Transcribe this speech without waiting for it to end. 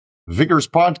vigorous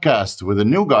podcast with a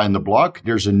new guy in the block.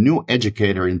 There's a new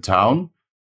educator in town,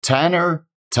 Tanner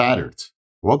Tattered.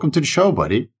 Welcome to the show,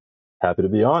 buddy. Happy to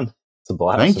be on. It's a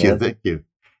blast. Thank you.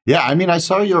 Yeah, I mean, I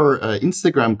saw your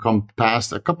Instagram come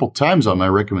past a couple times on my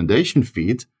recommendation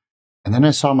feed, and then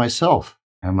I saw myself.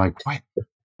 I'm like,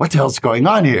 what the hell's going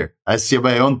on here? I see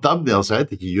my own thumbnails, right,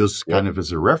 that you use kind of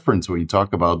as a reference when you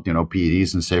talk about,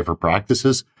 PEDs and safer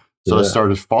practices. So I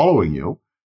started following you.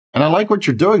 And I like what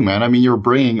you're doing, man. I mean, you're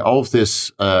bringing all of this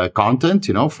content,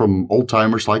 from old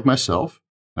timers like myself,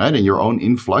 right? And your own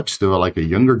influx to like a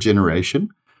younger generation,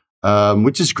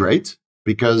 which is great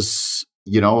because,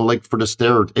 like for the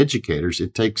steroid educators,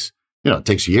 it takes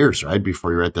years, right?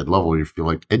 Before you're at that level, you feel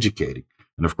like educating.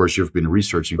 And of course, you've been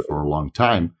researching for a long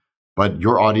time, but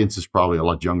your audience is probably a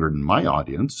lot younger than my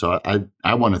audience. So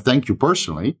I want to thank you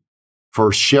personally for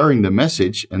sharing the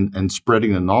message and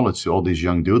spreading the knowledge to all these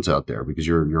young dudes out there, because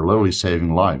you're literally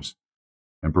saving lives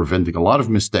and preventing a lot of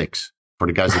mistakes for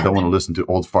the guys that don't want to listen to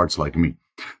old farts like me.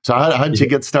 So how did you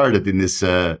get started in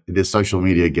this social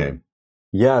media game?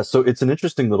 Yeah, so it's an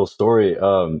interesting little story.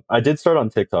 I did start on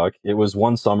TikTok. It was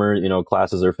one summer,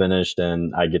 classes are finished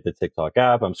and I get the TikTok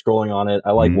app. I'm scrolling on it.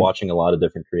 I like watching a lot of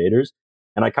different creators.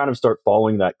 And I kind of start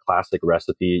following that classic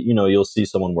recipe. You'll see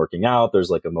someone working out. There's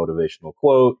like a motivational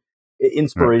quote,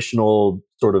 inspirational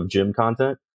sort of gym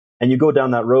content. And you go down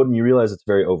that road and you realize it's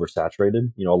very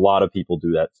oversaturated. A lot of people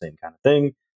do that same kind of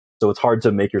thing. So it's hard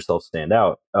to make yourself stand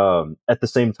out. At the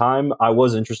same time, I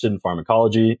was interested in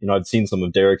pharmacology. I'd seen some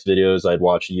of Derek's videos. I'd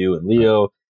watched you and Leo.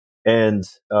 And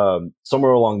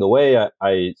somewhere along the way,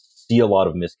 I see a lot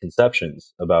of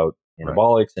misconceptions about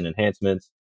anabolics and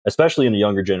enhancements, especially in the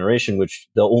younger generation, which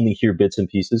they'll only hear bits and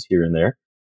pieces here and there.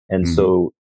 And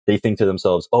so they think to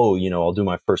themselves, I'll do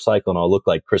my first cycle and I'll look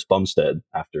like Chris Bumstead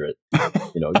after it.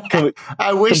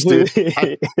 I wish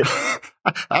to.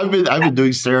 I've been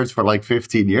doing steroids for like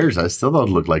 15 years. I still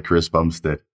don't look like Chris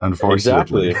Bumstead,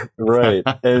 unfortunately. Exactly. Right.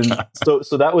 And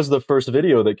so that was the first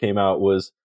video that came out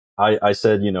was I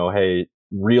said, hey,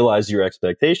 realize your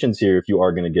expectations here if you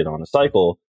are going to get on a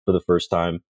cycle for the first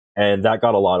time. And that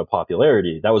got a lot of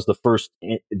popularity. That was the first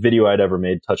video I'd ever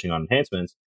made touching on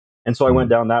enhancements. And so I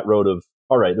went down that road of,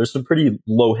 all right, there's some pretty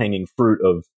low hanging fruit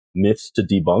of myths to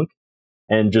debunk,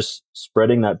 and just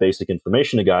spreading that basic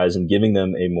information to guys and giving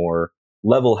them a more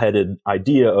level headed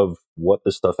idea of what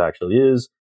this stuff actually is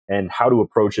and how to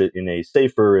approach it in a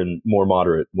safer and more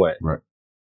moderate way.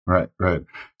 Right.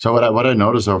 So what I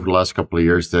noticed over the last couple of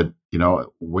years that,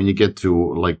 when you get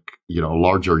to a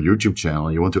larger YouTube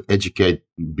channel, you want to educate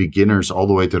beginners all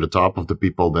the way to the top of the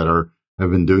people that have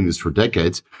been doing this for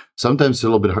decades. Sometimes it's a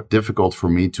little bit difficult for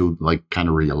me to kind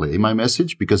of relay my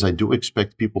message, because I do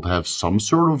expect people to have some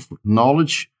sort of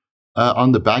knowledge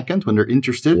on the back end when they're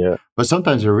interested. Yeah. But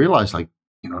sometimes I realize the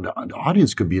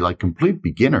audience could be complete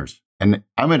beginners. And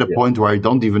I'm at a point where I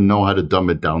don't even know how to dumb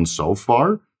it down so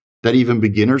far that even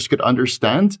beginners could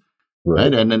understand.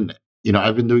 Right. And then,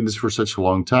 I've been doing this for such a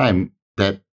long time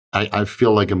that I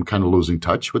feel like I'm kind of losing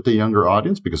touch with the younger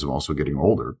audience, because I'm also getting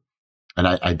older. And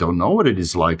I don't know what it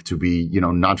is like to be,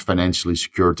 not financially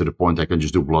secure to the point I can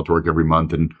just do blood work every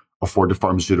month and afford the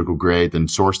pharmaceutical grade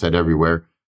and source that everywhere.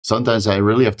 Sometimes I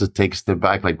really have to take a step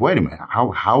back, wait a minute,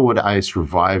 how would I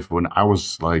survive when I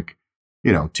was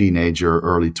teenager,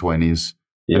 early 20s?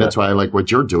 Yeah. And that's why I like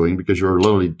what you're doing, because you're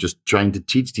literally just trying to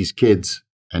teach these kids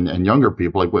and younger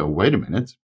people, wait a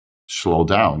minute, slow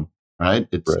down, right?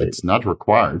 It's not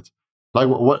required.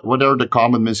 What are the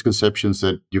common misconceptions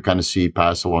that you kind of see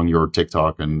pass along your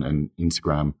TikTok and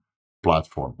Instagram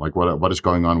platform? What is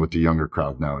going on with the younger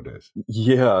crowd nowadays?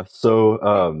 Yeah.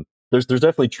 So, there's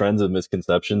definitely trends of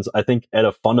misconceptions. I think at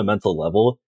a fundamental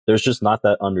level, there's just not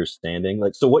that understanding.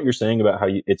 So what you're saying about how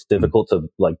it's difficult to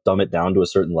dumb it down to a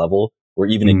certain level where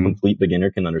even a complete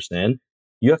beginner can understand,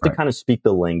 you have to kind of speak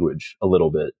the language a little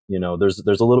bit.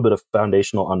 There's a little bit of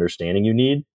foundational understanding you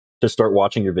need to start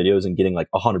watching your videos and getting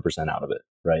 100% out of it,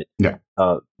 right? Yeah.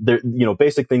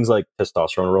 Basic things like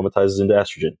testosterone aromatizes into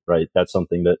estrogen, right? That's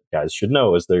something that guys should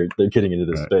know as they're getting into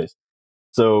this space.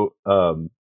 So,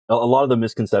 a lot of the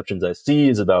misconceptions I see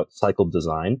is about cycle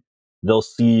design. They'll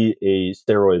see a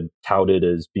steroid touted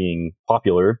as being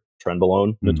popular,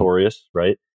 trenbolone, notorious,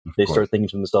 right? They start thinking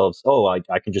to themselves,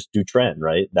 I can just do tren,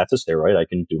 right? That's a steroid. I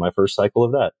can do my first cycle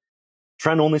of that.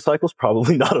 Tren only cycles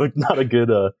probably not a good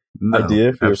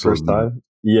idea for your first time.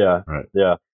 Yeah. Right.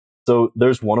 Yeah. So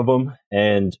there's one of them,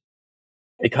 and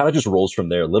it kind of just rolls from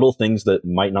there. Little things that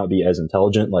might not be as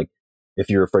intelligent, like if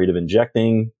you're afraid of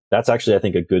injecting, that's actually, I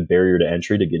think, a good barrier to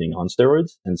entry to getting on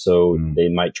steroids. And so they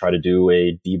might try to do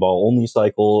a D-ball only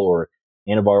cycle or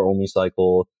anabar only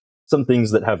cycle, some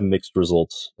things that have mixed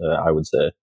results, I would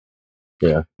say.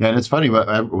 Yeah. Yeah, and it's funny,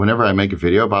 but whenever I make a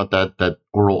video about that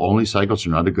oral only cycles are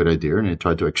not a good idea, and I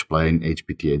try to explain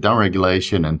HPTA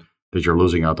downregulation and that you're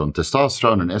losing out on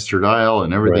testosterone and estradiol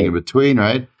and everything in between,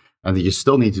 right? And that you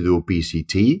still need to do a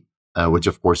PCT, which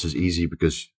of course is easy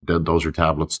because those are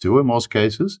tablets too in most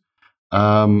cases.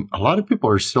 A lot of people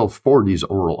are still for these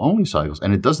oral only cycles,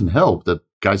 and it doesn't help that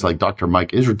guys like Dr.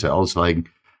 Mike Israetel is like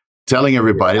telling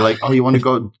everybody like, oh, you want to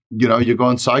go, you go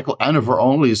on cycle, Anavar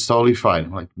only is totally fine.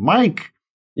 I'm like, Mike,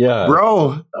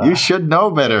 bro, you should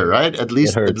know better, right? At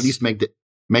least make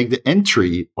the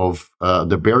entry of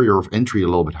the barrier of entry a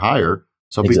little bit higher,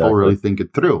 so people really think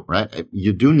it through, right?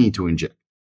 You do need to inject,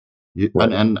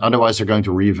 and otherwise they're going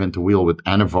to reinvent the wheel with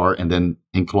Anavar and then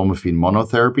enclomiphene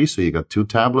monotherapy. So you got 2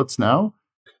 tablets now.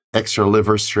 Extra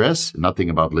liver stress, nothing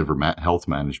about liver health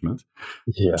management.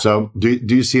 Yeah. So do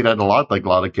you see that a lot? Like a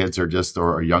lot of kids are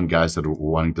or young guys that are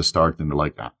wanting to start and they're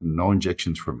like, no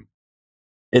injections for me.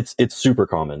 It's super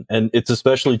common. And it's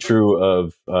especially true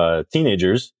of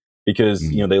teenagers because,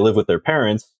 they live with their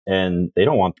parents and they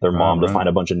don't want their mom to find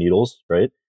a bunch of needles,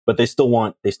 right? But they still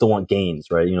want gains,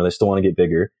 right? They still want to get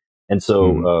bigger. And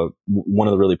so one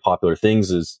of the really popular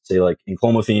things is say like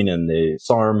enclomiphene and the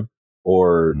SARM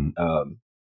or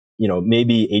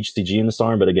maybe HCG in the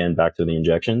SARM, but again, back to the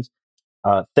injections.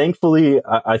 Thankfully,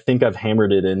 I think I've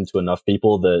hammered it into enough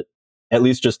people that at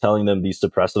least just telling them the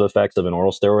suppressive effects of an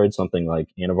oral steroid, something like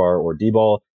Anavar or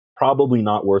D-bol, probably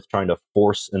not worth trying to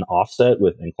force an offset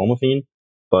with enclomiphene.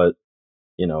 But,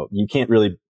 you can't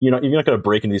really, you're not going to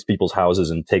break into these people's houses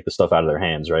and take the stuff out of their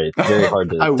hands, right? It's very hard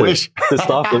to, to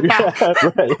stop them.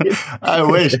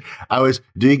 Right. I wish.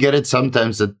 Do you get it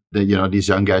sometimes that these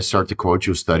young guys start to quote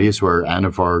you studies where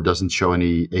Anavar doesn't show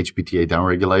any HPTA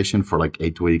downregulation for like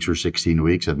 8 weeks or 16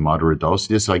 weeks at moderate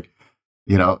doses? Like,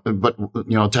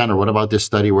 Tanner, what about this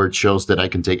study where it shows that I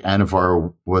can take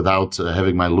Anavar without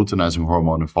having my luteinizing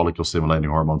hormone and follicle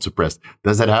stimulating hormone suppressed?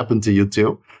 Does that happen to you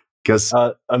too? Because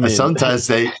sometimes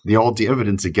they hold the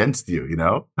evidence against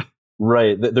you,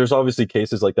 Right. There's obviously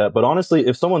cases like that. But honestly,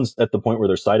 if someone's at the point where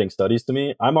they're citing studies to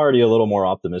me, I'm already a little more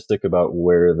optimistic about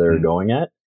where they're going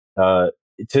at.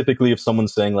 Typically, if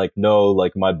someone's saying like, no,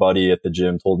 like my buddy at the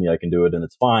gym told me I can do it and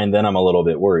it's fine, then I'm a little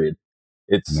bit worried.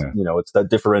 It's, it's that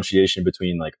differentiation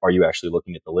between like, are you actually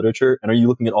looking at the literature and are you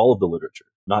looking at all of the literature?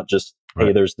 Not just,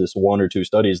 hey, there's this 1 or 2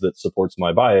 studies that supports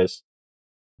my bias.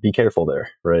 Be careful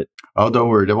there, right? Oh, don't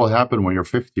worry. That will happen when you're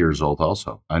 50 years old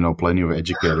also. I know plenty of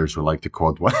educators who like to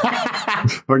quote one.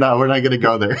 We're not going to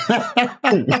go there.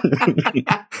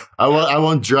 I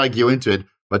won't drag you into it,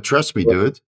 but trust me,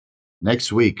 dude.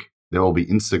 Next week, there will be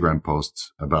Instagram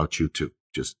posts about you too.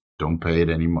 Just don't pay it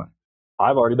any money.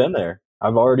 I've already been there.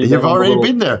 You've already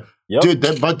been there. Yep.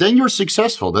 Dude, but then you're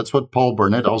successful. That's what Paul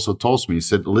Burnett also told me. He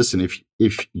said, listen,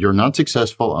 if you're not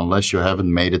successful unless you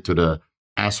haven't made it to the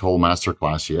asshole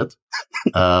masterclass yet.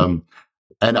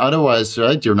 And otherwise,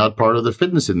 right, you're not part of the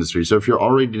fitness industry. So if you're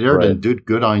already there, then dude,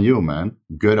 good on you, man.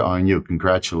 Good on you.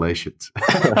 Congratulations.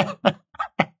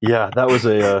 Yeah, that was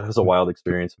a wild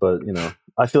experience, but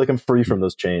I feel like I'm free from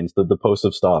those chains. The posts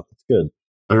have stopped. It's good.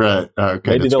 All right.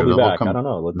 Okay. Maybe they'll be back. I don't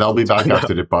know. They'll be back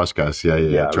after the podcast.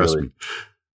 Yeah. Trust me.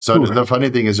 So the funny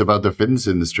thing is about the fitness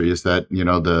industry is that,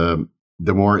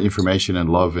 the more information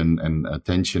and love and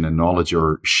attention and knowledge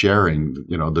you're sharing,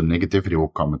 the negativity will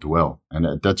come as well.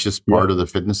 And that's just part of the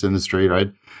fitness industry,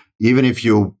 right? Even if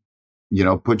you,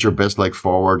 put your best leg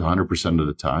forward 100% of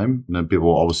the time, then people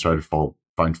will always try to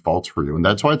find faults for you. And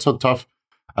that's why it's so tough.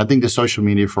 I think the social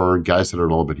media for guys that are a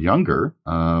little bit younger,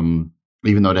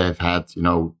 even though they have had,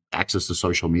 access to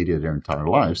social media their entire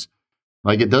lives,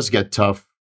 like it does get tough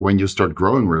when you start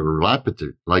growing really rapidly.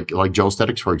 Like Joe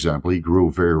Statics, for example, he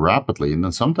grew very rapidly. And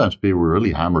then sometimes people were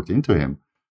really hammered into him.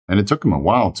 And it took him a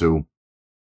while to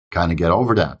kind of get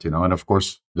over that, And of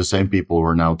course, the same people who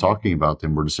are now talking about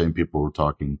him were the same people who were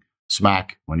talking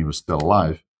smack when he was still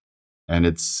alive. And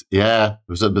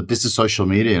but this is social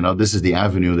media, this is the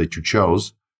avenue that you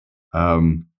chose.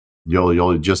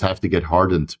 You'll just have to get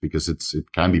hardened because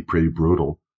it can be pretty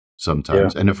brutal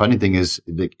sometimes. And the funny thing is,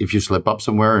 if you slip up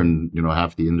somewhere and,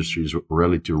 half the industry is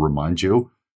ready to remind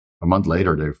you, a month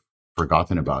later, they've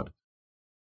forgotten about it.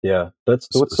 Yeah. That's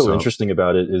what's so interesting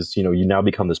about it is, you now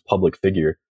become this public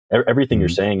figure. Everything you're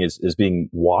saying is being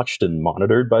watched and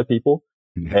monitored by people.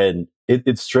 Mm-hmm. And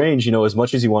it's strange, as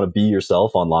much as you want to be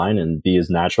yourself online and be as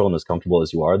natural and as comfortable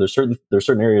as you are, there's certain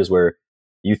areas where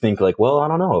you think like, well, I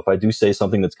don't know, if I do say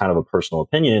something that's kind of a personal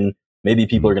opinion, maybe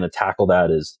people are going to tackle that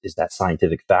as, is that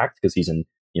scientific fact? Because he's an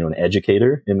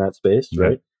educator in that space,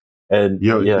 right? And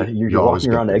yeah, you you're always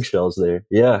walking get around this. eggshells there.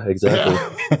 Yeah, exactly.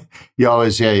 Yeah. You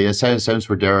always, yeah. Same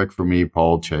for Derek, for me,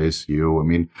 Paul, Chase, you. I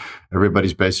mean,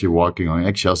 everybody's basically walking on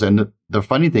eggshells. And the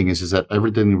funny thing is that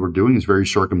everything we're doing is very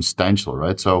circumstantial,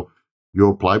 right? So you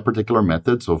apply particular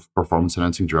methods of performance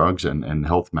enhancing drugs and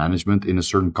health management in a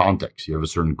certain context. You have a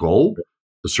certain goal,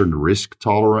 a certain risk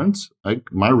tolerance.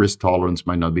 Like my risk tolerance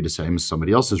might not be the same as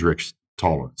somebody else's risk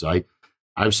tolerance.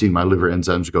 I've seen my liver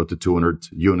enzymes go to 200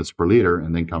 units per liter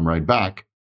and then come right back.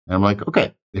 And I'm like,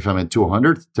 okay, if I'm at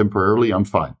 200 temporarily, I'm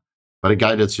fine. But a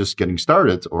guy that's just getting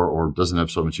started or doesn't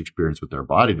have so much experience with their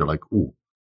body, they're like, ooh,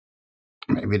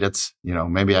 maybe that's,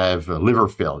 maybe I have a liver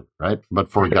failure, right?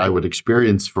 But for a guy with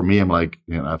experience, for me, I'm like,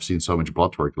 I've seen so much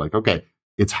blood work, like, okay,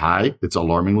 it's high, it's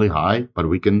alarmingly high, but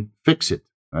we can fix it,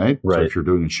 right? So if you're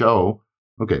doing a show,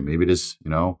 okay, maybe this,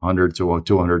 100 to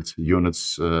 200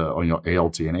 units on your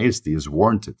ALT and AST is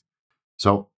warranted.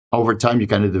 So over time, you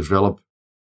kind of develop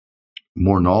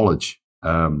more knowledge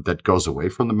that goes away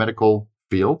from the medical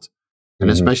field. And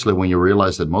especially when you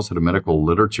realize that most of the medical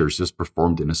literature is just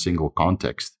performed in a single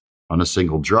context on a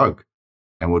single drug.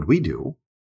 And what we do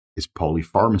is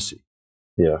polypharmacy.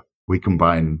 Yeah. We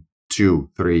combine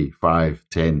 2, 3, 5,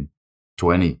 10,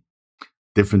 20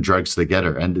 different drugs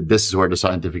together. And this is where the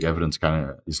scientific evidence kind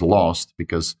of is lost,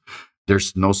 because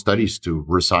there's no studies to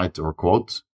recite or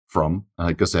quote from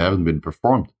because they haven't been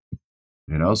performed.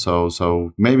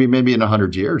 So maybe in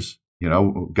 100 years,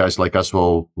 guys like us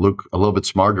will look a little bit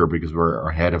smarter because we're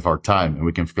ahead of our time and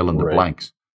we can fill in the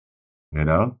blanks.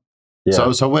 Yeah.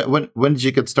 So when did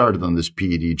you get started on this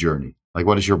PED journey? Like,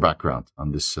 what is your background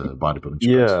on this bodybuilding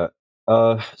space? Yeah.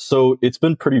 So it's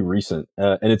been pretty recent,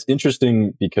 and it's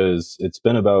interesting because it's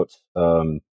been about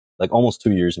like almost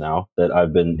 2 years now that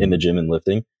I've been in the gym and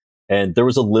lifting. And there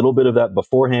was a little bit of that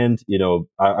beforehand.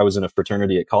 I was in a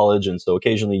fraternity at college, and so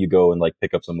occasionally you go and like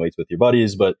pick up some weights with your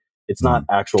buddies, but it's not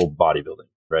actual bodybuilding,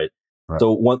 right?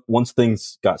 So once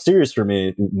things got serious for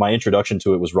me, my introduction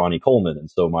to it was Ronnie Coleman, and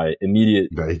so my immediate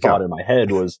thought in my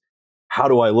head was, how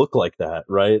do I look like that,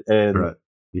 right? And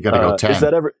you got to go 10. Is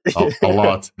that ever a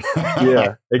lot?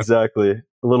 Yeah, exactly.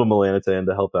 A little melanotan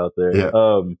to help out there.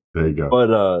 Yeah, there you go.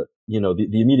 But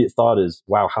the immediate thought is,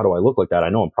 wow, how do I look like that? I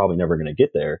know I'm probably never going to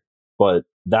get there. But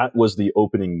that was the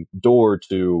opening door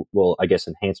to, well, I guess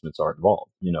enhancements are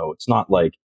involved. It's not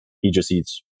like he just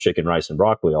eats chicken, rice, and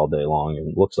broccoli all day long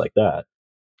and looks like that.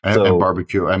 And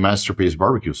barbecue, and Masterpiece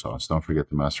barbecue sauce. Don't forget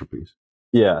the Masterpiece.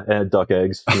 Yeah, and duck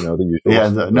eggs, the usual.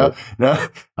 Yeah, no.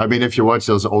 I mean, if you watch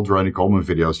those old Ronnie Coleman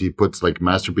videos, he puts like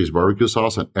Masterpiece barbecue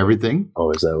sauce on everything.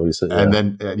 Oh, is that what he said? And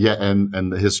then,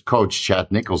 and his coach,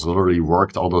 Chad Nichols, literally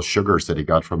worked all those sugars that he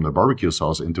got from the barbecue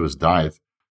sauce into his diet.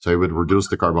 So he would reduce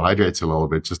the carbohydrates a little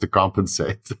bit just to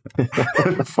compensate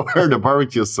for the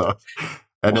barbecue sauce.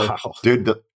 And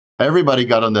dude, everybody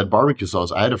got on that barbecue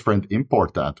sauce. I had a friend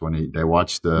import that when they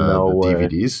watched the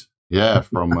DVDs. Yeah,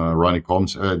 from Ronnie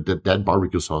Combs. That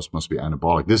barbecue sauce must be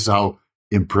anabolic. This is how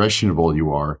impressionable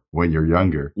you are when you're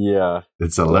younger. Yeah.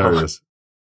 It's hilarious.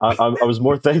 I was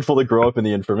more thankful to grow up in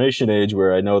the information age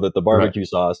where I know that the barbecue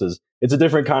sauce it's a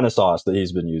different kind of sauce that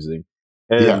he's been using.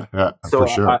 And yeah, so for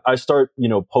sure. I start,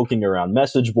 poking around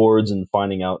message boards and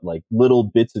finding out like little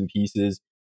bits and pieces.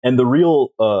 And the real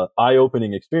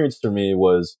eye-opening experience for me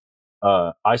was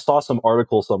I saw some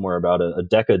article somewhere about a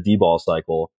DECA D-ball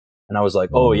cycle. And I was like,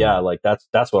 oh yeah, like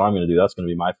that's what I'm going to do. That's going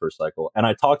to be my first cycle. And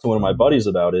I talked to one of my buddies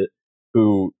about it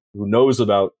who knows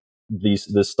about this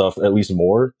stuff at least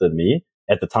more than me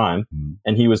at the time.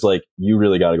 And he was like, you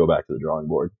really got to go back to the drawing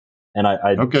board. And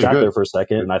I sat there for a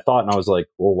second and I thought, and I was like,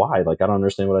 well, why? Like, I don't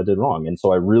understand what I did wrong. And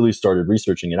so I really started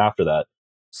researching it after that,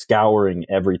 scouring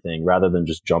everything rather than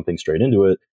just jumping straight into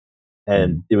it.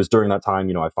 And it was during that time,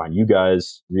 I find you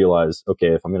guys realize, okay,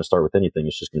 if I'm going to start with anything,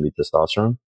 it's just going to be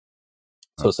testosterone.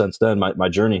 So since then, my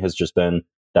journey has just been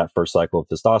that first cycle of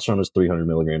testosterone was 300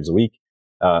 milligrams a week.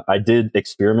 I did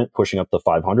experiment pushing up to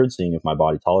 500, seeing if my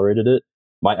body tolerated it.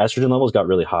 My estrogen levels got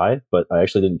really high, but I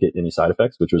actually didn't get any side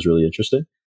effects, which was really interesting.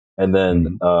 And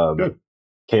then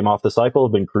came off the cycle,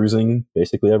 have been cruising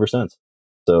basically ever since.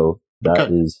 So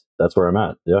that's where I'm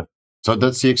at. Yeah. So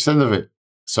that's the extent of it.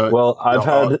 So well, I've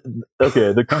had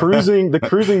the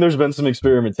cruising. There's been some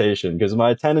experimentation because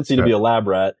my tendency to be a lab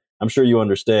rat, I'm sure you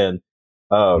understand,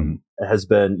 has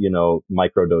been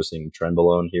microdosing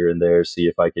trenbolone here and there, see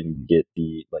if I can get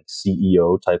the like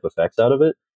CEO type effects out of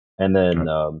it, and then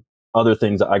other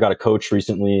things. I got a coach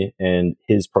recently, and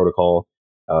his protocol,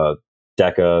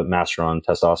 DECA, Masteron,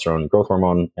 testosterone, growth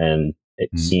hormone, and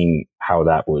seeing how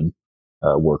that would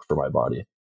work for my body.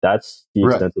 That's the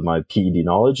extent of my PED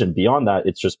knowledge. And beyond that,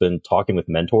 it's just been talking with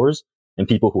mentors and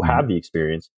people who have the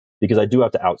experience because I do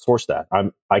have to outsource that.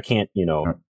 I can't,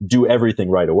 do everything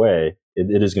right away.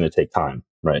 It is going to take time,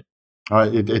 right?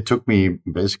 It took me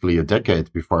basically a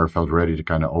decade before I felt ready to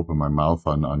kind of open my mouth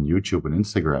on YouTube and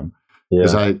Instagram.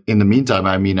 Because in the meantime,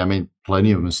 I made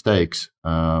plenty of mistakes,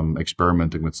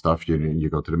 experimenting with stuff. You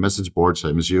go to the message board,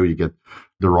 same as you get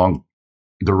the wrong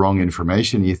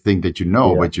information. You think that you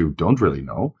know, but you don't really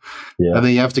know. Yeah. And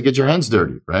then you have to get your hands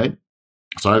dirty, right?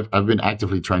 So I've been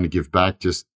actively trying to give back,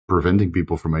 just preventing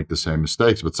people from making the same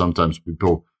mistakes. But sometimes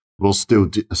people will still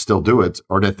do it,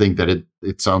 or they think that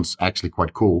it sounds actually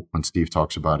quite cool when Steve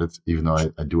talks about it, even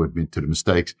though I do admit to the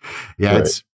mistakes. Yeah,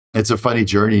 right. It's a funny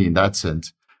journey in that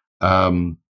sense.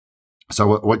 So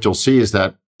what you'll see is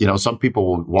that, some people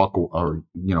will walk or,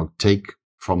 take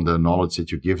from the knowledge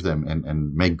that you give them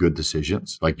and make good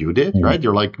decisions like you did, right?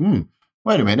 You're like,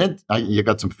 wait a minute, you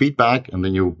got some feedback and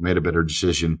then you made a better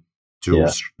decision to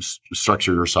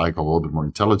structure your cycle a little bit more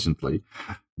intelligently.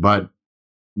 But,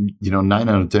 9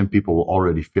 out of 10 people will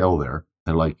already fail there.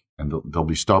 They're like, and they'll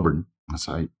be stubborn. I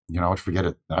say, forget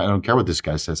it. I don't care what this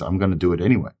guy says. I'm going to do it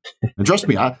anyway. And trust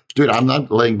me, I'm not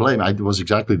laying blame. I was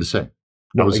exactly the same.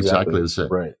 I was exactly the same.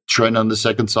 Right. Trend on the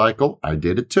second cycle, I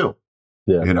did it too.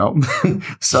 Yeah.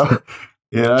 So,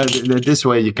 this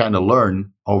way you kind of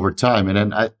learn over time. And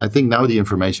then I think now the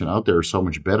information out there is so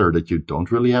much better that you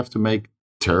don't really have to make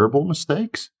terrible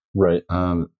mistakes. Right.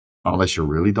 Unless you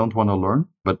really don't want to learn.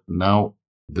 But now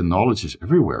the knowledge is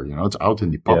everywhere. It's out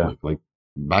in the public. Like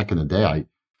back in the day,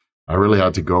 I really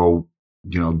had to go,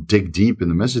 dig deep in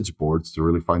the message boards to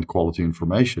really find quality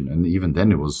information. And even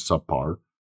then it was subpar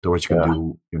to what you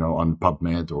can do, on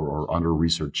PubMed or other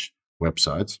research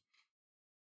websites.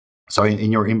 So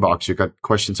in your inbox, you got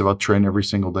questions about Train every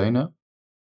single day now?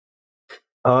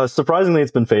 Surprisingly,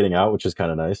 it's been fading out, which is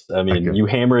kind of nice. I mean, you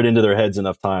hammer it into their heads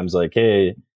enough times, like,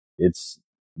 hey, it's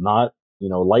not,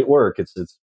 light work. It's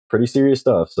pretty serious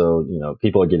stuff. So,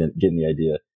 people are getting the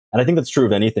idea. And I think that's true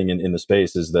of anything in the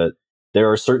space, is that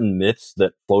there are certain myths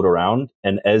that float around.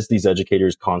 And as these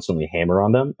educators constantly hammer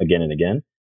on them again and again,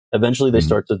 eventually they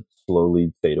start to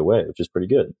slowly fade away, which is pretty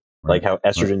good. Right. Like how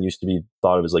estrogen used to be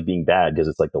thought of as like being bad because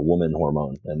it's like the woman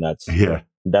hormone. And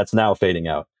that's now fading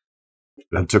out.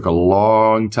 That took a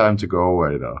long time to go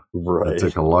away, though. Right. It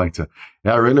took a long time.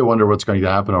 Yeah, I really wonder what's going to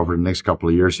happen over the next couple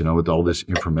of years, with all this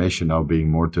information now being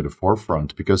more to the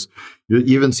forefront, because you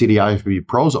even see the IFBB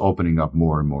pros opening up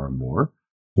more and more and more.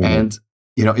 Mm-hmm. And,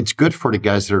 it's good for the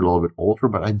guys that are a little bit older,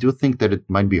 but I do think that it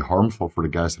might be harmful for the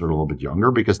guys that are a little bit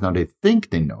younger, because now they think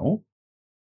they know.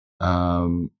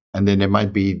 And then they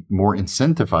might be more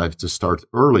incentivized to start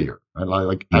earlier.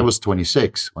 Like I was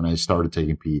 26 when I started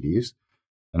taking PEDs.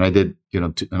 And I did,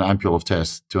 an ampule of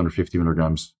test, 250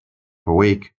 milligrams per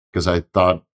week, because I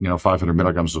thought, 500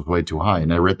 milligrams was way too high.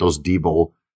 And I read those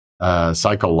D-ball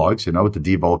cycle logs, with the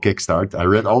D-ball kickstart. I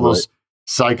read all those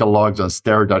cycle logs on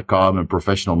Steroid.com and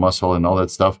Professional Muscle and all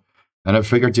that stuff. And I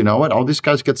figured, all these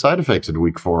guys get side effects at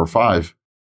week 4 or 5.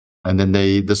 And then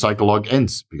the cycle log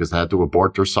ends because they had to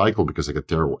abort their cycle because they got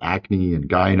terrible acne and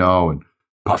gyno and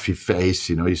puffy face.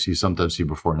 You sometimes see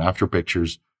before and after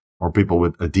pictures. Or people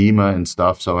with edema and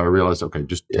stuff. So I realized, okay,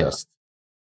 just test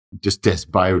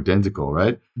bioidentical,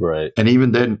 right? Right. And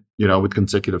even then, with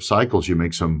consecutive cycles, you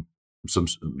make some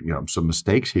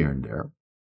mistakes here and there.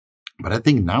 But I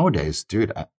think nowadays,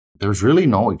 dude, there's really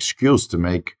no excuse to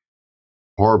make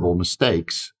horrible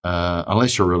mistakes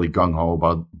unless you're really gung-ho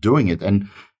about doing it. And,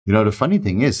 the funny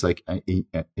thing is, like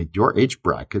at your age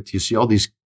bracket, you see all these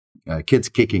kids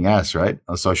kicking ass, right?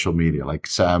 On social media, like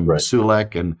Sam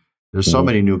Sulek, and there's so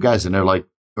many new guys, and they're like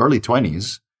early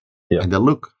 20s, and they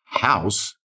look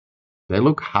house.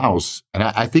 And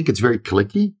I think it's very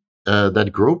cliquey,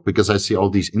 that group, because I see all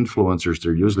these influencers.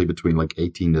 They're usually between like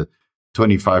 18 to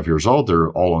 25 years old.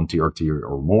 They're all on TRT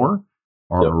or more,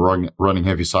 or running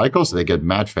heavy cycles. They get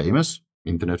mad famous,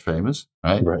 internet famous,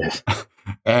 right? Right.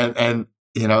 and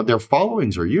their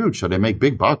followings are huge, so they make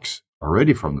big bucks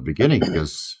already from the beginning.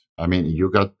 Because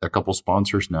you got a couple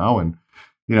sponsors now, and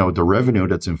the revenue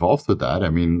that's involved with that.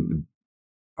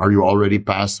 Are you already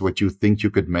past what you think you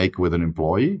could make with an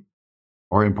employee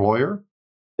or employer?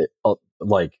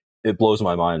 It blows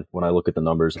my mind when I look at the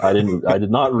numbers. I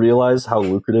did not realize how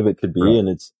lucrative it could be. Right. And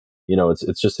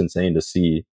it's just insane to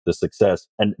see the success.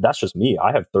 And that's just me.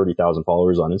 I have 30,000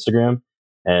 followers on Instagram,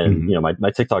 and,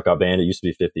 my TikTok got banned. It used to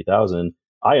be 50,000.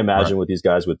 I imagine with these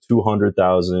guys with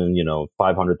 200,000,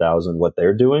 500,000, what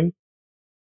they're doing,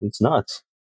 it's nuts.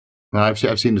 Now,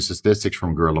 I've seen the statistics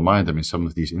from Gorilla Mind. Some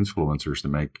of these influencers, they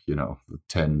make, $10,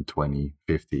 $20,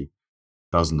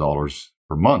 $50,000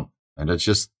 per month. And that's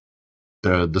just,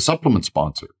 the supplement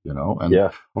sponsor, you know, and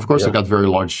Yeah. of course Yeah. they got very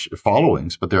large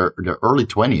followings, but they're early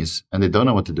 20s and they don't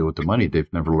know what to do with the money.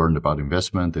 They've never learned about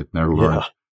investment. They've never learned Yeah.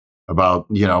 about,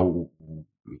 you know,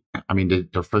 I mean,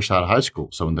 they're fresh out of high school.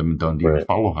 Some of them don't even Right.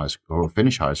 follow high school or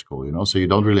finish high school, you know, so you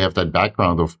don't really have that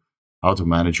background of how to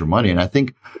manage your money. And I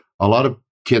think a lot of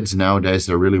kids nowadays,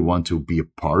 they really want to be a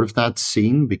part of that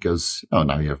scene because, you know,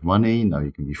 now you have money, now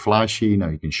you can be flashy, now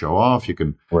you can show off, you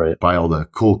can Right. buy all the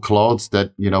cool clothes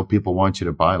that, you know, people want you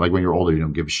to buy. Like when you're older, you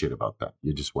don't give a shit about that.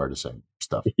 You just wear the same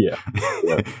stuff. Yeah.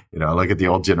 Yeah. You know, look at the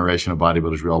old generation of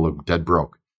bodybuilders. We all look dead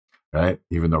broke, right?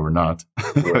 Even though we're not.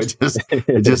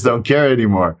 we just don't care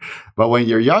anymore. But when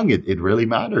you're young, it really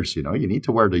matters. You know, you need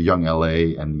to wear the young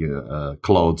LA and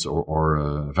clothes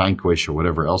or Vanquish or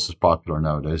whatever else is popular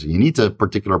nowadays. You need the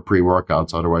particular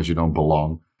pre-workouts, otherwise you don't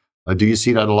belong. Do you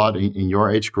see that a lot in your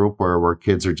age group where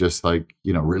kids are just like,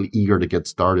 you know, really eager to get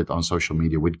started on social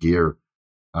media with gear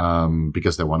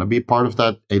because they want to be part of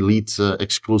that elite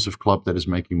exclusive club that is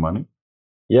making money?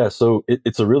 Yeah, so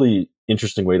it's a really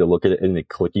interesting way to look at it in a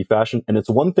clicky fashion. And it's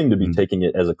one thing to be Mm-hmm. taking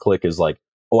it as a click is like,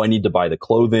 oh, I need to buy the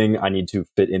clothing. I need to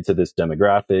fit into this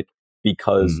demographic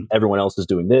because Mm-hmm. everyone else is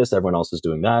doing this. Everyone else is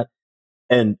doing that.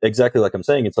 And exactly like I'm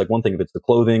saying, it's like one thing if it's the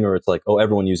clothing or it's like, oh,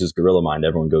 everyone uses Gorilla Mind.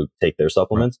 Everyone go take their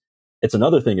supplements. Right. It's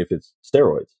another thing if it's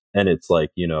steroids. And it's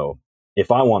like, you know, if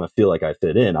I want to feel like I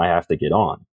fit in, I have to get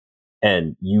on.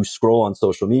 And you scroll on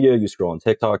social media, you scroll on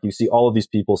TikTok, you see all of these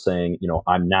people saying, you know,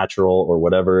 I'm natural or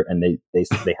whatever. And they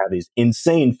have these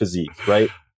insane physiques, right?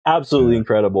 Absolutely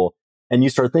incredible. And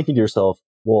you start thinking to yourself,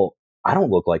 well, I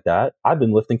don't look like that. I've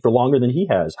been lifting for longer than he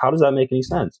has. How does that make any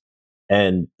sense?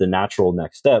 And the natural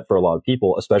next step for a lot of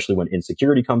people, especially when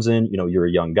insecurity comes in, you know, you're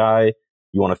a young guy,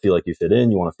 you want to feel like you fit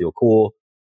in, you want to feel cool.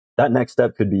 That next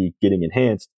step could be getting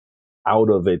enhanced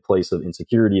out of a place of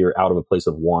insecurity or out of a place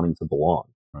of wanting to belong.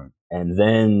 Right. And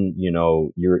then, you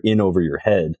know, you're in over your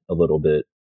head a little bit,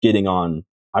 getting on,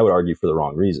 I would argue, for the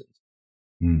wrong reasons.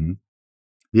 Mm-hmm.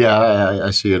 Yeah,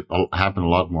 I see it happen a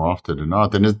lot more often than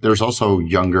not. And there's also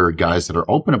younger guys that are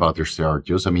open about their steroid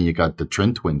use. I mean, you got the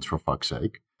Trend Twins, for fuck's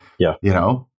sake. Yeah. You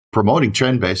know, promoting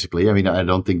Trend, basically. I mean, I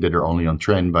don't think that they're only on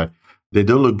Trend, but they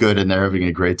do look good and they're having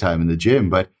a great time in the gym.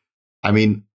 But I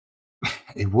mean,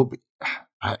 it would be,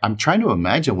 I'm trying to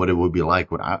imagine what it would be like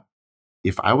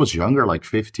if I was younger, like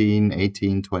 15,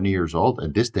 18, 20 years old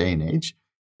at this day and age,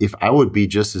 if I would be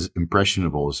just as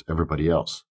impressionable as everybody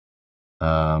else.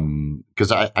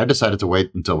 Because I decided to wait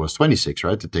until I was 26,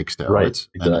 right, to take steroids. Right,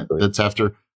 exactly. And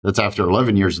that's after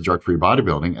 11 years of drug-free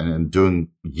bodybuilding and doing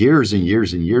years and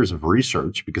years and years of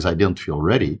research because I didn't feel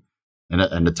ready.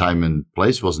 And the time and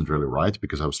place wasn't really right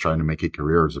because I was trying to make a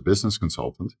career as a business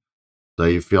consultant. So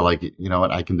you feel like, you know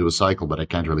what, I can do a cycle, but I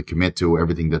can't really commit to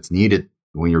everything that's needed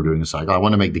when you're doing a cycle. I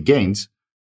want to make the gains,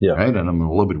 right? And I'm a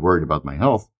little bit worried about my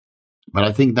health. But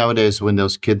I think nowadays when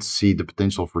those kids see the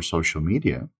potential for social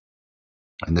media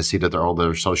and they see that all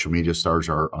their social media stars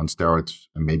are on steroids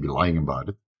and maybe lying about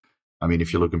it. I mean,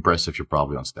 if you look impressive, you're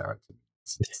probably on steroids.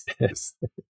 It's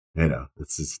you know,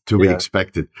 it's just to be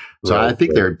expected. So I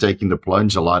think they're taking the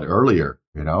plunge a lot earlier,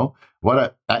 you know.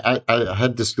 What I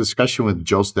had this discussion with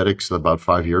Joe Statics about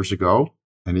 5 years ago,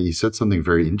 and he said something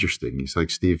very interesting. He's like,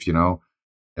 Steve, you know,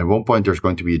 at one point there's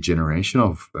going to be a generation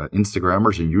of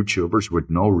Instagrammers and YouTubers with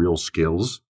no real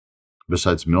skills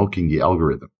besides milking the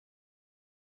algorithm.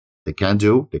 They can't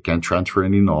transfer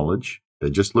any knowledge. They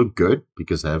just look good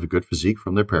because they have a good physique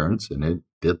from their parents, and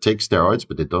they'll take steroids,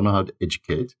 but they don't know how to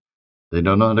educate. They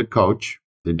don't know how to coach.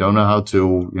 They don't know how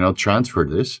to, you know, transfer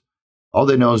this. All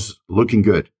they know is looking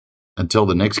good until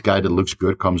the next guy that looks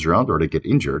good comes around or they get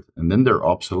injured, and then they're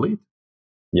obsolete.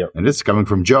 Yeah. And it's coming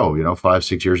from Joe, you know,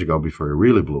 5-6 years ago before he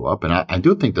really blew up. And I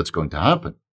do think that's going to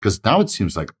happen because now it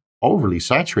seems like overly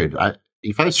saturated.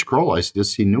 If I scroll, I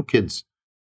just see new kids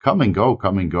come and go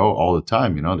all the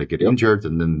time. You know, they get injured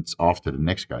and then it's off to the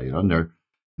next guy, you know, and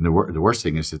the worst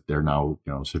thing is that they're now,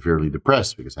 you know, severely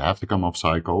depressed because they have to come off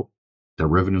cycle. Their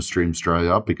revenue streams dry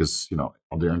up because, you know,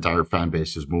 their entire fan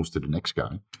base just moves to the next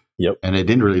guy. Yep. And they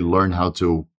didn't really learn how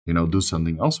to, you know, do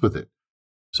something else with it.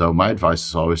 So my advice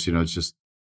is always, you know, it's just,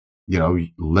 you know,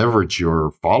 leverage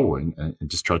your following and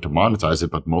just try to monetize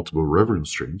it, but multiple revenue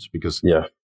streams because, you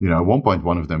know, at one point,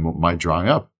 one of them might dry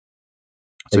up.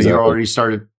 So you already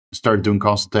started doing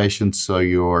consultations. So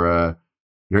your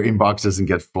inbox doesn't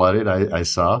get flooded. I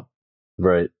saw.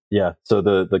 Right. Yeah. So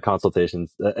the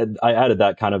consultations, I added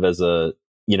that kind of as a,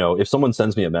 you know, if someone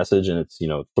sends me a message and it's, you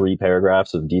know, 3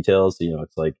 paragraphs of details, you know,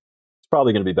 it's like, it's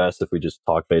probably going to be best if we just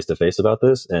talk face to face about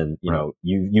this. And, you know,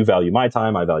 you value my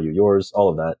time, I value yours, all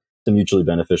of that. It's a mutually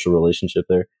beneficial relationship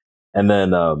there. And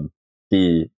then,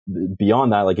 the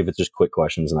beyond that, like if it's just quick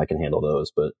questions and I can handle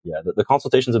those. But yeah, the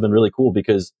consultations have been really cool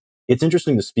because it's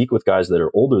interesting to speak with guys that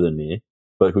are older than me,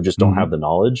 but who just don't have the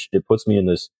knowledge. It puts me in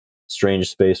this strange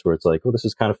space where it's like, oh, this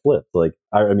is kind of flipped. Like,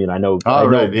 I mean, I know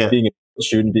being a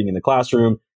student, being in the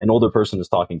classroom, an older person is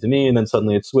talking to me, and then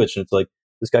suddenly it's switched, and it's like,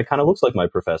 this guy kind of looks like my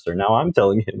professor. Now I'm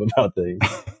telling him about things.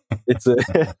 It's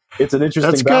it's an interesting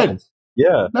That's balance. Good.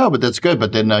 Yeah. No, but that's good.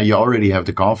 But then you already have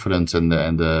the confidence and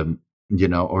the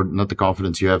or not the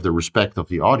confidence, you have the respect of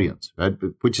the audience, right?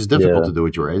 Which is difficult to do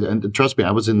at your age. And trust me,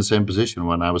 I was in the same position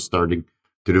when I was starting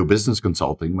to do business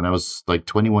consulting when I was like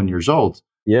 21 years old.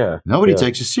 Yeah. Nobody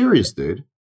takes you serious, dude.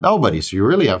 Nobody. So you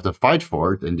really have to fight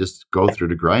for it and just go through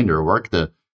the grinder, work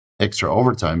the extra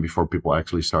overtime before people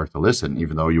actually start to listen,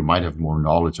 even though you might have more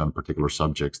knowledge on particular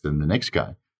subjects than the next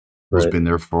guy who's been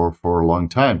there for a long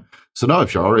time. So now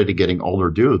if you're already getting older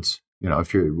dudes,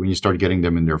 when you start getting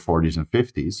them in their 40s and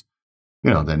 50s,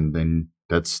 then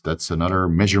that's another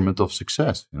measurement of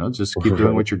success. Just keep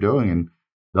doing what you're doing and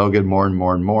they'll get more and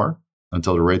more and more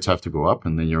until the rates have to go up.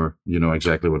 And then you know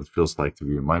exactly what it feels like to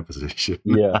be in my position.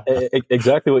 Yeah,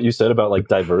 exactly what you said about like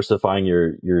diversifying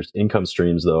your income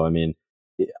streams though. I mean,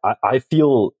 I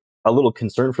feel a little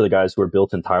concerned for the guys who are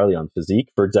built entirely on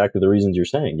physique for exactly the reasons you're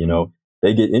saying.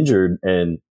 They get injured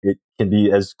and it can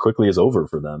be as quickly as over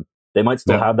for them. They might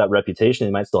still have that reputation.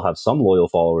 They might still have some loyal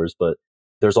followers, but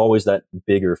there's always that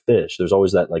bigger fish. There's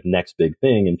always that like next big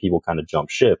thing and people kind of jump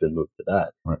ship and move to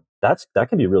that. Right. That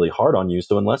can be really hard on you.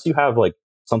 So unless you have like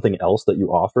something else that you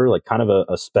offer, like kind of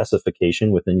a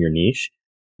specification within your niche,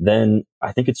 then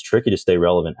I think it's tricky to stay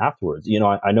relevant afterwards.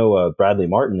 I know Bradley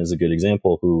Martin is a good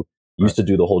example who used to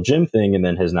do the whole gym thing and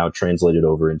then has now translated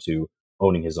over into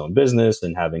owning his own business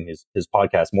and having his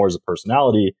podcast more as a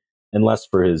personality and less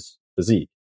for his physique.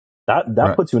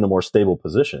 That puts you in a more stable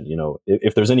position.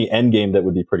 If there's any end game that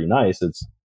would be pretty nice, it's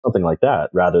something like that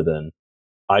rather than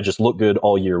I just look good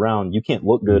all year round. You can't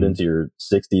look good into your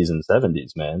 60s and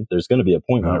 70s, man. There's going to be a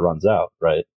point when it runs out,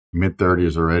 right?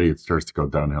 Mid-30s already, it starts to go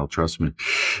downhill. Trust me,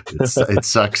 it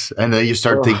sucks. And then you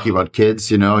start thinking about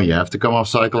kids. You have to come off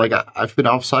cycle. Like I've been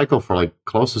off cycle for like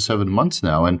close to 7 months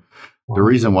now, and the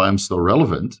reason why I'm still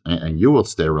relevant, and you will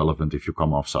stay relevant if you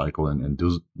come off cycle and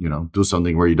do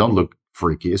something where you don't look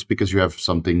freaky, is because you have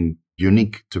something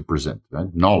unique to present,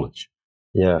 right? Knowledge.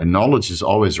 Yeah, and knowledge is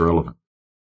always relevant.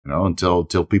 Until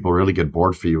people really get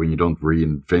bored for you and you don't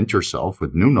reinvent yourself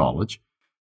with new knowledge.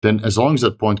 Then as long as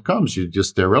that point comes, you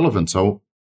just stay relevant. So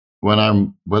whether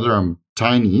I'm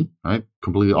tiny, right,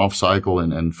 completely off cycle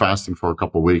and fasting for a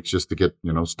couple of weeks just to get,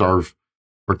 starve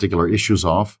particular issues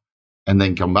off and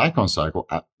then come back on cycle,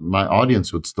 my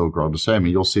audience would still grow the same.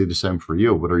 And you'll see the same for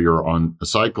you, whether you're on a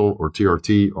cycle or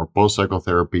TRT or post-cycle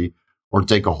therapy or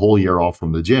take a whole year off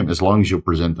from the gym. As long as you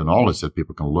present the knowledge that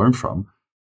people can learn from,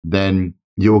 then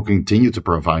you will continue to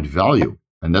provide value.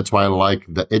 And that's why I like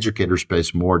the educator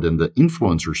space more than the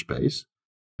influencer space.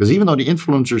 Because even though the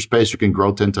influencer space, you can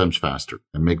grow 10 times faster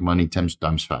and make money 10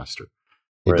 times faster.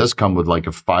 It does come with like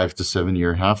a 5 to 7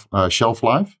 year shelf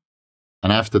life.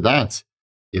 And after that,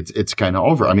 it's kind of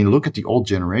over. I mean, look at the old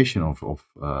generation of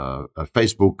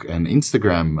Facebook and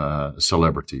Instagram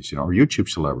celebrities, or YouTube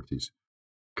celebrities.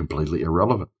 Completely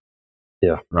irrelevant.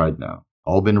 Yeah. Right now.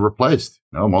 All been replaced.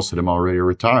 Most of them already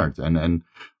retired. And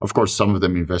of course, some of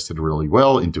them invested really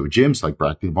well into gyms, like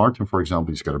Bradley Martin, for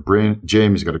example. He's got a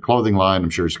gym, he's got a clothing line.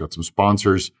 I'm sure he's got some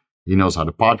sponsors. He knows how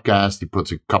to podcast. He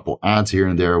puts a couple ads here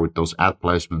and there. With those ad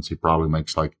placements, he probably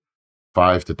makes like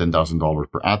 $5,000 to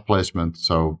 $10,000 per ad placement.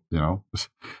 So,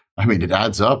 I mean, it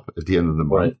adds up at the end of the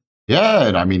month. Right. Yeah.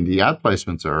 And I mean, the ad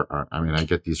placements are I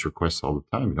get these requests all the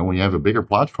time. When you have a bigger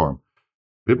platform,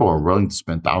 people are willing to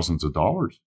spend thousands of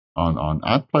dollars on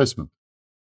ad placement.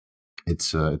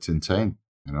 It's insane,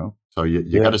 So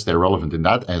you got to stay relevant in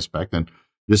that aspect. And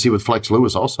you see with Flex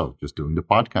Lewis also just doing the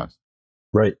podcast.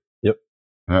 Right. Yep.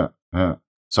 Yeah.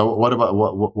 So what about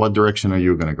what direction are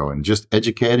you going to go in? Just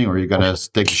educating, or are you going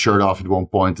to take the shirt off at one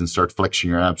point and start flexing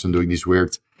your abs and doing these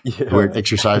weird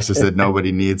exercises that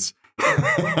nobody needs?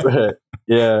 Right.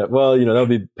 Yeah. Well, that would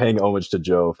be paying homage to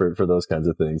Joe for those kinds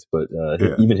of things. But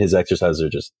even his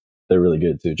exercises they're really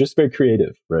good too. Just very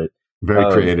creative, right?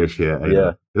 Very creative. Yeah.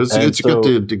 Yeah. It's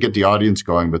good to get the audience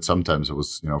going, but sometimes it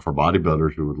was, for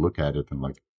bodybuilders who would look at it and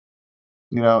like,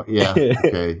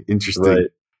 okay, interesting. Right.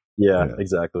 Yeah,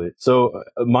 exactly. So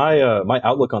my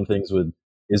outlook on things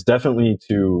is definitely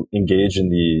to engage in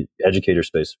the educator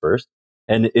space first.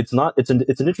 And it's an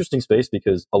interesting space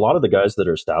because a lot of the guys that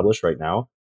are established right now,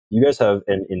 you guys have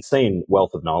an insane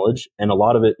wealth of knowledge. And a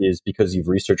lot of it is because you've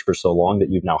researched for so long that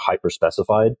you've now hyper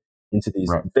specified into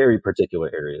these very particular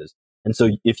areas. And so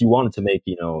if you wanted to make,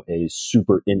 a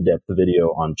super in-depth video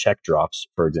on check drops,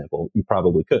 for example, you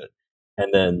probably could.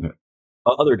 And then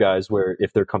other guys where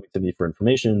if they're coming to me for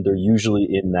information, they're usually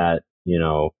in that,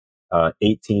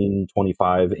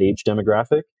 18-25 age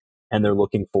demographic. And they're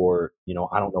looking for,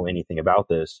 I don't know anything about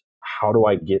this. How do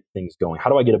I get things going? How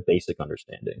do I get a basic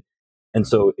understanding? And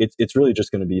so it's really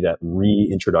just going to be that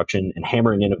reintroduction and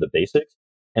hammering in of the basics.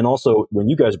 And also when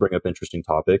you guys bring up interesting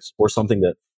topics or something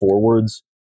that forwards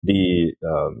the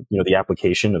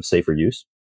application of safer use,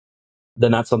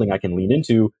 then that's something I can lean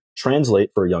into,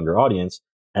 translate for a younger audience,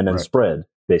 and then spread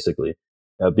basically.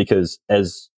 Because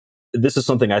as this is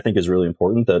something I think is really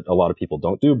important that a lot of people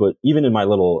don't do, but even in my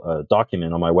little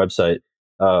document on my website,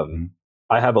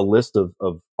 I have a list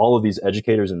of all of these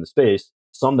educators in the space,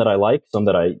 some that I like, some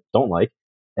that I don't like,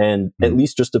 and at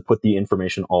least just to put the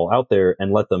information all out there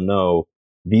and let them know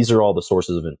these are all the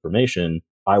sources of information.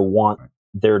 I want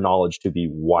their knowledge to be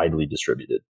widely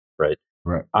distributed, right?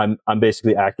 Right. I'm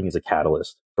basically acting as a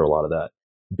catalyst for a lot of that.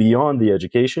 Beyond the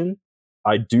education,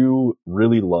 I do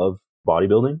really love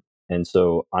bodybuilding. And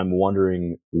so I'm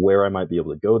wondering where I might be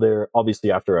able to go there. Obviously,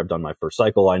 after I've done my first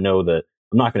cycle, I know that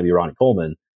I'm not going to be Ronnie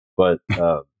Coleman, but,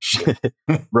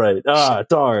 right.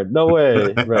 Darn. No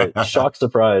way. Right. Shock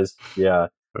surprise. Yeah.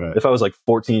 Right. If I was like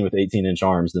 14 with 18-inch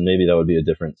arms, then maybe that would be a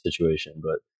different situation.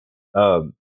 But,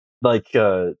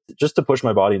 just to push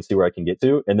my body and see where I can get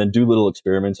to, and then do little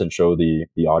experiments and show the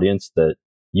audience that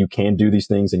you can do these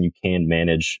things and you can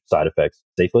manage side effects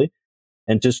safely.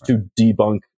 And just to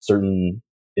debunk certain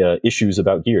issues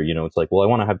about gear. It's like, well, I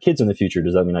want to have kids in the future.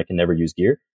 Does that mean I can never use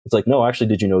gear? It's like, no, actually,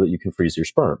 did you know that you can freeze your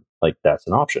sperm? Like, that's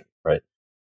an option, right?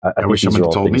 I wish somebody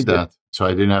told me that, so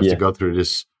I didn't have to go through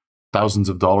this thousands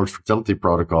of dollars fertility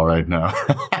protocol right now.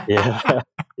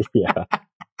 Yeah.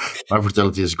 My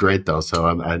fertility is great though, so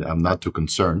I'm not too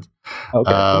concerned.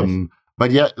 Okay. Nice.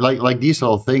 But yeah, like these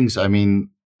little things. I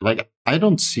mean, like I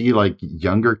don't see like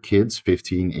younger kids,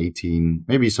 15, 18,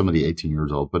 maybe some of the 18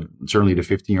 years old, but certainly the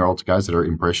 15-year-old guys that are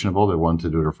impressionable, that want to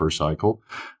do their first cycle.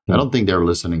 I don't think they're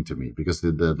listening to me because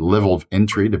the level of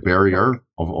entry, the barrier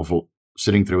of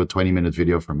sitting through a 20-minute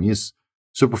video for me is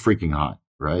super freaking high,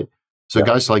 right? So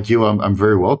guys like you, I'm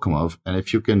very welcome of. And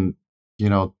if you can,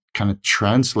 kind of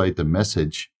translate the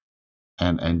message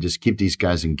and just keep these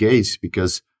guys engaged,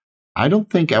 because I don't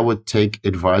think I would take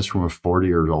advice from a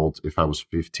 40-year-old if I was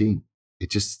 15. It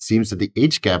just seems that the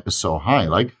age gap is so high.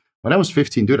 Like when I was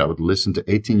 15, dude, I would listen to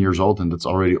 18 years old, and that's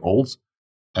already old.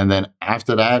 And then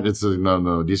after that, it's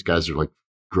no, these guys are like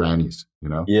grannies,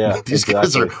 Yeah, these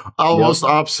guys are almost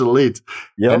obsolete.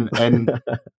 Yep.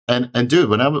 And dude,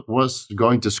 when I was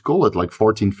going to school at like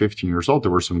 14, 15 years old,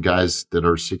 there were some guys that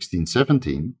are 16,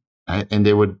 17, and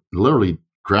they would literally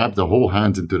grab the whole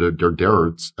hand into their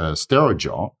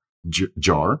steroid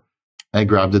jar and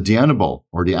grab the Dianabol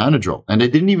or the Anadrol, and they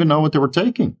didn't even know what they were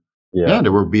taking. They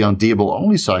were beyond Dianabol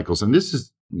only cycles, and this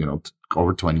is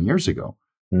over 20 years ago.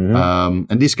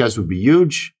 And these guys would be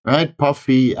huge, right?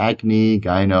 Puffy, acne,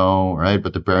 gyno, right?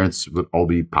 But the parents would all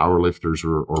be powerlifters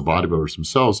or bodybuilders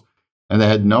themselves, and they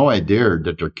had no idea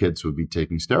that their kids would be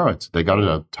taking steroids. They got it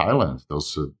out of Thailand,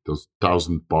 those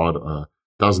 1,000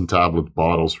 tablet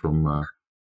bottles from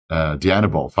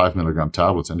Dianabol, 5 milligram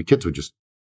tablets, and the kids would just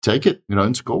take it,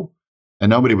 in school, and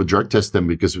nobody would drug test them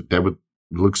because they would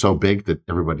look so big that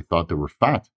everybody thought they were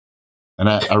fat. And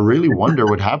I really wonder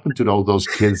what happened to all those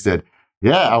kids that.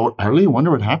 Yeah, I really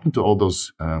wonder what happened to all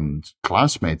those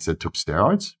classmates that took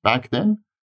steroids back then,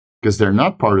 because they're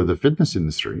not part of the fitness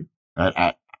industry.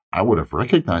 I would have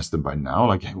recognized them by now.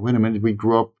 Like, hey, wait a minute, we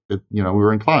grew up, we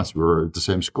were in class, we were at the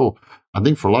same school. I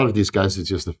think for a lot of these guys, it's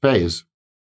just a phase.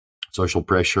 Social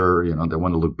pressure, they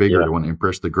want to look bigger, they want to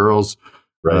impress the girls,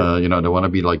 right. They want to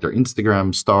be like their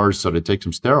Instagram stars, so they take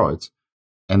some steroids.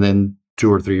 And then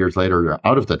 2 or 3 years later, they're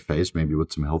out of that phase, maybe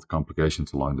with some health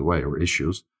complications along the way or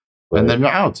issues. Right. And then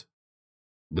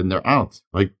they're out.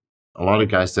 Like a lot of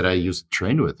guys that I used to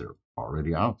train with, they're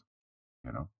already out.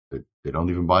 They don't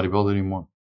even bodybuild anymore.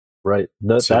 Right.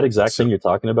 That exact thing you're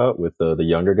talking about with the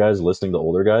younger guys listening to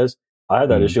older guys, I have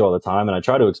that issue all the time. And I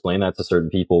try to explain that to certain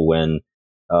people when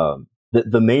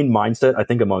the main mindset, I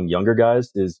think, among younger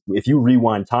guys is if you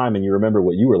rewind time and you remember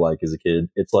what you were like as a kid,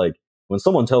 it's like when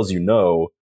someone tells you no,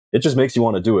 it just makes you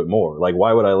want to do it more. Like,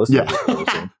 why would I listen to this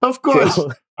person? Of course.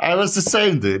 I was the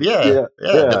same, dude. Yeah.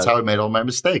 That's how I made all my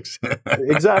mistakes.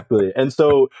 Exactly. And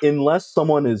so unless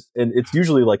someone is, and it's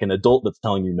usually like an adult that's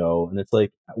telling you no, and it's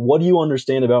like, what do you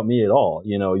understand about me at all?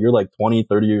 You're like 20,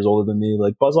 30 years older than me,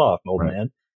 like buzz off, old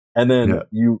man. And then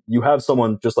you have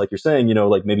someone, just like you're saying,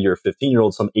 like maybe you're a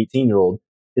 15-year-old, some 18-year-old.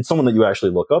 It's someone that you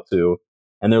actually look up to.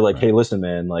 and they're like, hey, listen,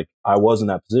 man, like I was in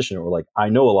that position, or like I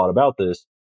know a lot about this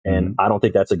and I don't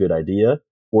think that's a good idea.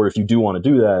 Or if you do want to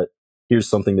do that, here's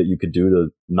something that you could do to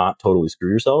not totally screw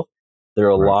yourself. They're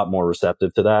a lot more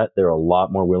receptive to that. They're a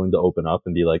lot more willing to open up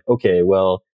and be like, okay,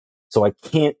 well, so I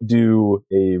can't do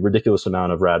a ridiculous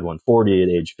amount of rad 140 at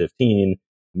age 15.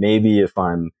 Maybe if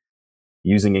I'm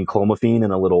using enclomiphene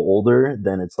and a little older,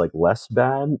 then it's like less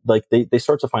bad. Like they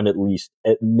start to find at least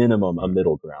at minimum a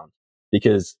middle ground,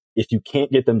 because if you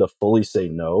can't get them to fully say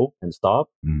no and stop,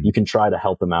 you can try to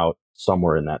help them out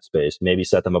somewhere in that space. Maybe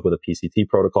set them up with a PCT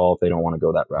protocol if they don't want to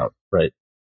go that route. Right.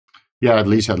 Yeah. At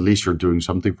least you're doing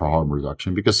something for harm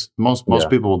reduction, because most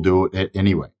people will do it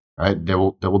anyway, right? They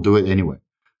will do it anyway.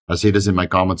 I see this in my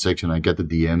comment section. I get the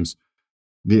DMs,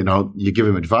 you give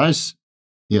them advice.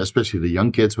 Yeah, especially the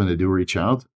young kids when they do reach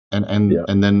out, and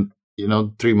then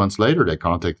 3 months later they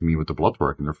contact me with the blood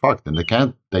work and they're fucked, and they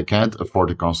can't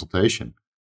afford a consultation,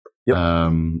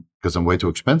 because I'm way too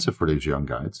expensive for these young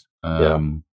guys.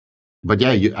 But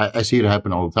yeah, I see it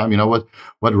happen all the time. You know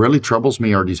what really troubles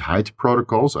me are these height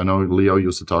protocols. I know Leo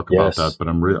used to talk about that, but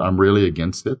I'm really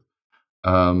against it,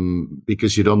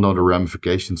 because you don't know the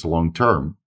ramifications long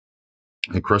term,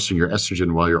 and crushing your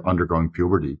estrogen while you're undergoing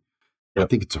puberty. I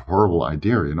think it's a horrible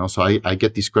idea, So I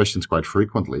get these questions quite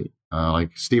frequently.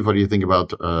 Like, Steve, what do you think about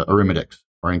Arimidex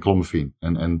or enclomiphene?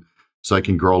 And so I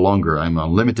can grow longer. I'm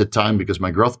on limited time because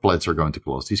my growth plates are going to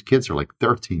close. These kids are like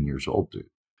 13 years old, dude.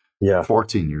 Yeah.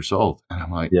 14 years old. And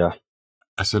I'm like,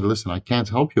 I said, listen, I can't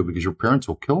help you because your parents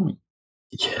will kill me.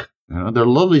 Yeah. They'll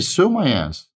literally sue my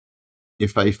ass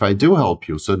if I do help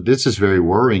you. So this is very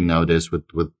worrying nowadays with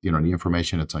the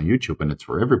information that's on YouTube, and it's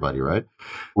for everybody, right?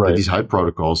 But these height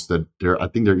protocols I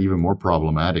think they're even more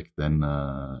problematic than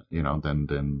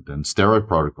steroid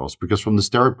protocols, because from the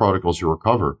steroid protocols you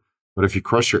recover, but if you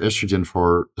crush your estrogen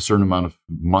for a certain amount of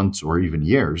months or even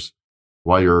years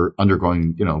while you're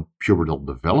undergoing pubertal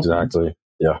development,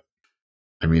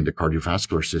 I mean, the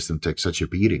cardiovascular system takes such a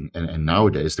beating. And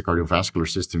nowadays, the cardiovascular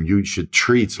system, you should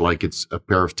treat like it's a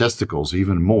pair of testicles,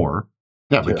 even more.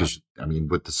 Yeah, because, I mean,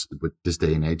 with this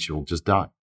day and age, you'll just die.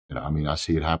 I mean, I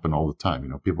see it happen all the time.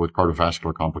 People with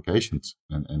cardiovascular complications,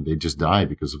 and they just die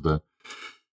because of the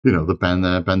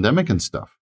pandemic and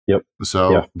stuff. Yep.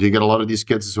 So do you get a lot of these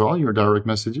kids as well, your direct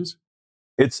messages?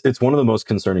 It's one of the most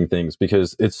concerning things,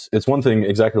 because it's one thing,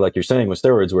 exactly like you're saying, with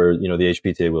steroids, where, the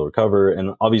HPTA will recover.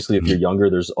 And obviously, if you're younger,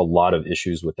 there's a lot of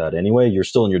issues with that anyway. You're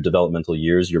still in your developmental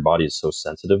years. Your body is so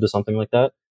sensitive to something like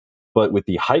that. But with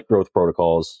the height growth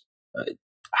protocols,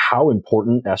 how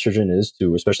important estrogen is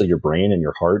to especially your brain and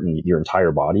your heart and your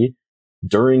entire body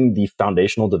during the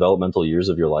foundational developmental years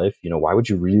of your life, why would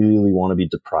you really want to be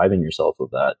depriving yourself of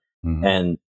that?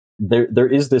 And there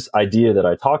is this idea that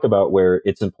I talk about where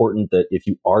it's important that if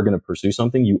you are going to pursue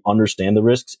something, you understand the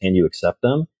risks and you accept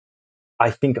them.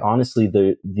 I think honestly,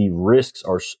 the risks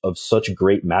are of such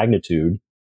great magnitude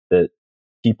that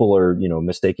people are,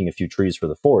 mistaking a few trees for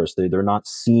the forest. They're not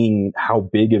seeing how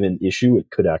big of an issue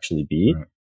it could actually be. Right.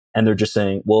 And they're just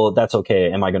saying, well, that's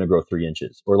okay. Am I going to grow 3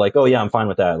 inches? Or like, oh yeah, I'm fine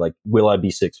with that. Like, will I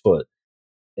be 6 foot?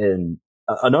 And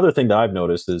another thing that I've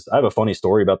noticed is, I have a funny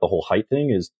story about the whole height thing,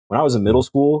 is when I was in middle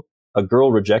school, a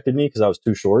girl rejected me because I was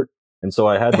too short. And so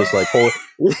I had this like whole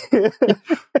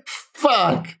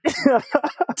fuck.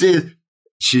 Dude,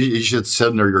 you should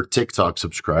send her your TikTok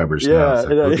subscribers now. Like,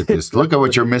 look at this. Look at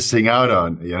what you're missing out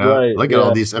on. Look at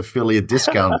all these affiliate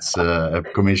discounts,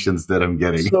 commissions that I'm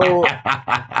getting. So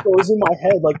it was in my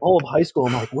head like all of high school.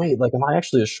 I'm like, wait, like, am I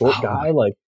actually a short guy?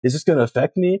 Like, is this going to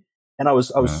affect me? And I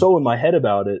was so in my head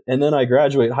about it. And then I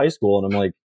graduate high school and I'm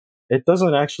like, it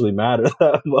doesn't actually matter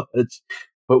that much.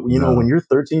 But when you're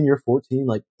 13, you're 14,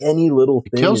 like any little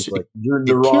thing is like, you're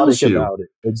neurotic about it.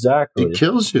 Exactly. It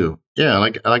kills you. Yeah.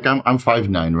 Like I'm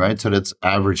 5'9", right? So that's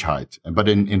average height. But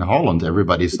in Holland,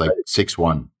 everybody's like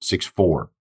 6'1", 6'4".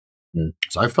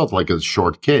 So I felt like a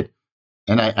short kid.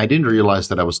 And I didn't realize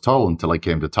that I was tall until I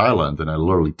came to Thailand, and I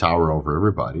literally tower over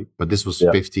everybody. But this was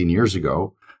 15 years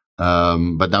ago.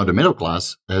 But now the middle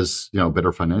class has,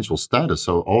 better financial status.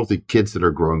 So all of the kids that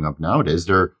are growing up nowadays,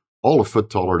 they're all a foot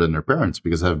taller than their parents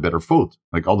because they have better food.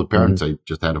 Like all the parents, they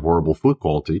just had a horrible food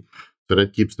quality. So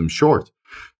that keeps them short.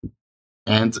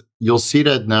 And you'll see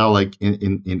that now, like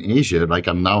in Asia, like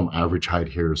I'm average height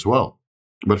here as well.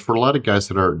 But for a lot of guys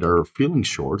that are feeling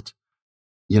short,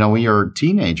 when you're a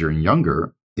teenager and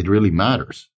younger, it really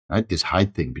matters, right? This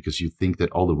height thing, because you think that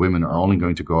all the women are only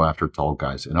going to go after tall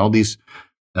guys, and all these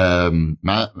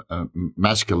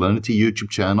masculinity YouTube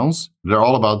channels, they're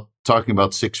all about talking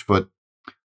about 6 foot,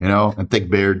 and thick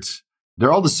beards.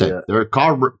 They're all the same. Yeah. They're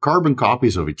carbon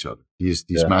copies of each other. These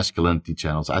masculinity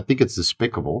channels. I think it's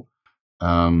despicable.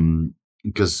 And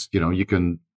because you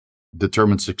can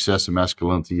determine success and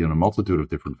masculinity in a multitude of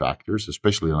different factors,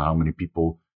 especially on how many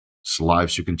people's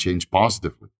lives you can change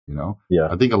positively. Yeah.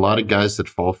 I think a lot of guys that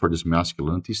fall for this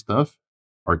masculinity stuff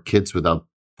are kids without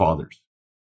fathers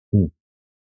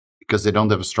because they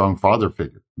don't have a strong father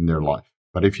figure in their life.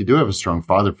 But if you do have a strong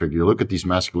father figure, you look at these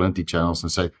masculinity channels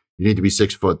and say, you need to be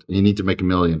 6 foot, and you need to make $1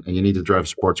 million, and you need to drive a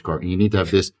sports car, and you need to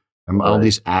have this, and all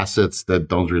these assets that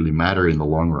don't really matter in the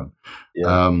long run.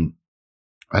 Yeah.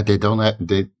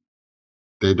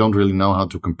 They don't really know how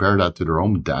to compare that to their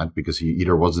own dad because he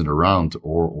either wasn't around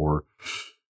or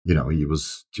he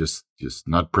was just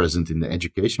not present in the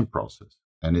education process.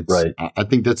 And it's I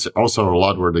think that's also a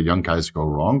lot where the young guys go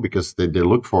wrong because they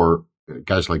look for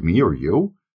guys like me or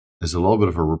you as a little bit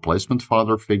of a replacement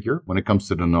father figure when it comes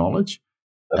to the knowledge.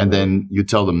 And then you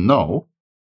tell them no,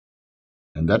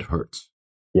 and that hurts.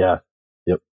 Yeah.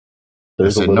 Yep. They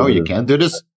say, no, you can't do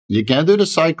this. You can't do the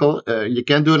cycle. You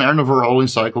can't do an air overhauling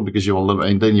cycle because you will,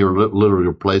 and then you literally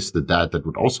replace the dad that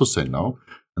would also say no,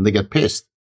 and they get pissed,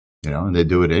 and they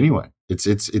do it anyway.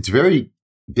 It's very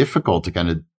difficult to kind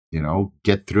of,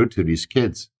 get through to these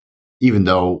kids, even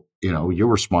though, you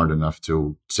were smart enough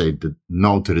to say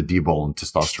no to the D-ball and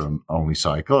testosterone only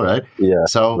cycle, right? Yeah.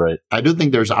 So I do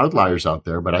think there's outliers out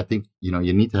there, but I think,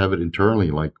 you need to have it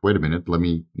internally. Like, wait a minute, let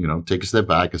me, take a step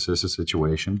back, assess the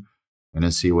situation, and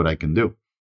then see what I can do.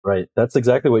 Right. That's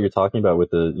exactly what you're talking about with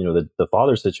the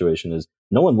father situation is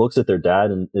no one looks at their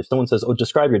dad. And if someone says, oh,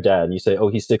 describe your dad, and you say, oh,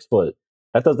 he's 6 foot,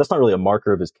 that's not really a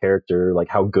marker of his character, like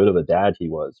how good of a dad he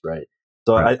was. Right.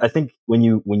 So I think when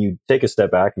you take a step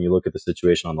back and you look at the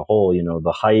situation on the whole,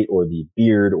 the height or the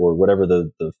beard or whatever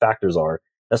the factors are,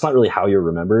 that's not really how you're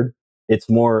remembered. It's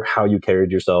more how you carried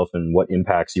yourself and what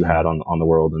impacts you had on the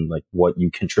world and like what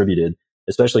you contributed,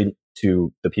 especially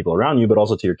to the people around you, but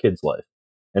also to your kid's life.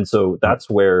 And so that's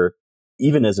where,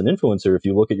 even as an influencer, if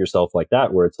you look at yourself like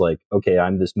that, where it's like, okay,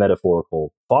 I'm this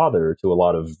metaphorical father to a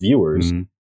lot of viewers,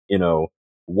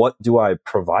 what do I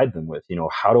provide them with?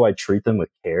 How do I treat them with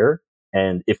care?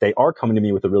 And if they are coming to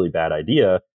me with a really bad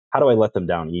idea, how do I let them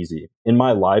down easy? In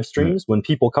my live streams, when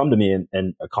people come to me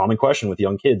and a common question with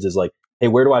young kids is like, hey,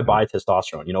 where do I buy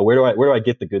testosterone? Where do I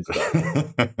get the good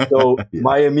stuff? So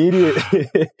my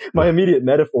immediate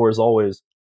metaphor is always,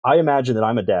 I imagine that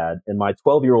I'm a dad and my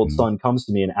 12-year-old son comes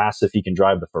to me and asks if he can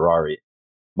drive the Ferrari.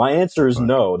 My answer is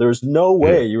no. There's no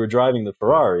way you were driving the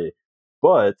Ferrari.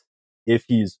 But if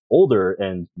he's older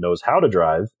and knows how to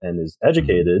drive and is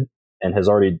educated and has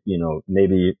already,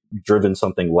 maybe driven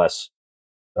something less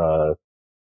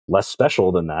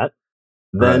special than that,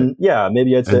 then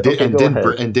maybe I'd say, and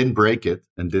didn't break it.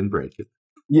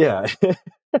 Yeah.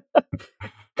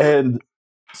 And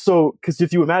so, because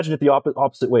if you imagine it the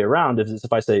opposite way around,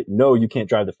 if I say, no, you can't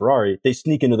drive the Ferrari, they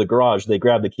sneak into the garage, they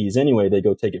grab the keys anyway, they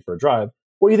go take it for a drive.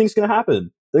 What do you think is going to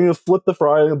happen? They're going to flip the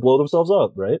Ferrari and blow themselves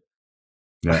up, right?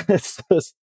 Yeah. It's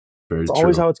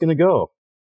always how it's going to go.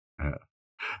 Yeah.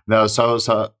 No, so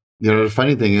the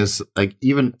funny thing is, like,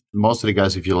 even most of the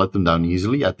guys, if you let them down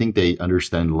easily, I think they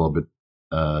understand a little bit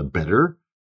better.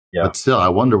 Yeah. But still, I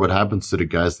wonder what happens to the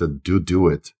guys that do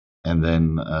it and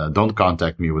then don't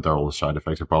contact me with all the side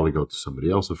effects. I probably go to somebody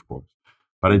else, of course.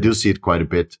 But I do see it quite a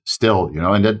bit still,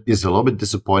 and that is a little bit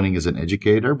disappointing as an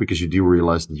educator because you do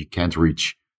realize that you can't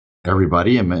reach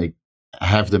everybody and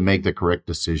have them make the correct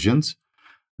decisions.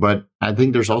 But I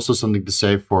think there's also something to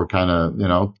say for kind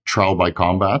of, trial by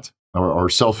combat or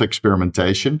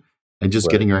self-experimentation and just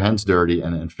getting your hands dirty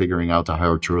and figuring out the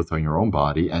higher truth on your own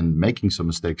body and making some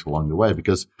mistakes along the way.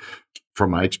 Because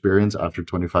from my experience, after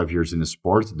 25 years in the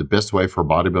sport, the best way for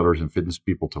bodybuilders and fitness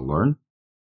people to learn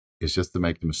is just to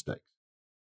make the mistakes.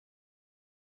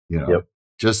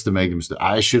 Just to make the mistake.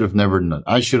 I should have never done.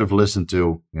 I should have listened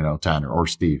to, Tanner or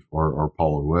Steve or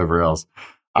Paul or whoever else.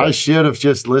 Right. I should have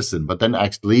just listened. But then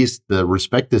at least the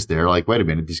respect is there. Like, wait a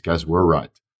minute, these guys were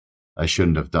right. I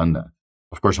shouldn't have done that.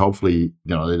 Of course, hopefully,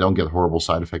 they don't get horrible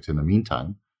side effects in the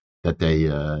meantime. That they,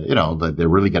 that they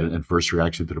really get an adverse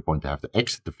reaction to the point they have to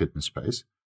exit the fitness space,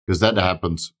 because that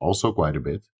happens also quite a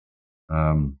bit.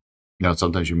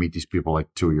 Sometimes you meet these people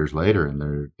like 2 years later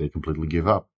and they completely give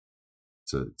up.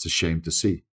 It's a shame to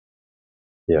see.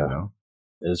 Yeah,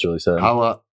 it's really sad.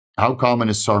 How common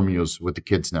is SARM use with the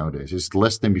kids nowadays? Is it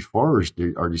less than before, or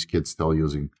are these kids still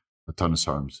using a ton of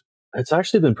SARMs? It's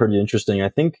actually been pretty interesting. I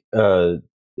think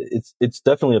it's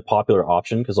definitely a popular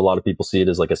option because a lot of people see it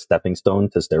as like a stepping stone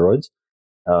to steroids.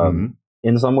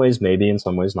 In some ways, maybe. In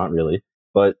some ways, not really.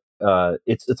 But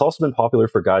it's also been popular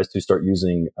for guys to start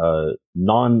using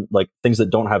things that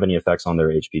don't have any effects on their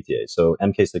HPTA. So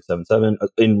MK677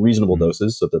 in reasonable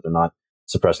doses, so that they're not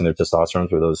suppressing their testosterone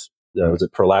through those was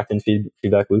it prolactin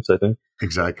feedback loops, I think?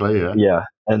 Exactly. Yeah. Yeah.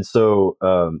 And so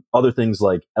other things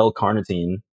like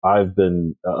L-carnitine, I've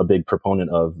been a big proponent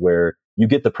of, where you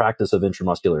get the practice of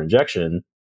intramuscular injection,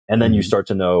 and then you start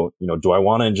to know, do I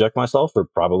want to inject myself for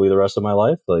probably the rest of my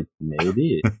life? Like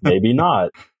maybe, maybe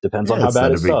not. Depends on Yeah, how it's bad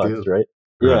not a it big sucks, deal. right?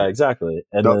 Yeah, Right. exactly.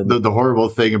 And The, then the, the horrible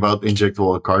thing about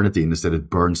injectable carnitine is that it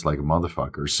burns like a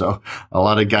motherfucker. So a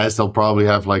lot of guys, they'll probably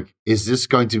have like, is this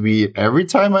going to be every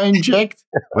time I inject?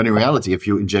 When in reality, if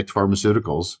you inject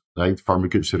pharmaceuticals, like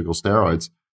pharmaceutical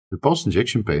steroids, the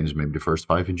post-injection pain is maybe the first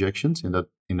 5 injections in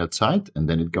that site, and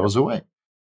then it goes away.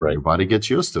 right. Your body gets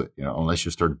used to it, unless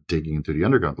you start digging into the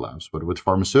underground labs. But with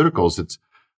pharmaceuticals,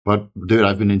 but dude,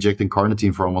 I've been injecting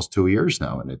carnitine for almost 2 years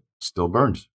now, and it still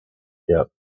burns. Yeah.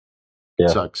 It Yeah.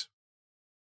 sucks.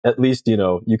 At least,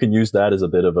 you can use that as a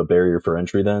bit of a barrier for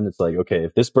entry. Then it's like, okay,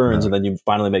 if this burns, and then you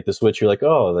finally make the switch, you're like,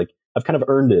 oh, like I've kind of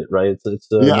earned it, right?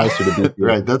 It's nicer to be here.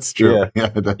 Right. That's true. Yeah. Yeah,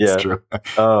 that's Yeah. true.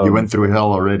 You went through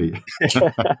hell already.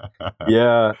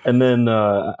 Yeah. And then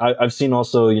I've seen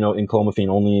also, in clomiphene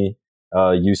only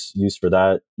use for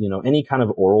that, any kind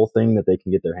of oral thing that they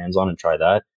can get their hands on, and try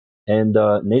that. And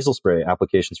nasal spray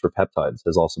applications for peptides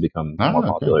has also become more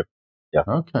popular. Yeah.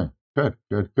 Okay.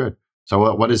 Good.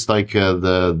 So what is like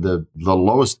the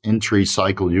lowest entry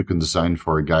cycle you can design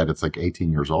for a guy that's like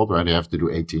 18 years old, right? They have to do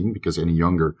 18, because any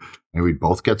younger, and we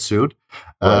both get sued.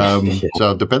 Right.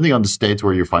 So depending on the state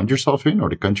where you find yourself in, or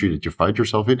the country that you find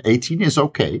yourself in, 18 is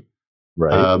okay.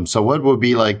 Right. So what would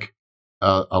be like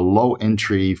a low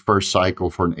entry first cycle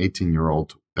for an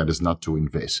 18-year-old that is not too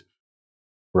invasive?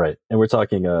 Right. And we're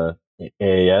talking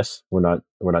AAS. We're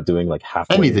not doing like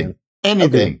halfway Anything.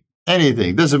 in.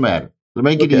 Anything. Doesn't matter.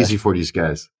 Make it easy for these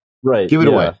guys. Right. Give it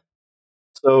away.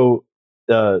 So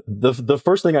the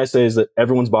first thing I say is that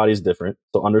everyone's body is different.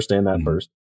 So understand that first.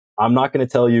 I'm not going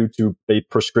to tell you to a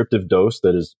prescriptive dose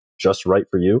that is just right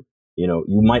for you.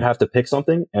 You might have to pick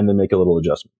something and then make a little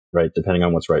adjustment, right? Depending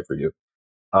on what's right for you.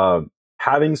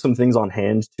 Having some things on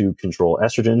hand to control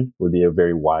estrogen would be a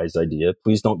very wise idea.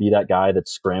 Please don't be that guy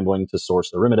that's scrambling to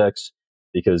source Arimidex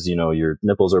because, your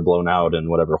nipples are blown out and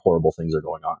whatever horrible things are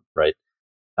going on, right?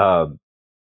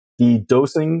 The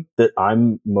dosing that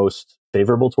I'm most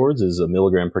favorable towards is a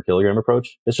milligram per kilogram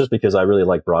approach. It's just because I really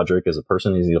like Broderick as a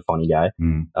person. He's a funny guy.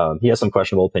 He has some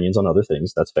questionable opinions on other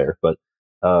things. That's fair. But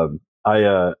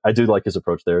I do like his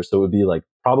approach there. So it would be like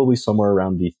probably somewhere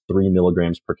around the 3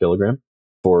 milligrams per kilogram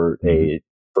for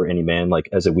any man, like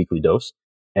as a weekly dose.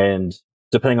 And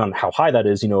depending on how high that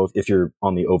is, if you're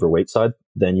on the overweight side,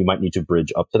 then you might need to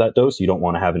bridge up to that dose. You don't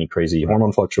want to have any crazy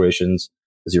hormone fluctuations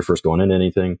as you're first going into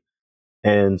anything.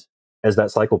 And as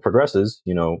that cycle progresses,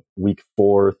 week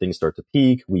 4, things start to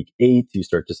peak. Week 8, you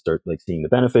start like seeing the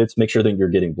benefits. Make sure that you're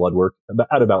getting blood work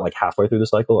at about like halfway through the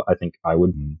cycle. I think I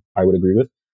would agree with.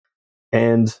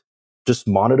 And just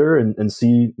monitor and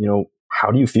see,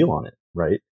 how do you feel on it,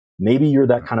 right? Maybe you're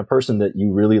that kind of person that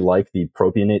you really like the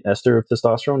propionate ester of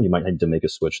testosterone. You might need to make a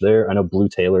switch there. I know Blue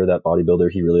Taylor, that bodybuilder,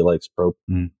 he really likes prop,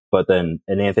 but then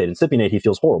an anthate and cypionate, he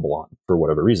feels horrible on for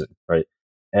whatever reason, right?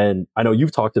 And I know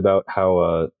you've talked about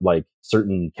how like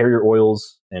certain carrier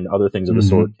oils and other things of the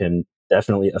sort can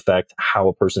definitely affect how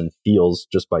a person feels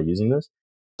just by using this.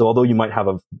 So although you might have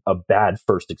a bad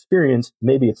first experience,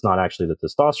 maybe it's not actually the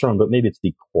testosterone, but maybe it's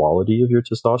the quality of your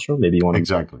testosterone. Maybe you want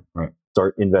to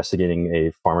start investigating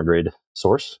a pharma grade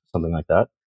source, something like that.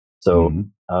 So,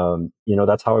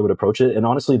 that's how I would approach it. And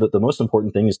honestly, the most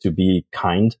important thing is to be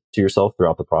kind to yourself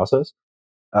throughout the process.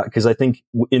 Because I think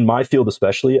in my field,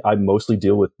 especially, I mostly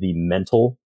deal with the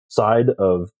mental side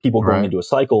of people going into a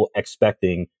cycle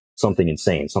expecting something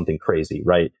insane, something crazy,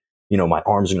 right? My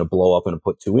arms are going to blow up and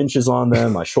put 2 inches on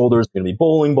them. My shoulders are going to be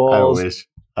bowling balls. I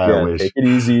wish. Take it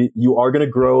easy. You are going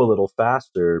to grow a little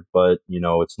faster, but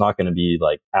it's not going to be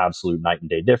like absolute night and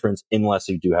day difference unless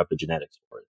you do have the genetics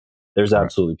for it. There's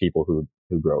absolutely people who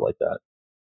grow like that.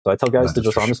 So I tell guys to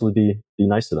just honestly be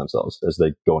nice to themselves as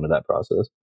they go into that process.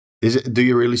 Do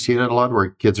you really see that a lot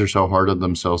where kids are so hard on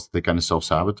themselves that they kind of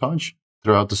self-sabotage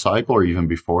throughout the cycle or even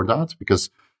before that? Because,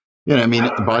 in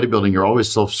bodybuilding, you're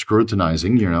always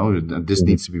self-scrutinizing, this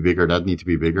needs to be bigger, that needs to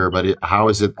be bigger. But how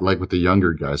is it like with the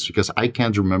younger guys? Because I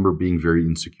can't remember being very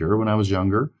insecure when I was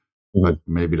younger. But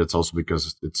maybe that's also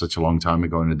because it's such a long time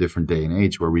ago in a different day and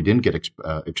age where we didn't get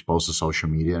exposed to social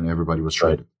media and everybody was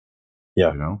shredded.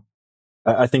 Yeah.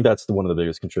 I think that's one of the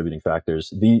biggest contributing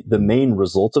factors. The main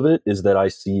result of it is that I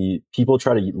see people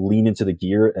try to lean into the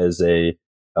gear as a,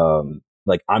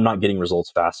 like, I'm not getting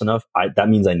results fast enough. That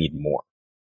means I need more.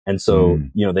 And so,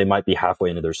 they might be halfway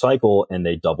into their cycle and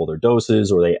they double their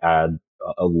doses or they add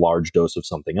a large dose of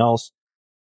something else.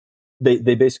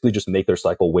 They basically just make their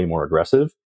cycle way more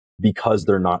aggressive. because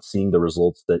they're not seeing the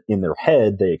results that in their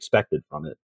head they expected from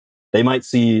it. They might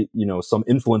see, some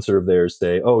influencer of theirs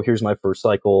say, oh, here's my first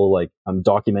cycle. Like, I'm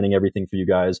documenting everything for you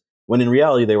guys. When in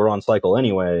reality, they were on cycle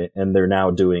anyway, and they're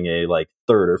now doing a like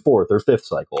third or fourth or fifth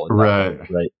cycle. Right.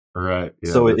 Right. Right.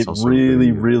 Yeah, so it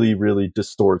really, really, really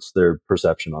distorts their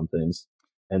perception on things.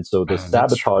 And so the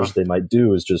sabotage they might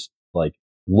do is just like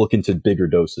look into bigger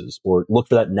doses or look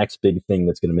for that next big thing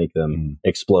that's going to make them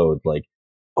explode. Like,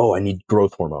 oh, I need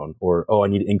growth hormone, or, oh, I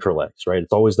need Increlex, right?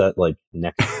 It's always that like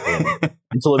next thing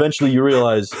until eventually you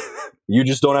realize you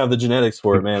just don't have the genetics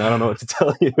for it, man. I don't know what to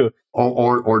tell you.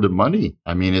 Or the money.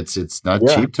 I mean, it's not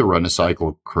cheap to run a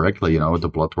cycle correctly, with the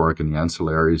blood work and the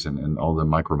ancillaries and all the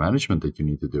micromanagement that you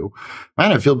need to do.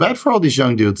 Man, I feel bad for all these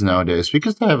young dudes nowadays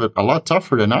because they have it a lot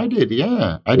tougher than I did.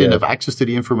 Yeah. I didn't have access to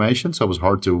the information, so it was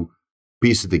hard to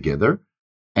piece it together.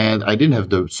 And I didn't have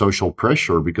the social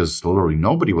pressure because literally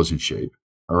nobody was in shape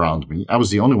around me. I was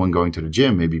the only one going to the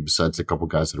gym, maybe besides a couple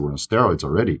guys that were on steroids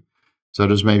already. So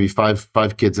there's maybe five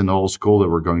kids in the whole school that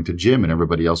were going to gym, and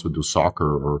everybody else would do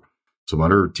soccer or some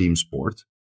other team sport.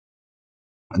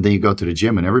 And then you go to the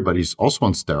gym and everybody's also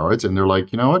on steroids, and they're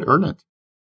like, you know what? Earn it.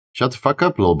 Shut the fuck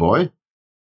up, little boy.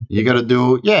 You got to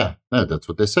do, that's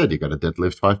what they said. You got to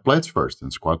deadlift 5 plates first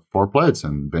and squat 4 plates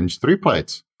and bench 3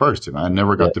 plates first. And I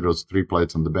never got to those 3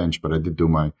 plates on the bench, but I did do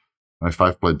my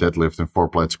 5-plate deadlift and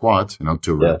 4-plate squat.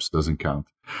 2 reps doesn't count.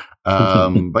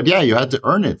 But you had to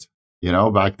earn it,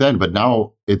 back then. But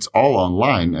now it's all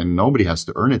online and nobody has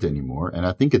to earn it anymore. And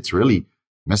I think it's really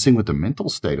messing with the mental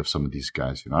state of some of these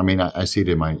guys. I mean, I see it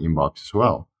in my inbox as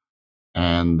well.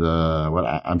 And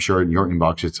I'm sure in your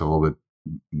inbox it's a little bit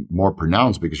more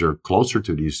pronounced because you're closer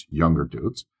to these younger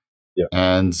dudes. Yeah.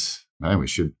 And man,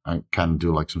 I kind of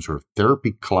do like some sort of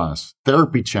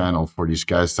therapy channel for these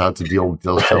guys, how to deal with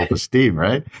those self-esteem,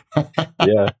 right?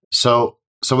 Yeah. So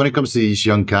when it comes to these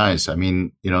young guys, I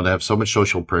mean, they have so much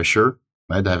social pressure,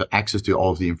 right? They have access to all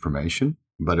of the information,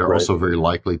 but they're also very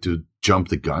likely to jump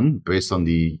the gun based on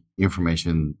the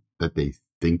information that they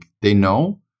think they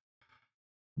know.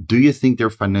 Do you think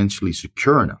they're financially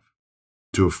secure enough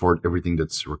to afford everything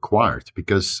that's required?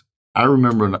 Because I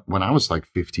remember when I was like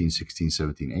 15, 16,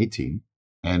 17, 18,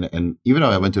 and even though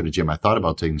I went to the gym, I thought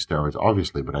about taking steroids,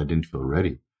 obviously, but I didn't feel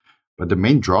ready. But the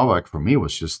main drawback for me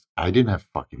was just I didn't have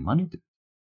fucking money.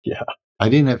 Yeah. I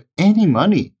didn't have any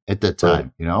money at that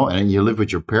time, and you live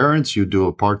with your parents, you do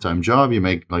a part-time job, you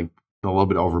make like a little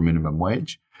bit over minimum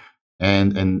wage.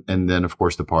 And then, of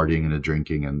course, the partying and the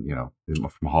drinking and,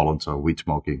 from Holland, so weed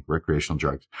smoking, recreational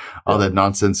drugs, all that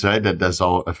nonsense, right? That's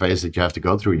all a phase that you have to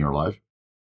go through in your life.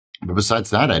 But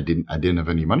besides that, I didn't have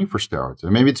any money for steroids.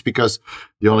 And maybe it's because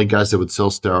the only guys that would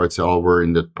sell steroids all were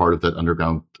in that part of that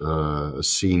underground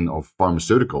scene of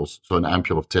pharmaceuticals. So an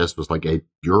ampule of test was like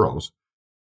 €8.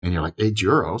 And you're like,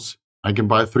 €8? I can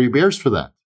buy 3 beers for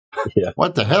that. Yeah.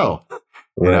 What the hell?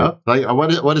 Right. Like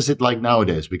what is it like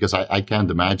nowadays? Because I can't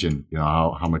imagine,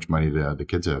 how much money the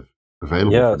kids have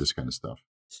available for this kind of stuff.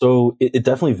 So it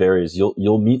definitely varies.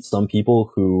 You'll meet some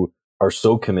people who are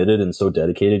so committed and so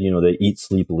dedicated. They eat,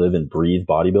 sleep, live, and breathe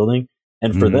bodybuilding,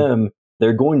 and for them,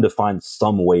 they're going to find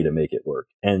some way to make it work.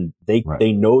 And they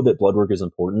know that blood work is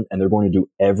important, and they're going to do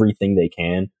everything they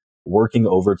can, working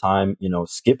overtime.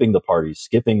 Skipping the parties,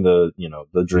 skipping the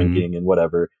the drinking and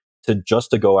whatever,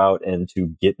 to go out and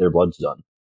to get their bloods done.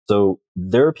 So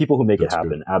there are people who make it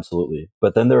happen, absolutely.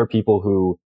 But then there are people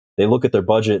who they look at their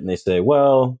budget and they say,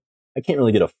 well, I can't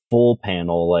really get a full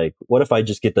panel. Like, what if I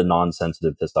just get the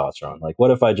non-sensitive testosterone? Like,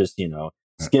 what if I just,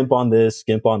 skimp on this,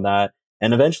 skimp on that?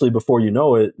 And eventually, before you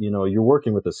know it, you're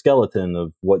working with a skeleton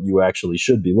of what you actually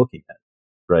should be looking at.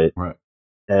 Right. Right.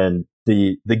 And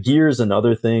the gear is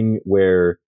another thing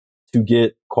where, to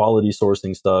get quality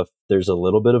sourcing stuff, there's a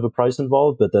little bit of a price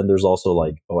involved, but then there's also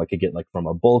like, I could get like from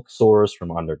a bulk source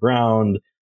from underground.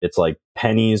 It's like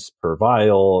pennies per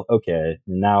vial. Okay.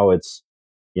 Now it's,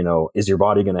 is your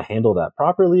body going to handle that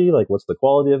properly? Like, what's the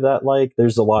quality of that like?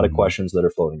 There's a lot of questions that are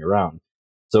floating around.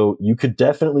 So you could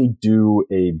definitely do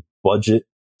a budget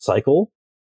cycle,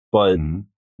 but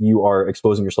you are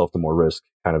exposing yourself to more risk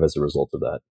kind of as a result of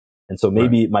that. And so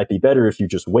maybe it might be better if you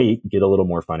just wait, get a little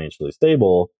more financially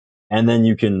stable, and then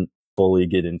you can fully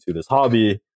get into this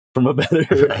hobby from a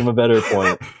better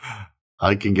point.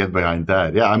 I can get behind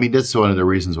that. Yeah, I mean, that's one of the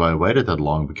reasons why I waited that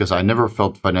long, because I never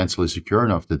felt financially secure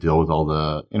enough to deal with all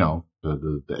the,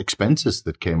 the expenses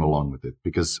that came along with it.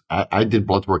 Because I did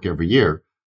blood work every year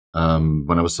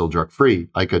when I was still drug free.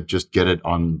 I could just get it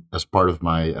on as part of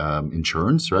my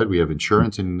insurance, right? We have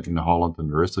insurance in Holland and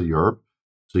the rest of Europe.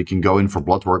 So you can go in for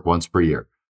blood work once per year.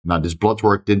 Now, this blood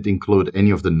work didn't include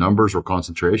any of the numbers or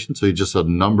concentration. So you just saw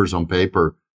numbers on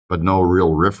paper, but no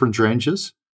real reference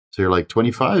ranges. So you're like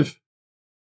 25.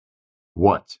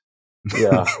 What?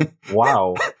 Yeah.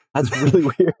 Wow. That's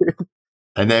really weird.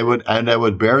 And they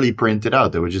would barely print it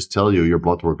out. They would just tell you your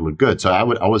blood work looked good. So I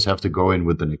would always have to go in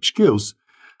with an excuse,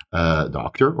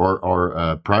 doctor or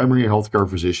a primary healthcare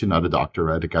physician, not a doctor,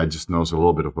 right? The guy just knows a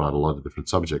little bit about a lot of different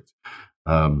subjects.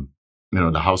 The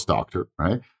house doctor,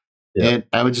 right? Yeah. And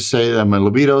I would just say that my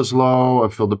libido's low. I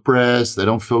feel depressed. I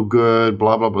don't feel good,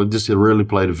 blah, blah, blah. Just to really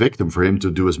play the victim for him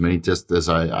to do as many tests as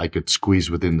I could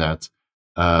squeeze within that,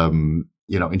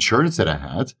 insurance that I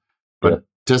had. But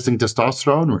testing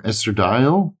testosterone or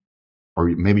estradiol, or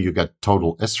maybe you get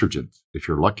total estrogens if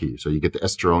you're lucky. So you get the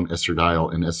estrone,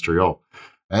 estradiol, and estriol.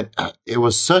 And it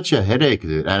was such a headache,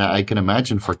 dude. And I can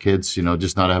imagine for kids,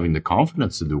 just not having the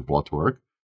confidence to do blood work,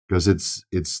 because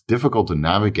it's difficult to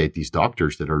navigate these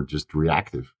doctors that are just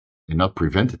reactive and not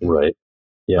preventative. Right.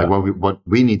 Yeah. Like what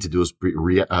we need to do is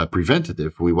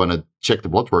preventative. We want to check the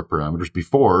blood work parameters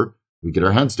before we get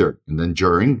our hands dirty, and then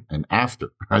during and after,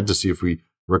 right, to see if we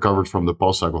recovered from the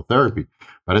post-cycle therapy.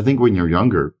 But I think when you're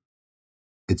younger,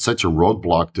 it's such a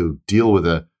roadblock to deal with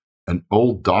an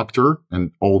old doctor,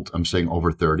 and old, I'm saying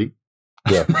over 30.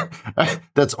 Yeah.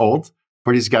 That's old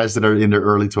for these guys that are in their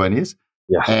early 20s.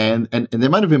 Yeah. And they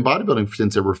might have been bodybuilding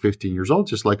since they were 15 years old,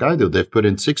 just like I do. They've put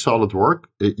in 6 solid work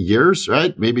years,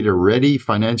 right? Maybe they're ready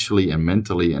financially and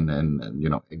mentally and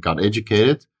got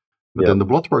educated. But then the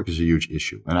blood work is a huge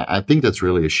issue. And I think that's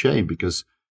really a shame because,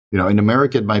 in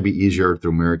America, it might be easier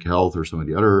through American Health or some of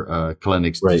the other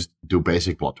clinics to just do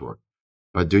basic blood work.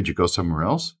 But dude, you go somewhere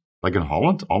else, like in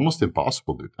Holland, almost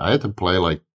impossible, dude. I had to play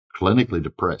like clinically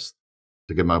depressed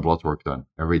to get my blood work done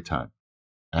every time.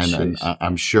 And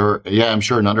I'm sure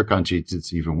in other countries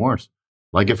it's even worse.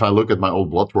 Like if I look at my old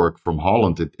blood work from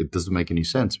Holland, it doesn't make any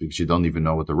sense because you don't even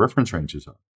know what the reference ranges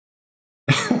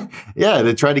are. Yeah,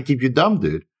 they try to keep you dumb,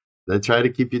 dude. They try to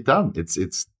keep you dumb.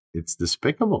 It's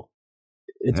despicable.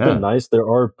 It's been nice. There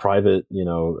are private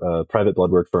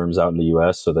blood work firms out in the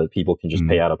US so that people can just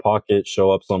pay out of pocket,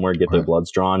 show up somewhere, get their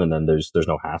bloods drawn, and then there's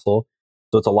no hassle.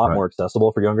 So it's a lot more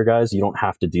accessible for younger guys. You don't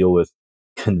have to deal with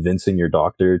convincing your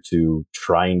doctor to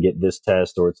try and get this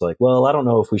test, or it's like, well, I don't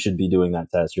know if we should be doing that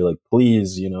test. You're like,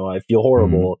 please, I feel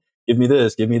horrible. Give me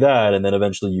this, give me that. And then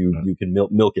eventually you can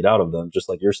milk it out of them, just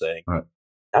like you're saying. Right.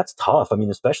 That's tough. I mean,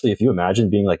 especially if you imagine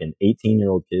being like an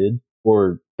 18-year-old kid,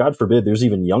 or God forbid, there's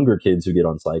even younger kids who get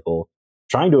on cycle,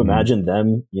 trying to imagine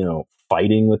them,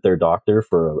 fighting with their doctor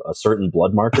for a certain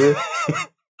blood marker.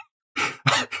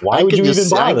 Why would you even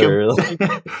bother?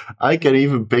 I can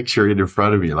even picture it in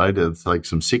front of me. Like it's like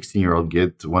some 16-year-old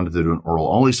kid wanted to do an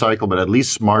oral only cycle, but at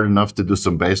least smart enough to do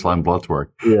some baseline blood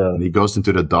work. Yeah. And he goes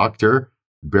into the doctor,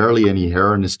 barely any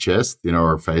hair on his chest,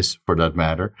 or face for that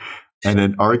matter. And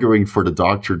then arguing for the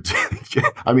doctor.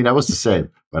 I mean, I was the same,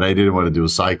 but I didn't want to do a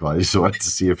cycle. I just wanted to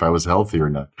see if I was healthy or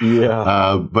not.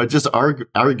 Yeah. But just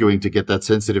arguing to get that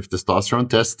sensitive testosterone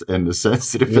test and the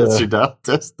sensitive estradiol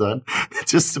test done,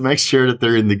 just to make sure that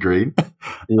they're in the green.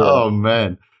 Yeah. Oh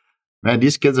man,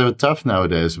 these kids are tough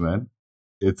nowadays, man.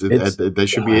 They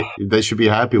should be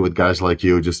happy with guys like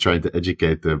you, just trying to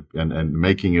educate them and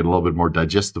making it a little bit more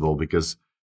digestible. Because,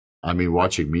 I mean,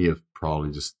 watching me is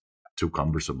probably just too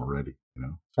cumbersome already,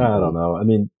 I don't know. I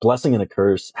mean, blessing and a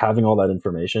curse, having all that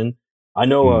information. I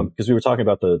know, because we were talking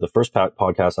about the first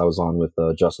podcast I was on with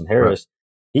Justin Harris.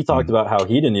 Right. He talked about how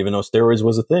he didn't even know steroids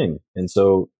was a thing. And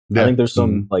so I think there's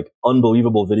some like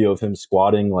unbelievable video of him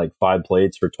squatting like 5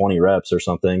 plates for 20 reps or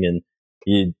something. And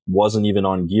he wasn't even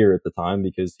on gear at the time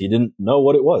because he didn't know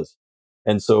what it was.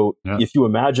 And so if you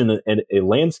imagine a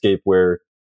landscape where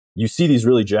you see these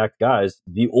really jacked guys,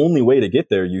 the only way to get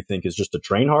there, you think, is just to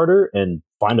train harder and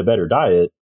find a better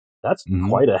diet. That's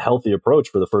quite a healthy approach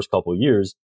for the first couple of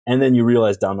years. And then you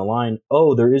realize down the line,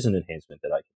 oh, there is an enhancement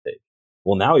that I can take.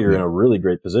 Well, now you're in a really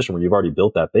great position where you've already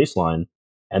built that baseline,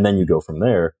 and then you go from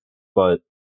there. But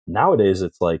nowadays,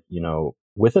 it's like,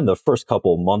 within the first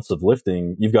couple months of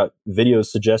lifting, you've got videos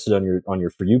suggested on your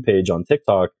For You page on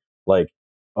TikTok, like,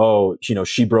 oh,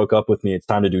 she broke up with me, it's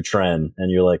time to do tren.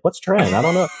 And you're like, what's tren? I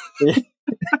don't know.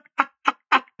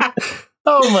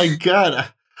 Oh my God.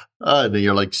 Then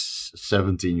you're like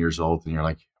 17 years old and you're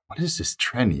like, what is this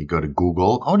tren? You go to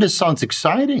Google. Oh, this sounds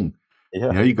exciting.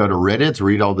 Yeah. You go to Reddit,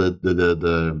 read all the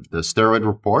steroid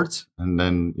reports, and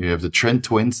then you have the tren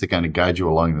twins to kind of guide you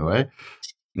along the way.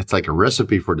 It's like a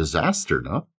recipe for disaster,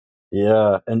 no?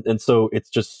 Yeah. And so it's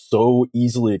just so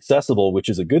easily accessible, which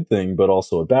is a good thing, but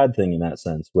also a bad thing in that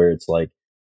sense, where it's like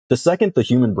the second the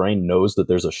human brain knows that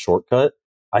there's a shortcut,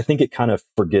 I think it kind of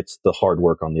forgets the hard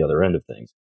work on the other end of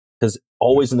things. Because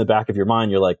always in the back of your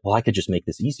mind, you're like, well, I could just make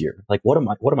this easier. Like, what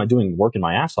am I doing working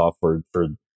my ass off for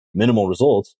minimal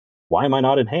results. Why am I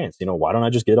not enhanced? Why don't I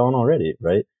just get on already?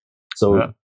 Right.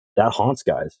 So that haunts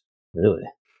guys, really.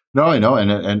 No, I know.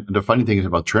 And the funny thing is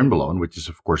about Trenbolone, which is,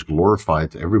 of course,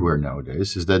 glorified everywhere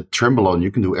nowadays, is that Trenbolone,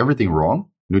 you can do everything wrong,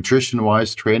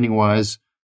 nutrition-wise, training-wise,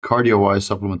 cardio-wise,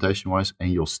 supplementation-wise,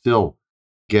 and you'll still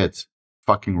get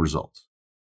fucking results.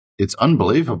 It's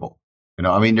unbelievable.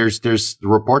 I mean, there's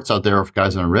reports out there of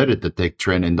guys on Reddit that take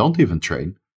Tren and don't even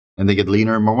train, and they get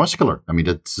leaner and more muscular. I mean,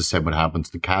 that's the same what happens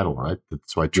to cattle, right?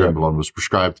 That's why Trenbolone was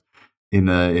prescribed in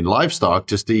livestock,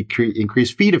 just to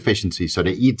increase feed efficiency. So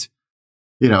they eat,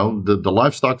 the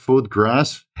livestock food,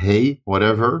 grass, hay,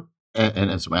 whatever,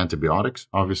 and some antibiotics,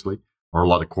 obviously, or a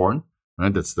lot of corn,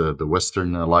 right? That's the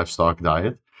Western livestock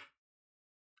diet.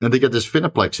 And they get this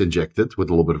Finaplex injected with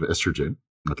a little bit of estrogen,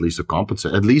 at least to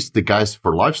compensate. At least the guys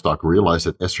for livestock realize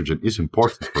that estrogen is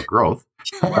important for growth.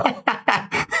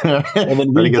 And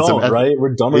then we don't, right?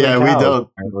 We're dumber than cows.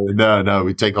 We don't. No,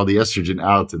 we take all the estrogen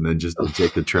out and then just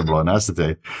inject the Trenbolone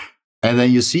acetate. And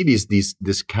then you see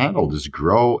this cattle just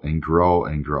grow and grow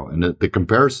and grow. And the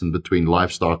comparison between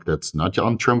livestock that's not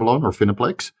on Trenbolone or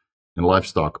Finaplex and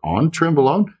livestock on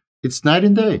Trenbolone, it's night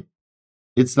and day.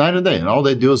 It's night and day. And all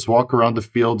they do is walk around the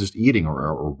field just eating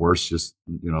or worse, just,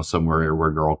 somewhere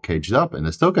where they're all caged up and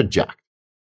they still get jacked.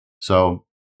 So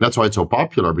that's why it's so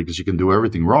popular, because you can do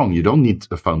everything wrong. You don't need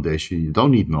a foundation. You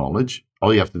don't need knowledge.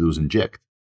 All you have to do is inject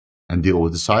and deal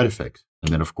with the side effects.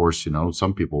 And then, of course,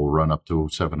 some people will run up to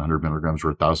 700 milligrams or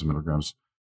 1,000 milligrams.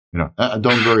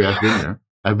 Don't worry, I've been there.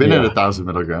 I've been at 1,000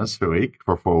 milligrams per week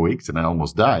for 4 weeks, and I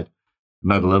almost died.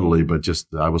 Not literally, but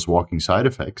just I was walking side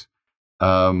effects.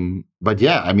 But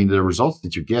yeah, I mean, the results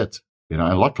that you get,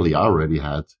 and luckily I already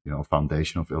had, a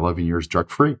foundation of 11 years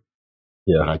drug-free.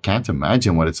 Yeah. But I can't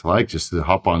imagine what it's like just to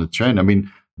hop on the train. I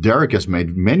mean, Derek has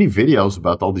made many videos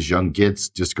about all these young kids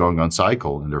just going on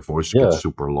cycle and their voice gets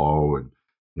super low and,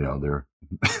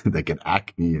 they get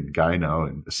acne and gyno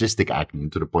and cystic acne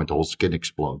to the point the whole skin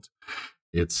explodes.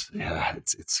 It's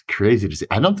crazy to see.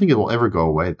 I don't think it will ever go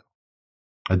away,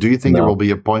 though. Do you think there will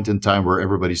be a point in time where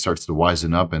everybody starts to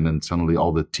wisen up and then suddenly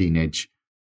all the teenage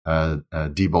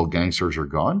D-ball gangsters are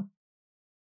gone?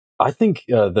 I think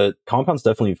the compounds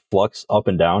definitely flux up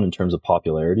and down in terms of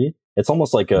popularity. It's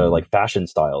almost like like fashion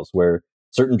styles, where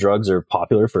certain drugs are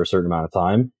popular for a certain amount of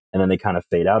time, and then they kind of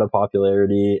fade out of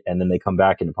popularity, and then they come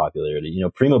back into popularity.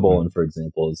 Primobolan, for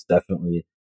example, is definitely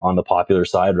on the popular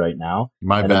side right now.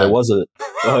 My bad. There was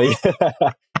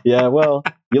yeah. Well,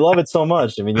 you love it so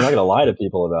much. I mean, you're not going to lie to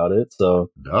people about it. So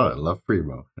no, I love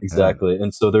Primo. Exactly.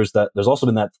 And so there's also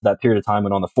been that period of time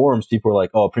when on the forums, people were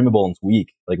like, oh, Primobolan's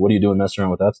weak. Like, what are you doing messing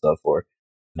around with that stuff for?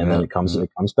 And then it comes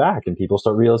back and people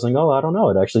start realizing, oh, I don't know.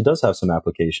 It actually does have some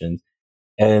applications.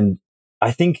 And I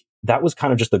think that was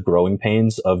kind of just the growing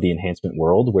pains of the enhancement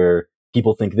world, where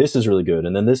people think this is really good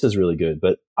and then this is really good.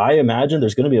 But I imagine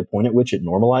there's going to be a point at which it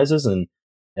normalizes and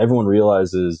everyone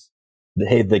realizes that,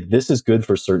 hey, this is good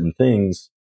for certain things,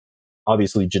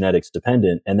 obviously genetics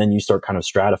dependent. And then you start kind of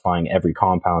stratifying every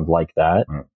compound like that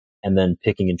and then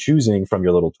picking and choosing from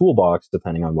your little toolbox,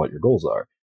 depending on what your goals are.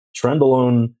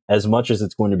 Trenbolone, as much as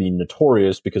it's going to be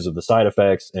notorious because of the side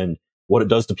effects and what it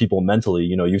does to people mentally,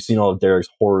 you've seen all of Derek's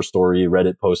horror story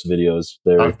Reddit post videos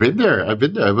there. I've been there. I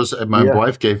was, my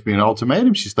wife gave me an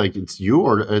ultimatum. She's like, it's you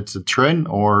or it's a Tren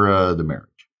or the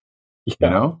marriage. You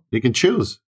can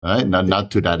choose. Right?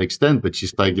 Not to that extent, but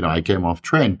she's like, I came off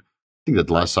Tren. I think that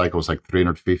last cycle was like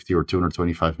 350 or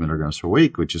 225 milligrams per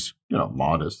week, which is,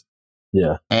 modest.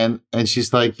 Yeah. And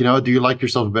she's like, do you like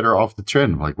yourself better off the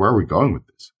Tren? I'm like, where are we going with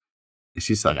this? And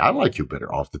she's like, I like you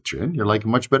better off the Tren. You're like a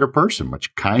much better person,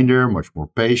 much kinder, much more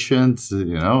patient,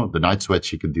 the night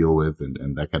sweats you can deal with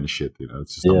and that kind of shit.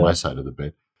 It's just on my side of the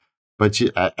bed. But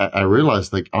I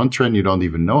realized, like, on Tren, you don't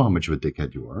even know how much of a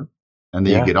dickhead you are. And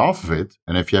then you get off of it.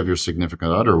 And if you have your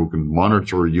significant other who can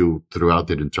monitor you throughout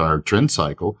the entire Tren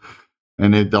cycle,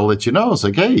 and they'll let you know, it's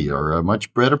like, hey, you're a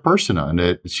much better person.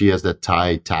 And she has that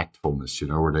Thai tactfulness,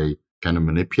 where they kind of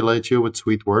manipulate you with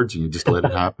sweet words and you just let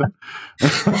it happen.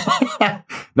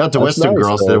 Not the Western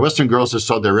girls. Though. The Western girls are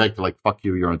so direct, like, fuck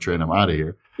you, you're on Tren, I'm out of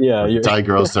here. Yeah. The Thai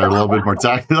girls are a little bit more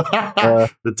tactful.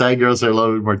 The Thai girls are a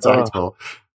little bit more tactful.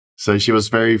 So she was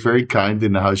very, very kind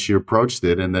in how she approached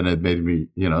it. And then it made me,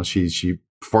 she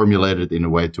formulated it in a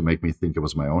way to make me think it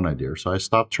was my own idea. So I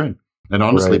stopped Tren. And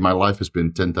honestly, my life has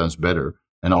been 10 times better.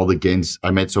 And all the gains,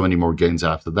 I made so many more gains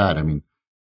after that. I mean,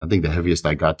 I think the heaviest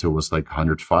I got to was like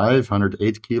 105,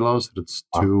 108 kilos. That's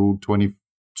 220,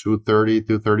 230,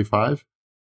 235.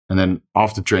 And then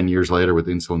off the Tren years later with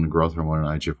insulin and growth hormone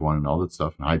and IGF-1 and all that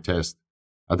stuff and high test,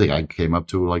 I think I came up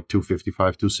to like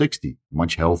 255, 260.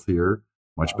 Much healthier,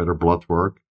 much better blood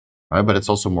work. Right? But it's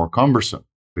also more cumbersome.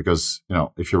 because,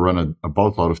 if you run a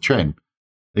boatload of chain,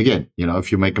 again,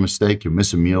 if you make a mistake, you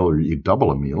miss a meal or you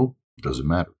double a meal, it doesn't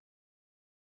matter.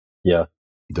 Yeah.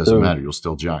 It doesn't matter. You'll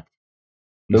still jack.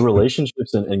 The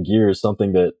relationships and gear is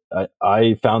something that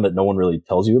I found that no one really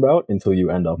tells you about until you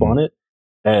end up on it.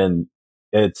 And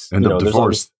it's, end up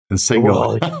divorced and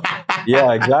single. Well,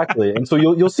 yeah, exactly. And so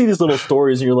you'll see these little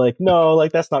stories and you're like, no,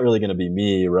 like that's not really going to be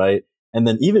me. Right. And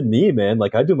then even me, man,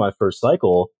 like I do my first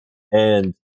cycle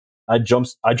and I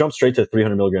jumped straight to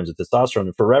 300 milligrams of testosterone.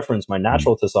 And for reference, my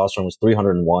natural testosterone was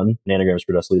 301 nanograms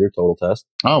per deciliter total test.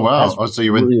 Oh, wow. So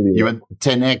you went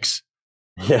 10x.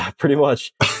 Yeah, pretty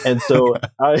much. And so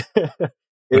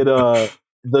the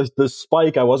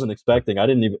spike I wasn't expecting. I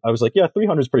was like, yeah,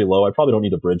 300 is pretty low. I probably don't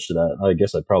need a bridge to that. I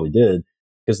guess I probably did,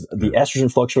 because the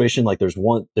estrogen fluctuation, like there's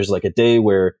like a day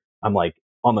where I'm like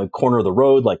on the corner of the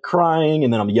road, like crying,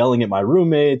 and then I'm yelling at my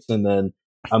roommates, and then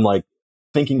I'm like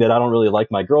thinking that I don't really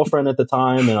like my girlfriend at the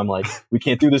time, and I'm like, we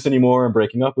can't do this anymore. I'm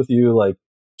breaking up with you. Like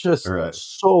just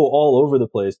so all over the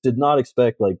place. Did not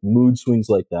expect like mood swings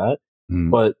like that.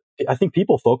 But I think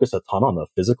people focus a ton on the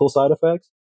physical side effects.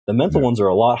 The mental ones are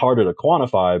a lot harder to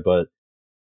quantify, but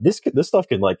this stuff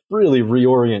can like really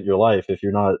reorient your life if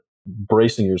you're not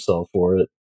bracing yourself for it.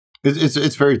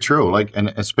 It's very true. Like, and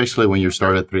especially when you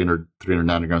start at 300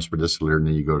 nanograms per deciliter and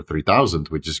then you go to 3,000,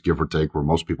 which is give or take where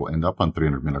most people end up on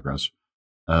 300 milligrams,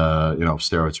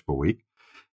 steroids per week.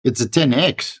 It's a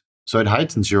 10x. So it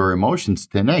heightens your emotions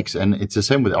 10x. And it's the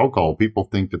same with alcohol. People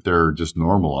think that they're just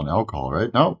normal on alcohol,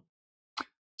 right? No.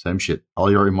 Same shit.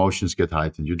 All your emotions get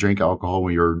heightened. You drink alcohol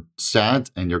when you're sad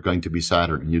and you're going to be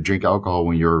sadder. And you drink alcohol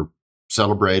when you're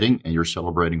celebrating and you're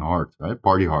celebrating hard, right?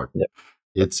 Party hard. Yeah.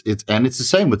 It's the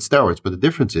same with steroids, but the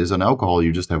difference is on alcohol,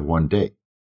 you just have one day.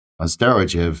 On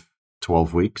steroids, you have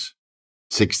 12 weeks,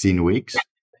 16 weeks.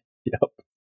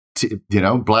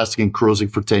 Yep. Blasting and cruising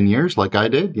for 10 years like I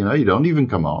did, you don't even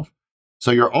come off. So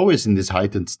you're always in this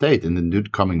heightened state. And then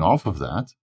coming off of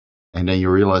that, and then you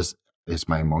realize, is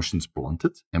my emotions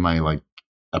blunted? Am I like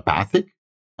apathic?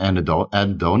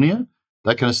 Anhedonia?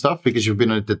 That kind of stuff? Because you've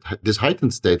been in this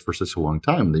heightened state for such a long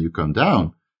time. And then you come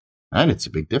down, and it's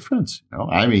a big difference.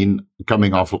 I mean,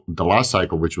 coming off the last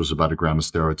cycle, which was about a gram of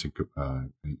steroids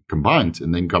combined,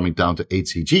 and then coming down to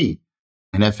HCG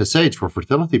and FSH for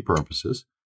fertility purposes.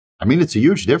 I mean, it's a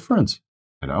huge difference.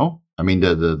 I mean,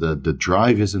 the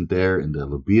drive isn't there, and the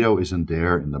libido isn't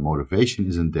there, and the motivation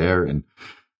isn't there, and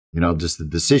just the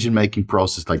decision-making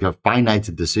process, like a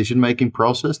finite decision-making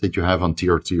process that you have on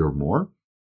TRT or more,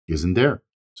 isn't there.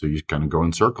 So you kind of go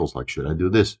in circles, like, should I do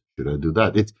this? Should I do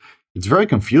that? It's very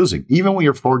confusing. Even when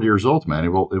you're 40 years old, man, it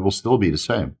will still be the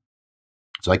same.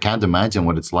 So I can't imagine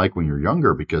what it's like when you're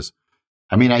younger, because,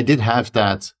 I mean, I did have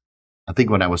that, I think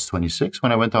when I was 26,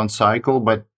 when I went on cycle,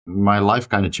 but my life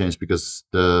kind of changed because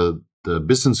the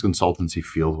business consultancy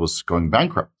field was going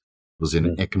bankrupt. Was in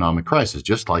an economic crisis,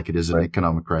 just like it is an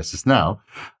economic crisis now.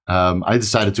 I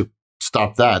decided to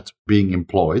stop that, being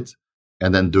employed,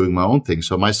 and then doing my own thing.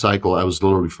 So my cycle, I was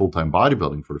literally full-time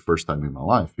bodybuilding for the first time in my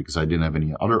life because I didn't have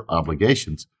any other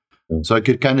obligations. So I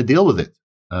could kind of deal with it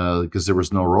because there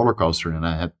was no roller coaster and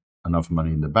I had enough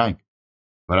money in the bank.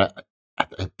 But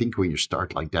I think when you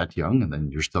start like that young and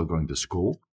then you're still going to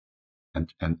school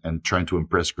and trying to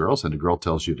impress girls, and the girl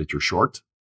tells you that you're short,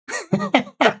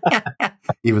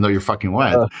 even though you're fucking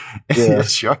wide. Yeah.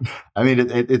 Sure. I mean,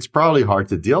 it's probably hard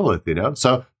to deal with,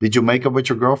 So did you make up with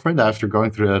your girlfriend after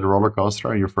going through that roller coaster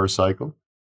on your first cycle?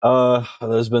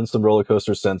 There's been some roller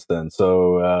coasters since then.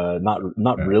 So,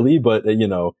 not really, but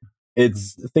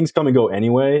it's things come and go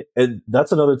anyway. And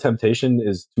that's another temptation,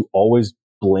 is to always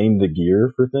blame the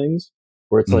gear for things,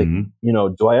 where it's like,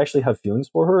 do I actually have feelings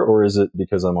for her, or is it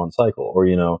because I'm on cycle? Or,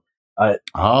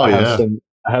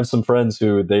 I have some friends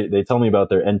who they tell me about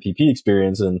their NPP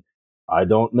experience, and I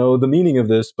don't know the meaning of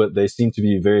this, but they seem to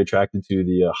be very attracted to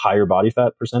the higher body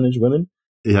fat percentage women.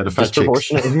 Yeah, the fat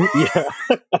chicks. Yeah.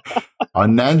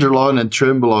 On nandrolone and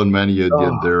trenbolone, man,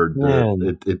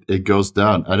 it goes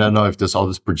down. I don't know if all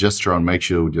this progesterone makes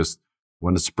you just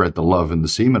want to spread the love and the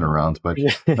semen around, but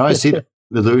no, I see here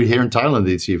in Thailand,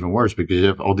 it's even worse because you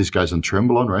have all these guys on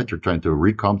trenbolone, right? They're trying to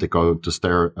recomp. They go to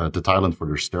Thailand for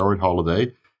their steroid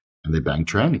holiday. And they bang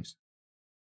trannies.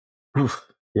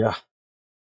 Yeah.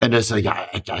 And they say,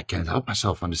 I can't help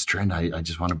myself on this trend. I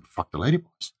just want to fuck the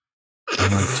ladyboys.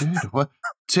 I'm like,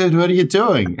 dude, what are you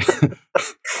doing?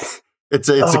 It's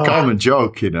a common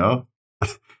joke, You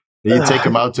take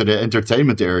them out to the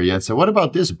entertainment area and say, what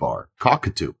about this bar?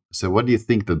 Cockatoo. I said, what do you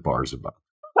think that bar is about?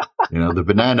 The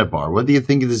banana bar. What do you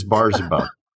think this bar is about?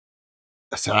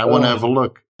 I said, I want to have a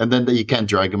look. And then you can't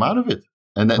drag them out of it.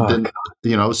 And then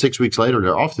 6 weeks later,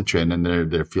 they're off the train and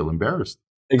they feel embarrassed.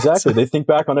 Exactly. They think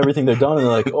back on everything they've done and they're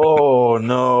like, oh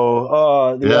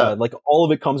no, Yeah. like all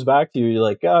of it comes back to you. You're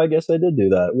like, oh, I guess I did do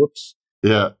that. Whoops.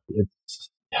 Yeah.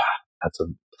 Yeah, that's a.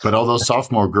 But all those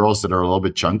sophomore girls that are a little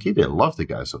bit chunky, they love the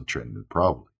guys on training,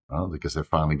 probably. Well, because they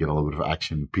finally get a little bit of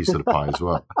action, piece of the pie as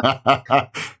well.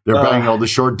 They're banging all the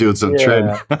short dudes on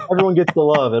training. Everyone gets the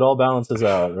love. It all balances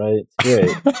out, right?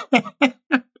 It's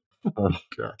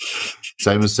great.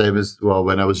 Same as well.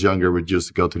 When I was younger, we used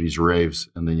to go to these raves,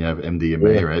 and then you have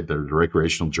MDMA, right? They're the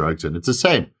recreational drugs, and it's the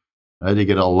same. Right? You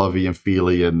get all lovey and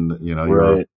feely, and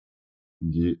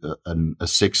a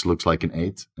 6 looks like an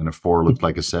 8, and a 4 looks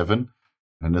like a 7,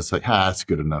 and it's like, that's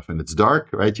good enough. And it's dark,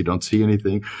 right? You don't see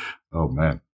anything. Oh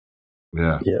man,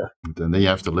 yeah. And then you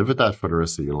have to live with that for the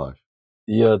rest of your life.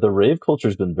 Yeah, the rave culture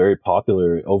has been very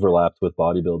popular, overlapped with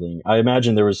bodybuilding. I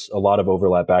imagine there was a lot of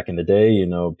overlap back in the day.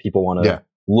 People want to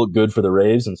look good for the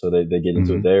raves, and so they get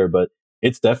into it there. But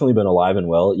it's definitely been alive and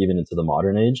well, even into the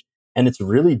modern age. And it's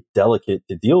really delicate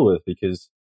to deal with because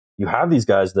you have these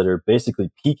guys that are basically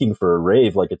peaking for a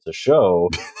rave like it's a show.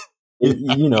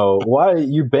 Why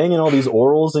you're banging all these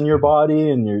orals in your body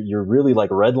and you're really like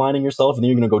redlining yourself, and then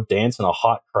you're going to go dance in a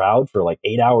hot crowd for like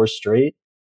 8 hours straight.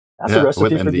 That's a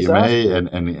recipe with for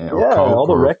MDMA and coke all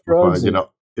the rec drugs.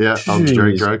 all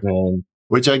the drugs.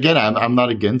 Which again, I'm not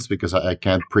against because I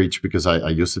can't preach because I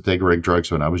used to take rec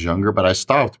drugs when I was younger, but I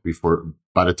stopped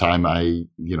by the time I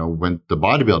went the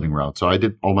bodybuilding route. So I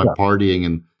did all my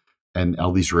partying and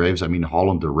all these raves. I mean,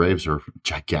 Holland, the raves are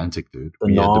gigantic, dude.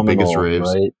 We had the biggest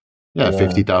raves. Right? Yeah,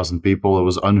 50,000 people. It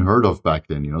was unheard of back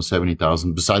then,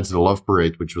 70,000. Besides the Love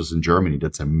Parade, which was in Germany,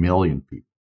 that's 1 million people.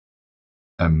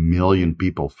 1 million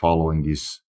people following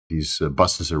these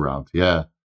buses around. Yeah.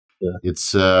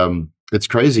 It's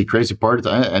crazy part.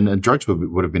 And drugs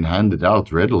would have been handed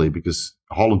out readily because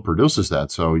Holland produces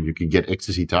that. So you can get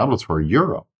ecstasy tablets for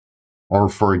 €1 or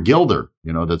for a guilder.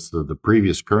 That's the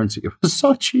previous currency. It was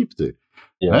so cheap, dude.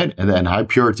 Yeah. Right? And high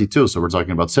purity too. So we're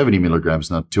talking about 70 milligrams,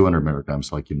 not 200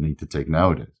 milligrams like you need to take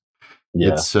nowadays.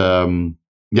 Yeah. It's, and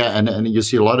you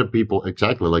see a lot of people,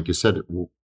 exactly like you said, you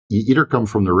either come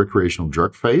from the recreational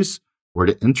drug phase where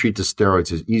the entry to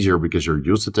steroids is easier because you're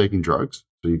used to taking drugs.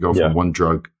 So you go from one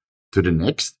drug to the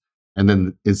next. And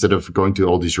then instead of going to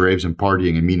all these raves and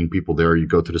partying and meeting people there, you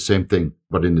go to the same thing,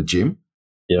 but in the gym,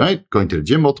 right? Going to the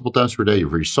gym multiple times per day. You're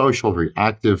very social, very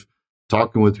active,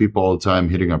 talking with people all the time,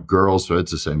 hitting up girls. So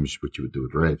it's the same as what you would do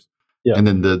with raves. Yeah. And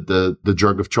then the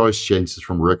drug of choice changes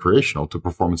from recreational to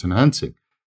performance enhancing.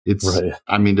 It's,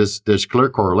 I mean, there's clear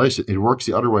correlation. It works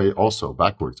the other way also,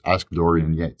 backwards. Ask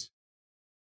Dorian Yates.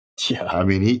 Yeah. I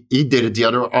mean, he did it the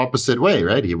other opposite way,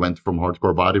 right? He went from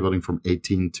hardcore bodybuilding from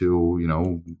 18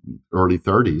 to, early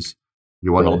 30s. He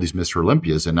won all these Mr.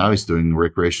 Olympias, and now he's doing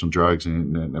recreational drugs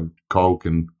and coke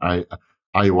and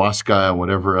ayahuasca and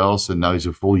whatever else. And now he's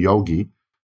a full yogi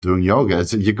doing yoga.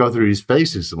 So you go through these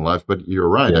phases in life, but you're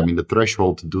right. I mean, the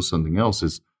threshold to do something else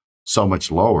is so much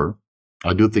lower.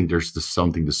 I do think there's just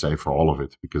something to say for all of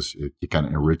it because you kind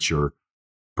of enrich your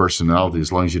personality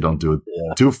as long as you don't do it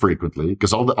too frequently.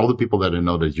 Because all the people that I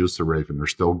know that used to rave and are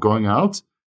still going out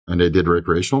and they did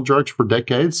recreational drugs for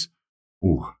decades.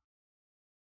 Ooh,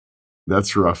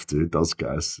 that's rough, dude. Those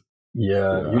guys.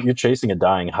 Yeah. You're chasing a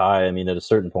dying high. I mean, at a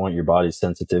certain point, your body's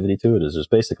sensitivity to it is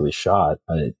just basically shot.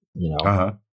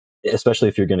 Especially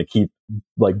if you're going to keep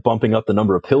like bumping up the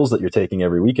number of pills that you're taking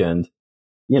every weekend.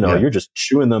 You're just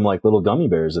chewing them like little gummy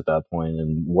bears at that point.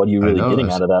 And what are you really getting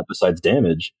out of that besides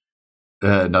damage?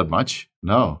 Not much.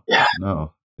 No. Yeah.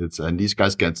 No. And these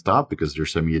guys can't stop because they're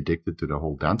semi-addicted to the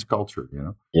whole dance culture,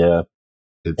 Yeah.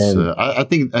 It's, I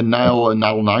think Niall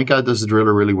Nyka does it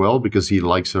really, really well because he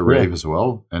likes a rave as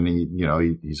well. And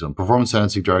he's on performance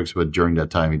enhancing drugs, but during that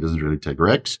time, he doesn't really take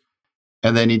Rex.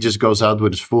 And then he just goes out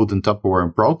with his food and Tupperware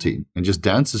and protein and just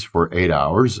dances for 8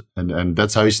 hours. And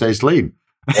that's how he stays lean.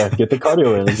 Yeah, get the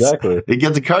cardio in, exactly. He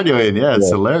gets the cardio in, it's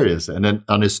hilarious. And then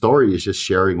on his story, he's just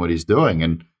sharing what he's doing,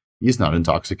 and he's not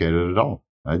intoxicated at all.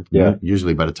 Right? Yeah.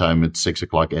 Usually by the time it's 6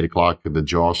 o'clock, 8 o'clock, the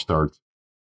jaws start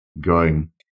going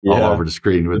all over the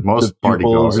screen with most party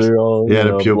goers.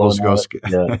 The pupils go.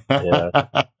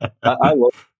 I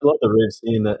love the rave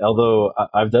scene, although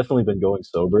I've definitely been going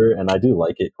sober, and I do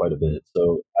like it quite a bit.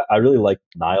 So I really like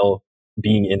Niall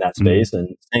being in that space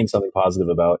and saying something positive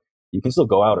about you can still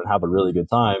go out and have a really good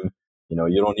time. You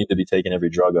don't need to be taking every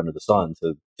drug under the sun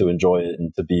to enjoy it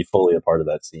and to be fully a part of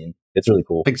that scene. It's really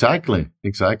cool. Exactly.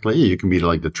 You can be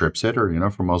like the trip sitter,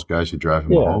 for most guys who drive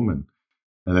them home.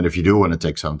 And then if you do want to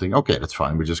take something, okay, that's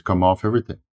fine. We just come off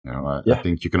everything. I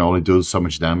think you can only do so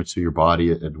much damage to your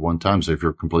body at one time. So if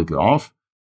you're completely off,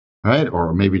 right?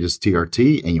 Or maybe just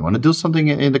TRT, and you want to do something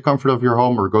in the comfort of your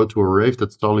home or go to a rave,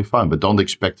 that's totally fine. But don't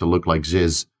expect to look like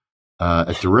Ziz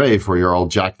at the rave where you're all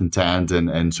jacked and tanned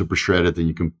and super shredded, and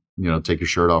you can, take your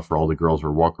shirt off for all the girls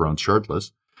or walk around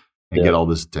shirtless and get all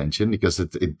this attention, because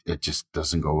it just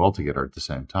doesn't go well together at the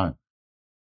same time.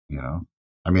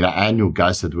 I mean, I knew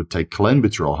guys that would take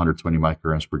clenbuterol 120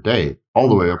 micrograms per day all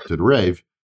the way up to the rave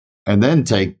and then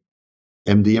take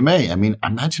MDMA. I mean,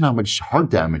 imagine how much heart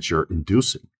damage you're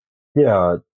inducing.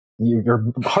 Yeah,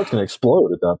 your heart's going to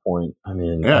explode at that point. I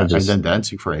mean, and then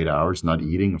dancing for 8 hours, not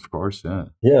eating, of course. Yeah.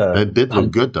 It did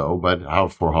look good, though, but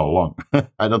for how long?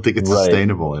 I don't think it's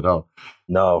sustainable at all.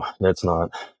 No, it's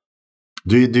not.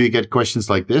 Do you get questions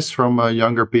like this from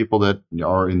younger people that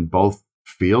are in both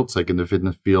fields, like in the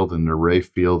fitness field and the rave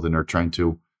field, and are trying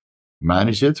to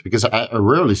manage it? Because I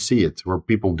rarely see it where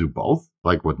people do both,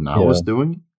 like what Now is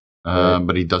doing.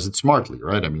 But he does it smartly,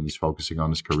 right? I mean, he's focusing on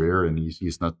his career and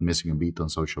he's not missing a beat on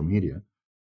social media.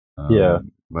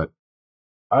 But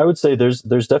I would say there's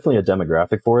definitely a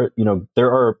demographic for it.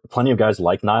 There are plenty of guys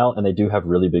like Niall, and they do have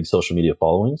really big social media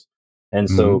followings. And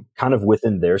so kind of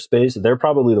within their space, they're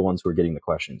probably the ones who are getting the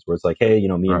questions where it's like, hey,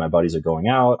 me and my buddies are going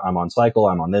out. I'm on cycle.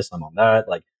 I'm on this. I'm on that.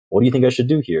 Like, what do you think I should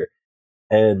do here?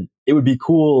 And it would be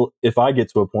cool if I get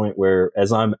to a point where,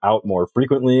 as I'm out more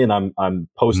frequently and I'm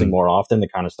posting more often, the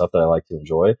kind of stuff that I like to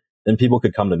enjoy, then people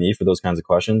could come to me for those kinds of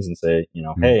questions and say,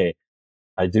 hey,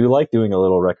 I do like doing a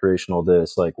little recreational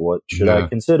this. Like, what should I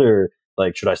consider?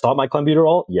 Like, should I stop my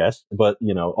clenbuterol? Yes, but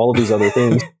all of these other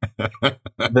things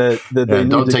that they need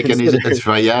don't to take consider. It's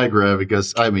Viagra,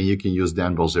 because I mean, you can use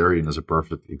Dan Bilzerian as a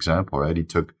perfect example, right? He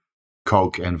took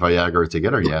Coke and Viagra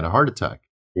together. He had a heart attack.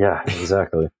 Yeah,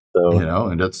 exactly. So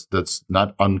and that's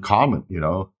not uncommon,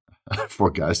 for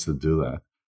guys to do that.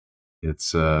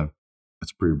 It's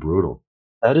pretty brutal.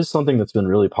 That is something that's been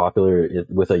really popular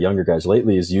with the younger guys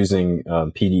lately, is using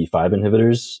PD5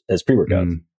 inhibitors as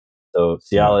pre-workouts. So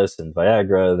Cialis and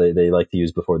Viagra, they like to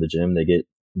use before the gym. They get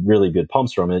really good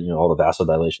pumps from it. All the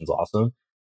vasodilation is awesome.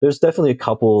 There's definitely a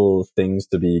couple things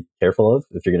to be careful of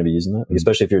if you're going to be using that,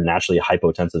 especially if you're naturally a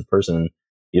hypotensive person.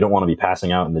 You don't want to be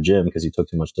passing out in the gym because you took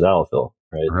too much tadalafil,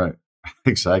 right? Right.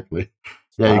 Exactly.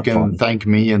 Yeah, you can thank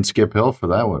me and Skip Hill for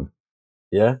that one.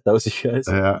 Yeah, that was you guys.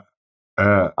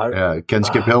 Ken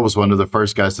Skip Hill was one of the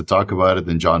first guys to talk about it.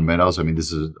 And John Meadows. I mean,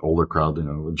 this is an older crowd.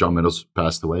 John Meadows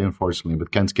passed away, unfortunately,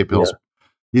 but Ken Skip Hill,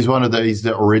 he's he's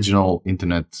the original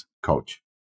internet coach.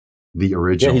 The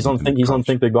original. Yeah, he's on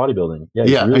Think Big Bodybuilding.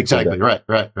 Yeah, really exactly.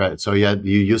 Right. So you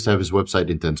used to have his website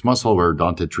Intense Muscle, where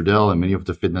Dante Trudell and many of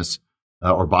the fitness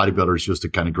or bodybuilders used to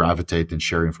kind of gravitate and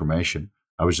share information.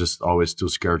 I was just always too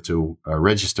scared to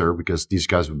register because these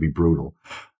guys would be brutal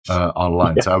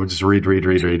online. So I would just read.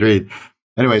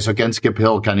 Anyway, so Ken Skip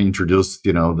Hill kind of introduced,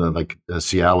 the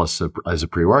Cialis as a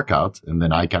pre-workout, and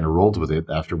then I kind of rolled with it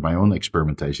after my own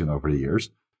experimentation over the years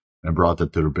and brought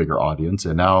it to a bigger audience.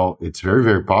 And now it's very,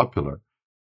 very popular.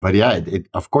 But yeah,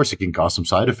 of course, it can cause some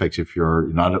side effects if you're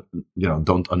not,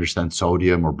 don't understand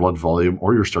sodium or blood volume,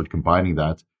 or you start combining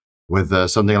that with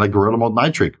something like Gorilla Mode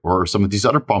Nitric or some of these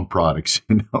other pump products,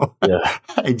 and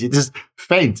you just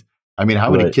faint. I mean,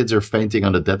 how many kids are fainting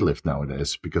on the deadlift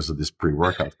nowadays because of this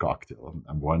pre-workout cocktail?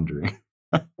 I'm wondering.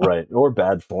 Right. Or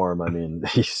bad form. I mean,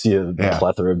 you see a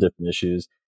plethora of different issues.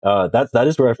 That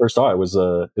is where I first saw it. It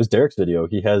was Derek's video.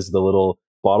 He has the little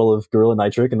bottle of Gorilla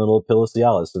Nitric and a little pill of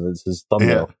Cialis, and it's his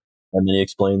thumbnail. Yeah. And then he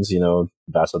explains,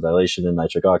 vasodilation and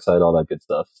nitric oxide, all that good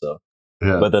stuff. So,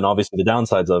 but then obviously the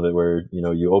downsides of it, where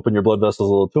you open your blood vessels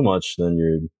a little too much, then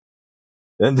you're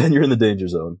in the danger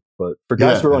zone. But for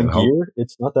guys who are on gear,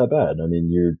 it's not that bad. I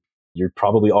mean, you're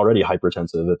probably already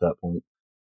hypertensive at that point.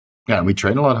 Yeah, and we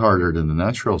train a lot harder than the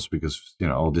naturals because,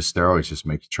 all these steroids just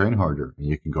make you train harder. And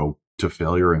you can go to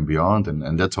failure and beyond.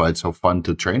 And that's why it's so fun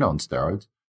to train on steroids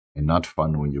and not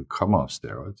fun when you come off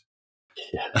steroids.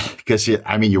 Yeah. Because,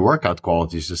 your workout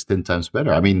quality is just 10 times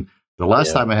better. I mean, the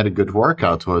last time I had a good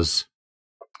workout was,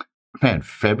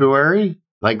 February?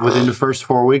 Like within the first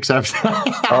 4 weeks after.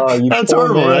 That's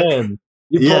horrible, man.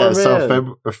 So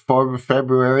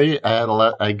February, I had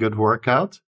a good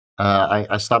workout.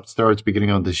 I stopped steroids beginning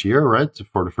of this year, right,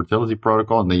 for the fertility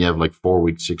protocol, and then you have like 4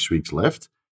 weeks, 6 weeks left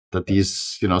that these,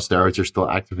 steroids are still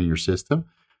active in your system,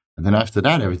 and then after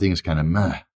that, everything is kind of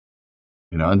meh,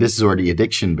 and this is where the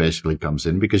addiction basically comes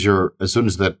in, because as soon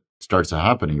as that starts to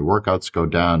happen, and your workouts go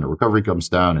down, the recovery comes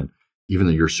down, and even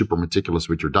though you're super meticulous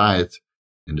with your diet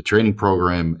and the training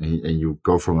program, and you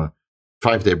go from a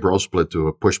 5-day bro split to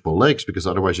a push-pull legs, because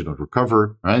otherwise you don't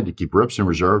recover, right? You keep reps in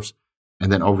reserves.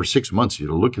 And then over 6 months,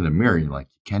 you look in the mirror and you're like,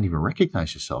 you can't even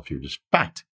recognize yourself. You're just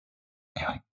fat. And you're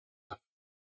like,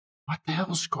 what the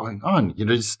hell is going on? You're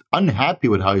just unhappy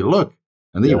with how you look.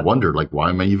 And then you wonder, like, why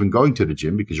am I even going to the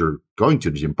gym? Because you're going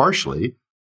to the gym partially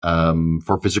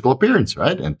for physical appearance,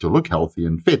 right? And to look healthy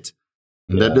and fit.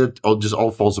 And then it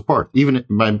all falls apart. Even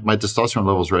my testosterone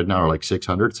levels right now are like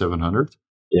 600, 700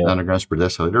 nanograms per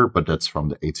deciliter, but that's from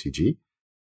the HCG.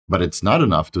 But it's not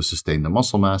enough to sustain the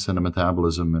muscle mass and the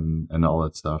metabolism and all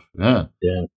that stuff. Yeah.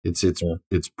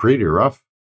 It's pretty rough.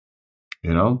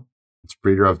 You know, it's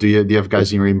pretty rough. Do you have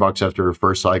guys in your inbox after the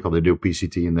first cycle, they do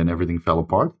PCT and then everything fell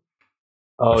apart?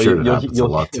 Oh, I'm sure that happens a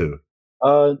lot too.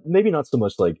 Maybe not so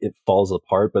much like it falls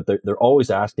apart, but they're always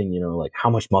asking, you know, like, how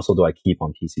much muscle do I keep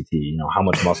on PCT? You know, how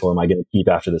much muscle am I going to keep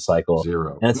after the cycle?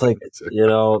 0. And it's like, you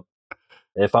know,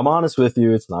 if I'm honest with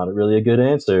you, it's not really a good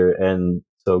answer. And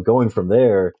so going from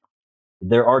there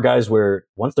are guys where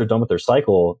once they're done with their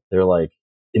cycle, they're like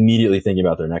immediately thinking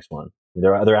about their next one.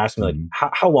 They're asking me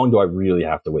like, how long do I really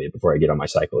have to wait before I get on my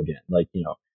cycle again? Like, you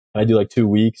know, can I do like 2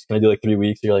 weeks? Can I do like 3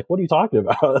 weeks? You're like, what are you talking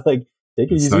about? Like, take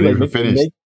it easy.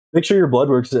 Like, make sure your blood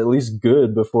work's at least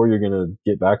good before you're going to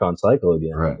get back on cycle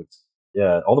again.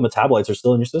 Right. All the metabolites are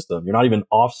still in your system. You're not even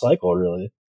off cycle,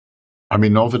 really. I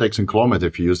mean, Novadex and Clomid,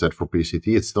 if you use that for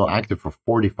PCT, it's still active for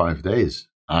 45 days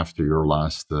after your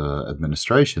last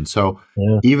administration. So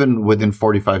even within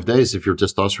 45 days, if your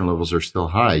testosterone levels are still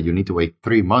high, you need to wait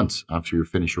 3 months after you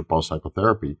finish your post-cycle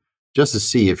therapy just to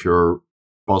see if your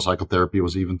post-cycle therapy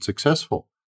was even successful.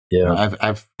 Yeah,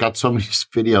 I've got so many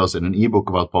videos and an ebook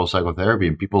about post-cycle therapy,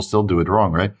 and people still do it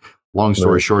wrong, right? Long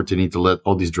story short, you need to let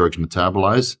all these drugs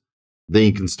metabolize. Then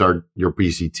you can start your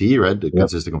PCT, right?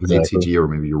 Consisting of HCG, or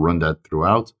maybe you run that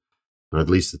throughout, but at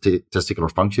least the testicular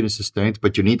function is sustained.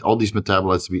 But you need all these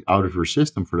metabolites to be out of your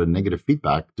system for the negative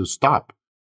feedback to stop.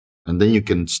 And then you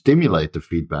can stimulate the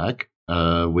feedback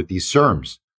with these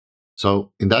SERMs.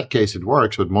 So in that case, it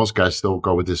works, but most guys still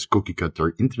go with this cookie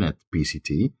cutter internet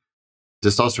PCT.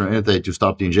 Testosterone enanthate, you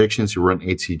stop the injections, you run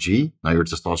HCG. Now your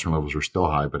testosterone levels are still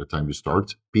high by the time you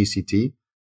start PCT.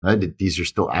 Right? These are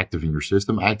still active in your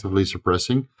system, actively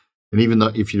suppressing. And even though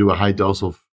if you do a high dose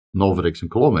of Novadex and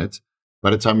Clomid,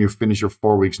 by the time you finish your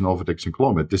 4 weeks Novadex and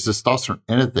Clomid, this testosterone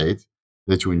enanthate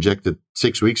that you injected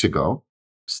 6 weeks ago,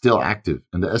 still active,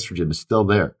 and the estrogen is still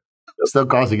there, still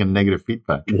causing a negative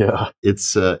feedback. Yeah,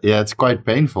 it's quite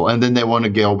painful. And then they want to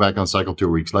go back on cycle 2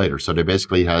 weeks later. So they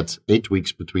basically had 8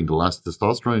 weeks between the last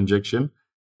testosterone injection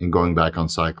and going back on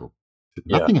cycle.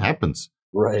 Nothing happens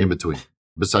in between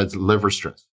besides liver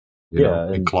stress. You know,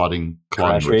 and clotting.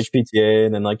 Crash your HPTA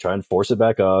and then like try and force it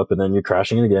back up, and then you're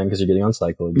crashing it again because you're getting on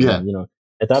cycle again. Yeah. You know,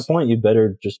 at that point, you'd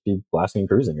better just be blasting and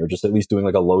cruising, or just at least doing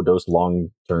like a low dose, long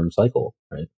term cycle,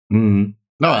 right? Mm-hmm.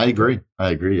 No, I agree.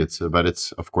 But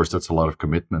it's of course that's a lot of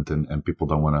commitment, and people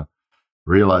don't want to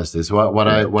realize this.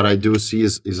 What I do see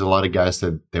is a lot of guys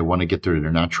that they want to get to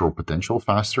their natural potential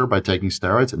faster by taking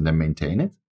steroids and then maintain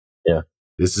it. Yeah.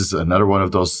 This is another one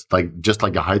of those, just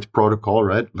like a height protocol,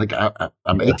 right? Like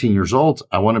I'm 18 years old.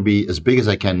 I want to be as big as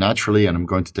I can naturally, and I'm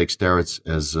going to take steroids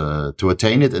as to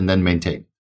attain it and then maintain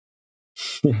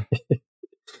it.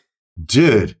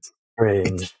 Dude,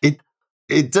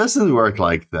 it doesn't work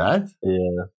like that.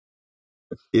 Yeah,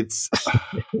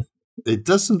 it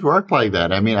doesn't work like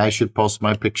that. I mean, I should post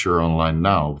my picture online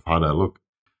now of how I look,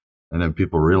 and then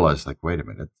people realize, like, wait a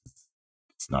minute,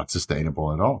 it's not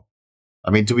sustainable at all. I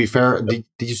mean, to be fair, did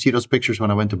you see those pictures when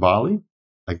I went to Bali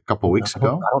like a couple of weeks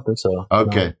ago? I don't think so.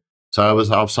 Okay. No. So I was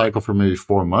off cycle for maybe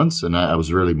 4 months, and I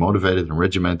was really motivated and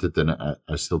regimented, and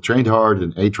I still trained hard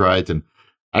and ate right, and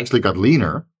actually got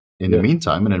leaner in the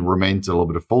meantime, and then remained a little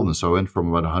bit of fullness. So I went from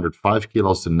about 105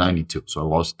 kilos to 92. So I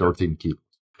lost 13 kilos.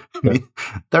 I mean,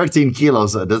 13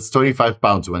 kilos, that's 25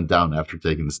 pounds went down after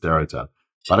taking the steroids out.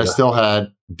 But I still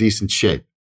had decent shape,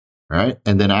 right?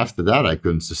 And then after that, I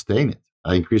couldn't sustain it.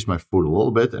 I increased my food a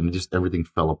little bit, and just everything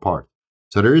fell apart.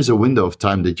 So there is a window of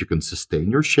time that you can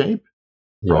sustain your shape,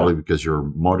 probably because you're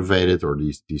motivated, or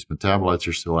these metabolites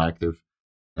are still active,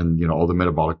 and you know all the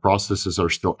metabolic processes are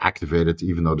still activated,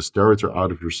 even though the steroids are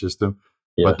out of your system.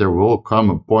 Yeah. But there will come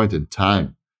a point in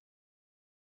time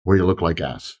where you look like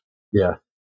ass. Yeah,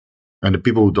 and the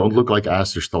people who don't look like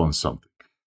ass, they're still on something.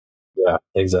 Yeah,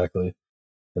 exactly.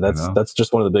 And that's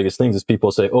just one of the biggest things is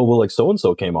people say, oh, well, like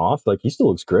so-and-so came off. Like, he still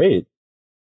looks great.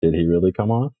 Did he really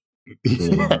come off?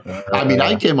 I mean,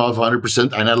 I came off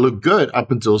 100% and I looked good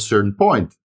up until a certain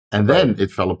point, and then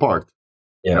it fell apart.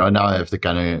 You know, and now I have to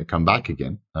kind of come back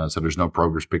again. So there's no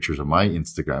progress pictures on my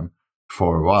Instagram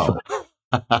for a while.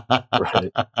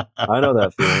 Right. I know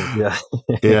that feeling. Yeah.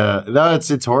 Yeah. No,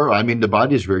 it's horrible. I mean, the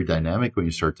body is very dynamic when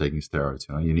you start taking steroids.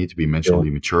 You know, you need to be mentally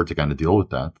mature to kind of deal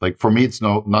with that. Like for me, it's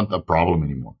not a problem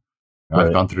anymore.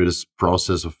 I've gone through this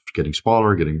process of getting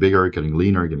smaller, getting bigger, getting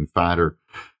leaner, getting fatter.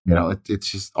 You know,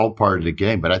 it's just all part of the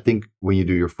game. But I think when you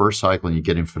do your first cycle and you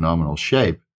get in phenomenal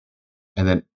shape, and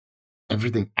then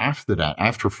everything after that,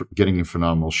 after getting in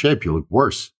phenomenal shape, you look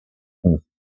worse.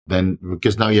 Then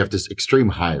because now you have this extreme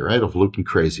high, right, of looking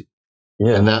crazy.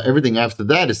 Yeah. And now everything after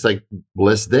that is like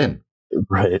less than.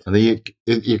 Right. And then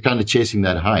you're kind of chasing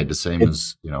that high, the same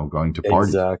as, you know, going to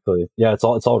parties. Exactly. Yeah, it's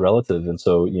all relative. And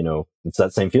so, you know, it's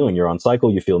that same feeling. You're on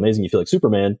cycle, you feel amazing, you feel like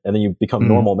Superman, and then you become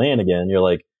normal man again. You're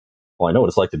like, well, I know what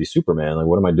it's like to be Superman. Like,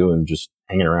 what am I doing just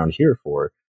hanging around here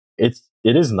for? It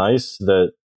is nice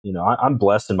that, you know, I'm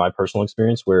blessed in my personal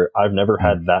experience where I've never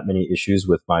had that many issues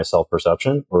with my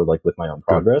self-perception or like with my own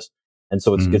progress. And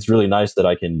so it's really nice that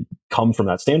I can come from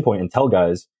that standpoint and tell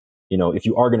guys, you know, if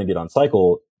you are going to get on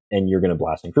cycle and you're going to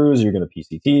blast and cruise, you're going to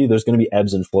PCT, there's going to be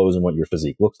ebbs and flows in what your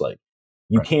physique looks like.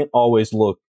 You can't always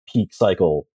look peak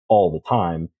cycle all the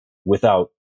time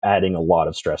without adding a lot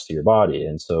of stress to your body.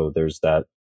 And so there's that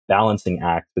balancing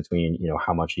act between, you know,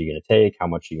 how much are you going to take, how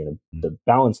much are you going to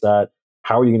balance that,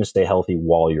 how are you going to stay healthy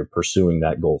while you're pursuing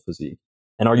that goal physique?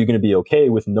 And are you going to be okay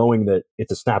with knowing that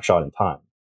it's a snapshot in time?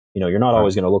 You know, you're not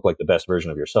always going to look like the best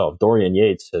version of yourself. Dorian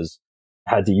Yates has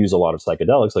had to use a lot of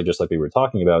psychedelics, like just like we were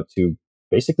talking about, to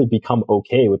basically become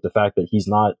okay with the fact that he's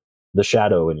not the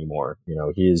shadow anymore. You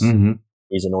know, he's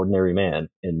an ordinary man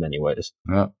in many ways.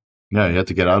 Yeah. Yeah, you have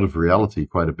to get out of reality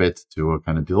quite a bit to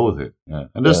kind of deal with it. Yeah.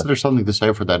 And there's something to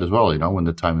say for that as well, you know, when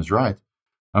the time is right.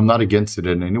 I'm not against it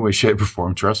in any way, shape, or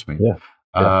form, trust me.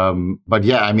 But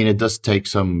yeah, I mean, it does take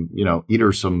some, you know,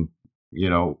 either some, you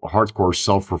know, hardcore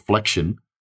self-reflection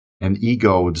and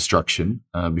ego destruction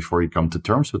before you come to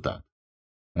terms with that.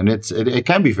 And it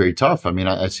can be very tough. I mean,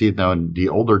 I see it now in the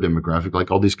older demographic, like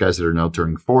all these guys that are now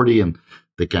turning 40 and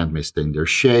they can't maintain their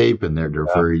shape and they're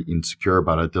very insecure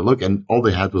about how they look. And all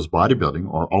they had was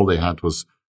bodybuilding, or all they had was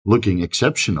looking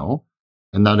exceptional.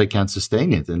 And now they can't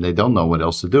sustain it and they don't know what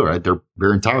else to do, right?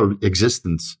 Their entire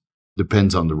existence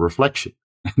depends on the reflection.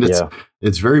 And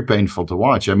it's very painful to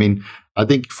watch. I mean, I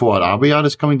think Fouad Abiad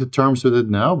is coming to terms with it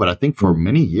now, but I think for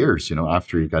many years, you know,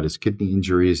 after he got his kidney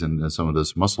injuries and some of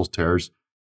those muscle tears,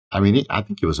 I mean, I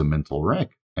think he was a mental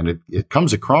wreck. And it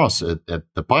comes across at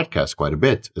the podcast quite a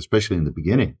bit, especially in the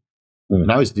beginning.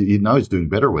 Now he's doing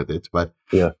better with it, but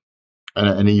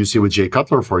and then you see with Jay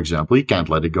Cutler, for example, he can't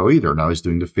let it go either. Now he's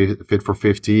doing the Fit for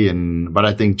 50, but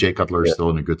I think Jay Cutler is still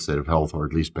in a good state of health, or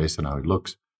at least based on how he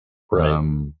looks. Right.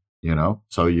 You know,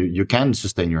 so you can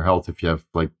sustain your health if you have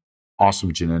like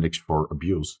awesome genetics for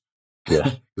abuse.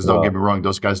 Yeah. Because don't get me wrong,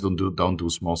 those guys don't do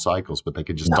small cycles, but they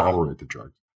can just tolerate the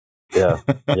drugs. Yeah.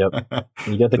 Yep.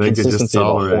 You get the consistency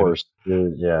of the horse.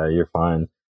 You're fine.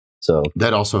 So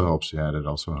that also helps. Yeah, that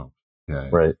also helps. Yeah.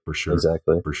 Right. For sure.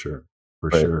 Exactly. For sure.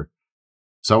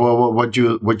 So what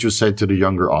you say to the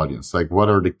younger audience? Like, what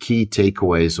are the key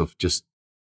takeaways of just,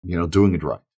 you know, doing it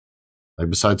right? Like,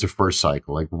 besides the first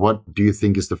cycle, like, what do you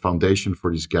think is the foundation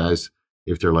for these guys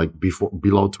if they're like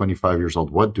below 25 years old?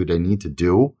 What do they need to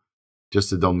do just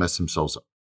to don't mess themselves up?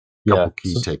 Couple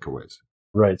key takeaways.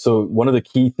 Right. So one of the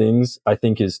key things I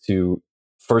think is to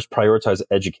first prioritize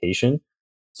education.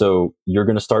 So you're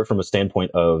going to start from a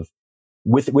standpoint of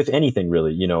with anything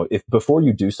really, you know, if before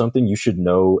you do something, you should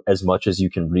know as much as you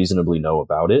can reasonably know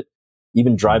about it.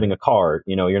 Even driving a car,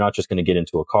 you know, you're not just going to get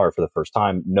into a car for the first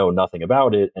time, know nothing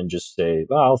about it and just say,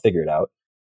 well, I'll figure it out.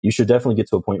 You should definitely get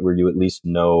to a point where you at least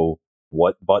know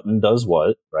what button does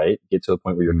what, right? Get to a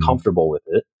point where you're comfortable with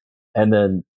it. And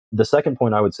then the second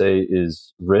point I would say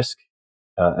is risk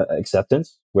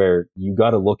acceptance, where you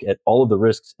got to look at all of the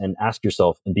risks and ask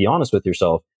yourself and be honest with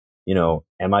yourself, you know,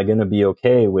 am I going to be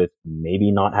okay with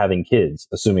maybe not having kids,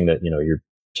 assuming that, you know, your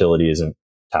fertility isn't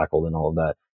tackled and all of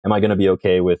that? Am I going to be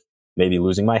okay with maybe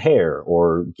losing my hair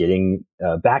or getting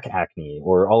back acne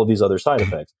or all of these other side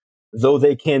effects? Though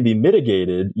they can be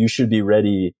mitigated, you should be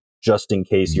ready just in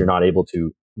case you're not able to,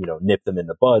 you know, nip them in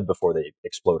the bud before they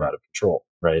explode out of control,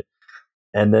 right?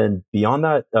 And then beyond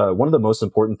that, one of the most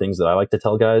important things that I like to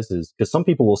tell guys is, because some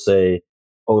people will say,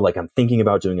 oh, like, I'm thinking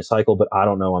about doing a cycle, but I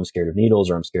don't know, I'm scared of needles,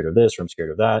 or I'm scared of this, or I'm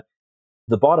scared of that.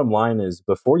 The bottom line is,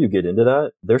 before you get into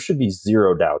that, there should be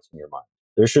zero doubts in your mind.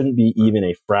 There shouldn't be even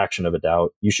a fraction of a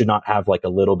doubt. You should not have like a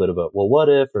little bit of a, well, what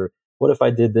if, or what if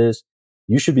I did this?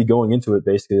 You should be going into it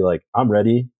basically like, I'm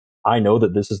ready. I know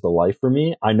that this is the life for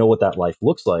me. I know what that life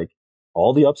looks like,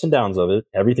 all the ups and downs of it,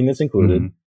 everything that's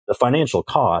included, the financial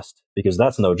cost, because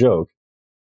that's no joke.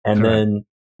 And then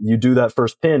you do that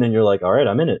first pin and you're like, all right,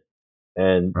 I'm in it.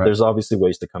 And there's obviously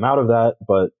ways to come out of that.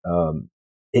 But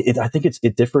I think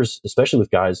it differs, especially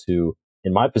with guys who,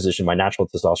 in my position, my natural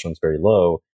testosterone is very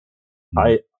low.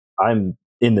 I'm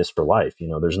in this for life.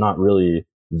 There's not really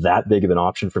that big of an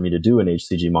option for me to do an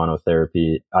HCG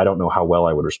monotherapy. I don't know how well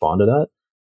I would respond to that.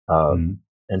 Mm-hmm.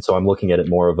 And so I'm looking at it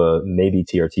more of a maybe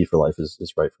TRT for life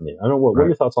is right for me. I don't know. What are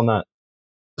your thoughts on that?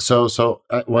 So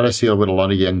what I see with a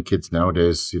lot of young kids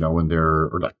nowadays, when they're,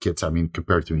 or not kids, I mean,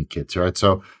 compared to me kids, right?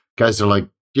 So guys are like,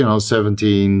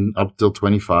 17 up till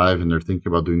 25, and they're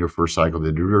thinking about doing their first cycle.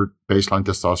 They do their baseline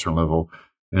testosterone level,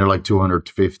 and they're like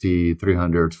 250,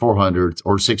 300, 400,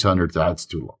 or 600. That's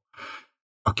too low.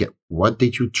 Okay, what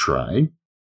did you try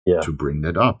to bring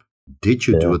that up? Did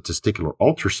you do a testicular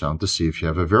ultrasound to see if you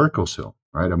have a varicocele,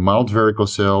 right? A mild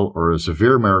varicocele or a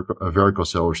severe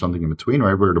varicocele or something in between,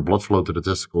 right? Where the blood flow to the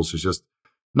testicles is just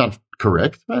not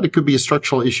correct, right? It could be a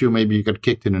structural issue. Maybe you got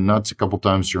kicked in the nuts a couple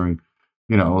times during,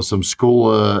 some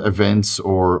school events,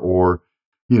 or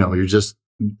you just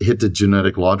hit the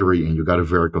genetic lottery and you got a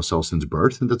varicocele since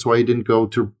birth, and that's why you didn't go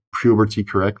to puberty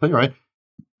correctly, right?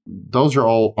 Those are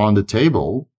all on the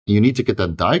table. You need to get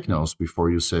that diagnosed before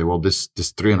you say, well, this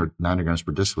 300 nanograms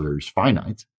per deciliter is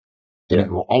finite, and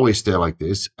it will always stay like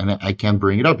this, and I can't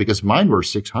bring it up because mine were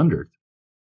 600,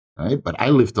 right? But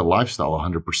I lived the lifestyle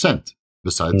 100%,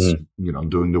 besides,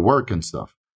 doing the work and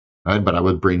stuff, right? But I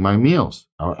would bring my meals.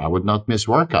 I would not miss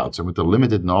workouts. And with the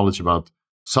limited knowledge about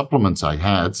supplements I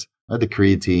had, the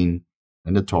creatine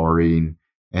and the taurine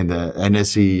and the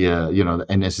NSE, the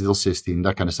N-acetylcysteine,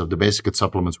 that kind of stuff, the basic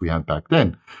supplements we had back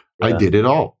then, I did it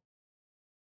all.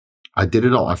 I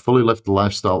fully lived the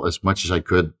lifestyle as much as I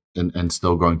could, and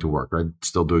still going to work, right?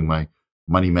 Still doing my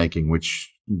money making,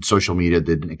 which social media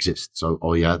didn't exist. So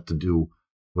all you had to do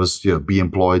was, be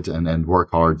employed and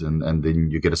work hard, and then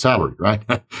you get a salary, right?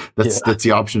 That's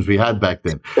the options we had back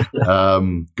then.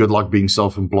 Good luck being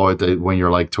self-employed when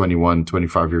you're like 21,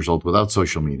 25 years old without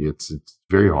social media. It's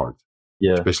very hard,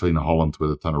 especially in Holland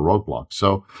with a ton of roadblocks.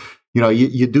 So,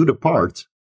 you do the part,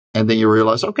 and then you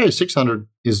realize, okay, 600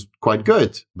 is quite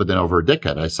good. But then over a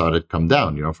decade, I saw it come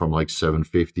down, from like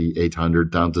 750, 800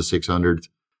 down to 600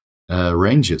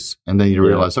 ranges. And then you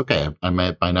realize, okay, I'm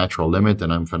at my natural limit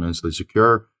and I'm financially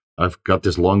secure. I've got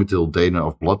this longitudinal data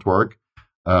of blood work.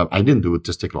 I didn't do a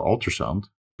testicular ultrasound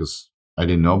because I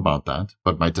didn't know about that,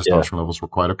 but my testosterone levels were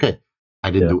quite okay.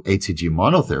 I didn't do HCG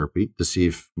monotherapy to see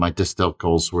if my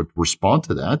testicles would respond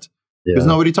to that because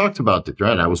nobody talked about it,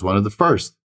 right? I was one of the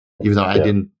first. Even though I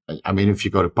didn't, I mean, if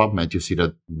you go to PubMed, you see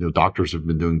that doctors have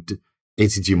been doing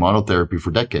HCG monotherapy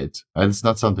for decades. And it's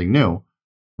not something new,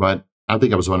 but I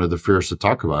think I was one of the first to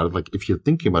talk about it. Like, if you're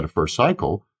thinking about a first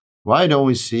cycle, why don't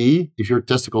we see if your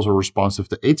testicles are responsive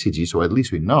to HCG? So at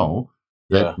least we know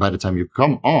that by the time you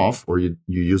come off, or you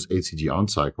use HCG on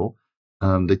cycle,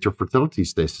 that your fertility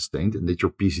stays sustained and that your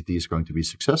PCT is going to be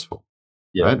successful.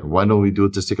 Right? Why don't we do a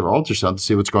testicular ultrasound to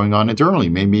see what's going on internally?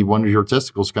 Maybe one of your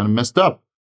testicles kind of messed up.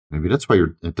 Maybe that's why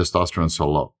your testosterone is so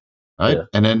low, right? Yeah.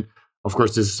 And then, of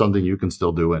course, this is something you can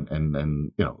still do,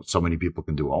 and so many people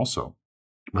can do also.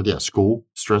 But school,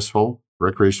 stressful,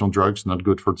 recreational drugs, not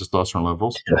good for testosterone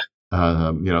levels.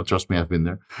 Yeah. Trust me, I've been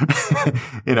there.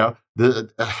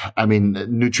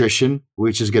 Nutrition,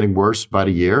 which is getting worse by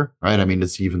the year, right? I mean,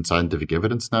 it's even scientific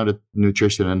evidence now that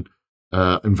nutrition and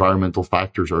environmental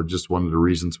factors are just one of the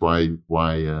reasons why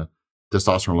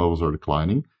testosterone levels are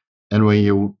declining. And when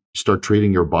you start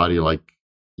treating your body like,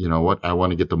 I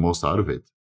want to get the most out of it.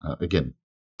 Again,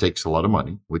 takes a lot of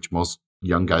money, which most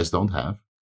young guys don't have,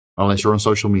 unless you're on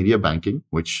social media banking,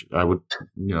 which I would,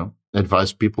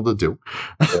 advise people to do,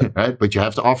 right? But you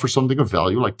have to offer something of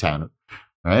value, like Tattered,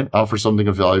 right? Offer something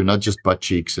of value, not just butt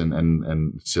cheeks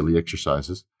and silly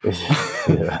exercises. And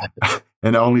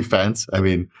OnlyFans. I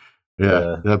mean,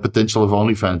 the potential of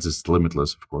OnlyFans is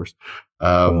limitless, of course.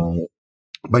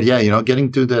 But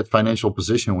getting to that financial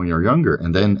position when you're younger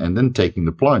and then taking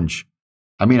the plunge.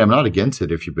 I mean, I'm not against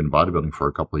it if you've been bodybuilding for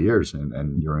a couple of years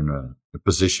and you're in a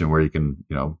position where you can,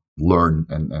 learn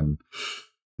and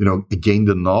gain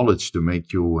the knowledge to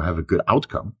make you have a good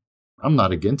outcome. I'm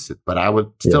not against it, but I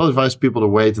would still advise people to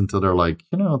wait until they're like,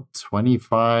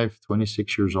 25,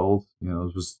 26 years old. It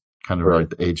was kind of right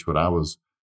the age what I was.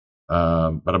 But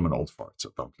I'm an old fart,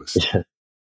 so don't listen.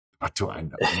 What do I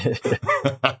know?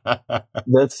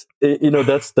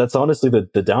 That's honestly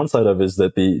the downside of it, is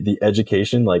that the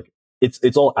education, like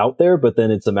it's all out there, but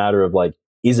then it's a matter of like,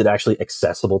 is it actually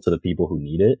accessible to the people who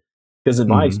need it? Because in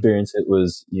my experience, it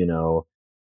was,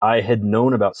 I had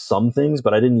known about some things,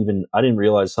 but I didn't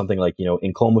realize something like,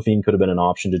 enclomiphene could have been an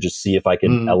option to just see if I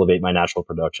could elevate my natural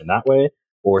production that way,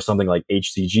 or something like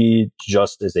HCG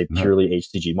just as a purely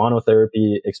HCG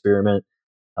monotherapy experiment.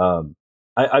 I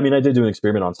did do an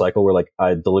experiment on cycle where like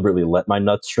I deliberately let my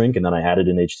nuts shrink and then I added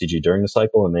in HCG during the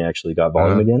cycle and they actually got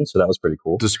volume again. So that was pretty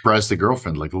cool. To surprise the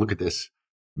girlfriend, like, look at this.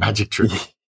 Magic trick.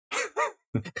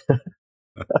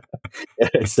 Yeah,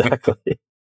 exactly.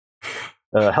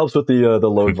 Helps with the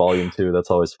load volume too. That's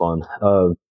always fun.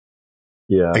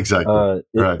 Yeah, Exactly.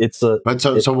 Right. it's But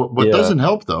so what yeah, doesn't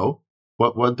help though,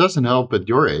 what doesn't help at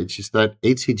your age is that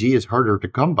HCG is harder to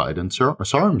come by than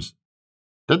SARMs.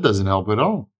 That doesn't help at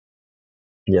all.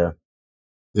 yeah,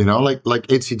 You know, like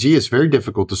HCG is very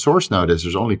difficult to source nowadays.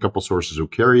 There's only a couple sources who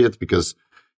carry it because,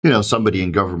 somebody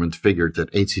in government figured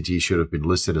that HCG should have been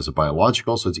listed as a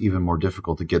biological. So it's even more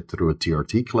difficult to get through a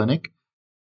TRT clinic.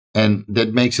 And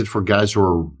that makes it for guys who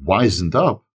are wizened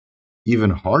up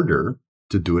even harder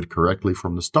to do it correctly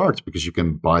from the start because you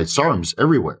can buy SARMs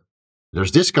everywhere. There's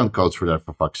discount codes for that,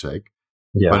 for fuck's sake.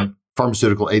 yeah, But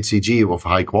pharmaceutical HCG of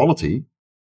high quality,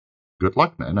 good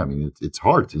luck, man. I mean, it's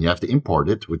hard, and you have to import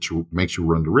it, which makes you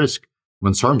run the risk.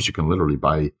 When SARMs, you can literally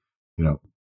buy,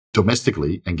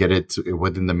 domestically and get it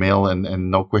within the mail and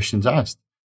no questions asked.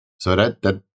 So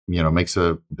that makes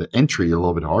the entry a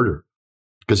little bit harder.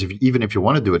 Because even if you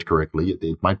want to do it correctly,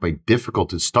 it might be difficult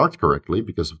to start correctly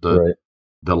because of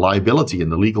the liability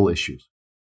and the legal issues.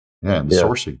 Yeah, and the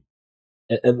sourcing.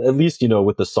 At least,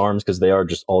 with the SARMs, because they are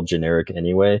just all generic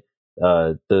anyway.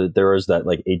 There is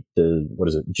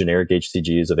that generic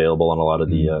HCG is available on a lot of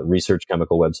the research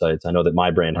chemical websites. I know that my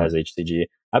brand has HCG.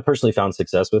 I personally found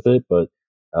success with it, but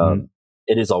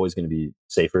it is always going to be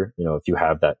safer, if you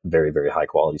have that very, very high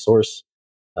quality source.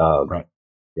 Right.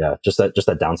 Yeah, just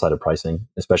that downside of pricing,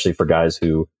 especially for guys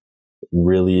who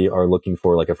really are looking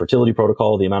for like a fertility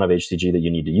protocol. The amount of HCG that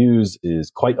you need to use is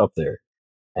quite up there,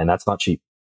 and that's not cheap.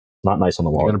 Not nice on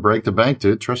the wallet. You're gonna break the bank,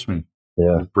 dude. Trust me.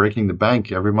 Yeah, I'm breaking the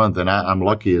bank every month, and I'm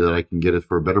lucky that I can get it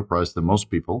for a better price than most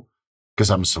people because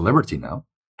I'm a celebrity now.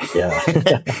 Yeah. Isn't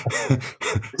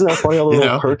that funny? All the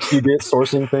little perks you get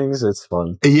sourcing things. It's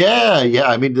fun. Yeah.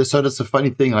 I mean, so that's the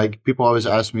funny thing. Like, people always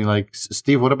ask me, like,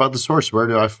 Steve, what about the source? Where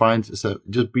do I find? So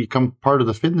just become part of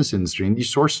the fitness industry, and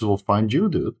these sources will find you,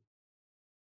 dude.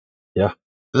 Yeah,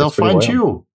 they'll find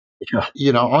you.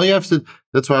 Yeah. All you have to.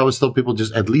 That's why I always tell people,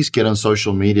 just at least get on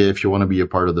social media if you want to be a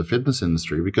part of the fitness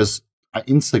industry, because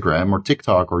Instagram or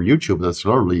TikTok or YouTube, that's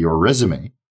literally your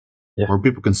resume. Yeah. Where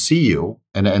people can see you,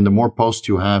 and the more posts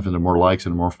you have, and the more likes,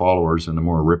 and the more followers, and the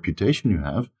more reputation you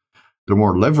have, the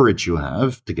more leverage you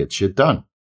have to get shit done.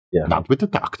 Yeah. Not with the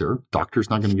doctor. Doctor's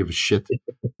not going to give a shit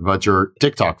about your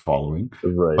TikTok following.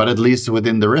 Right. But at least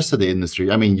within the rest of the industry,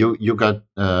 I mean, you got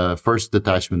first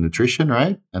Detachment Nutrition,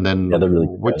 right? And then really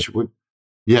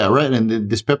right. And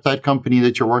this peptide company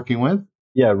that you're working with?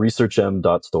 Yeah,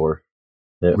 ResearchM.store.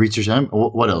 Yeah. ResearchM.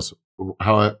 What else?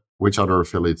 Which other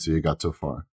affiliates do you got so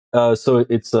far? So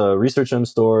it's a ResearchM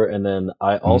store, and then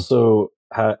I also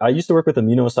I used to work with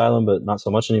Amino Asylum, but not so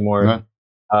much anymore. Right.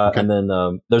 Okay. And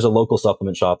then there's a local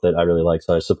supplement shop that I really like,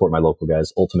 so I support my local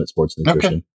guys, Ultimate Sports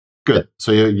Nutrition. Okay. Good. Yeah.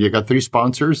 So you got 3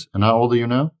 sponsors, and how old are you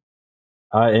now?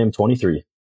 I am 23.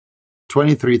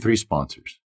 23, 3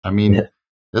 sponsors. I mean,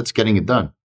 that's getting it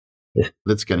done. Yeah.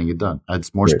 That's getting it done. I had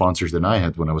more sponsors than I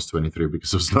had when I was 23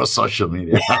 because there was no social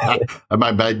media.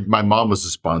 my mom was a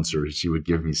sponsor. She would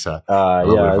give me a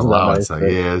little bit of allowance. Nice,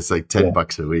 it's like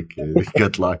 $10 a week.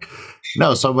 Good luck.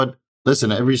 No, but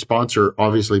listen, every sponsor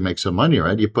obviously makes some money,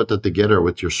 right? You put that together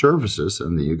with your services,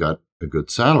 and then you got a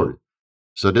good salary.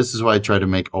 So this is why I try to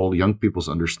make all young people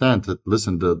understand that,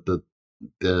 listen,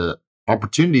 the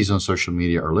opportunities on social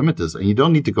media are limited, and you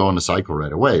don't need to go on a cycle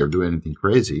right away or do anything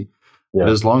crazy. Yeah.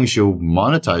 But as long as you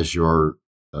monetize your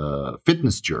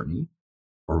fitness journey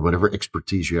or whatever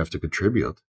expertise you have to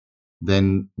contribute,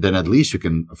 then at least you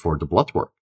can afford the blood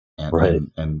work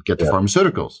and get the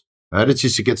pharmaceuticals. Right? It's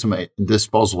just to get some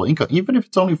disposable income, even if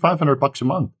it's only $500 a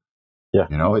month. Yeah,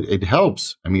 it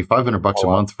helps. I mean, $500 a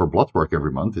month for blood work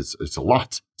every month it's a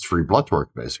lot. It's free blood work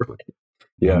basically.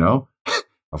 Yeah.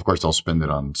 Of course, I'll spend it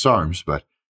on SARMs, but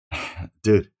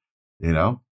dude,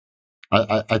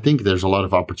 I think there's a lot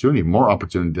of opportunity, more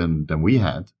opportunity than we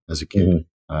had as a kid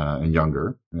and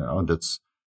younger.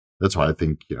 That's why I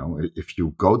think, if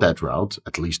you go that route,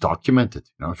 at least document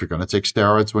it. If you're going to take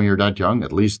steroids when you're that young,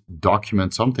 at least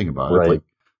document something about it. Like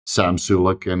Sam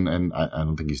Sulek, and I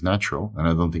don't think he's natural, and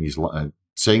I don't think he's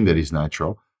saying that he's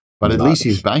natural, but at least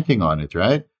he's banking on it,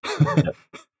 right?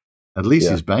 At least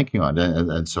he's banking on it,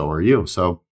 and so are you.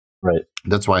 So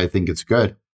that's why I think it's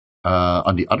good.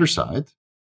 On the other side,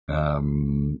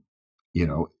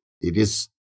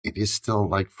 it is still,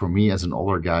 like, for me as an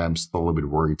older guy, I'm still a little bit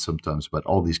worried sometimes about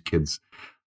all these kids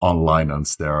online on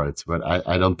steroids, but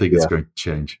I don't think it's going to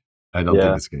change. I don't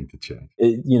think it's going to change.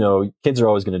 Kids are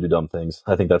always going to do dumb things.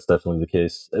 I think that's definitely the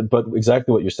case. But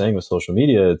exactly what you're saying with social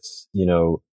media, it's,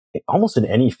 almost in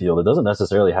any field, it doesn't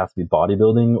necessarily have to be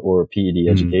bodybuilding or PED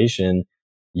education.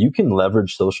 you can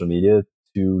leverage social media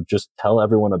to just tell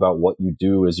everyone about what you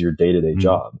do as your day-to-day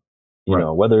job. You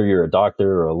know, whether you're a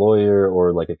doctor or a lawyer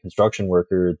or like a construction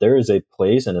worker, there is a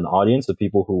place and an audience of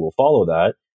people who will follow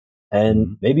that.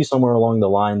 And maybe somewhere along the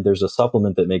line, there's a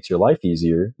supplement that makes your life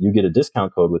easier. You get a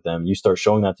discount code with them. You start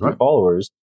showing that to your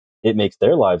followers. It makes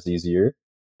their lives easier.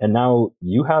 And now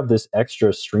you have this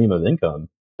extra stream of income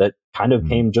that kind of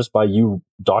came just by you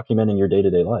documenting your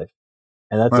day-to-day life.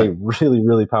 And that's a really,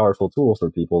 really powerful tool for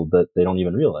people that they don't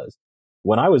even realize.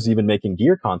 When I was even making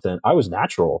gear content, I was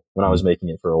natural when I was making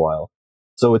it for a while.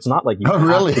 So it's not like you have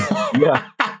really?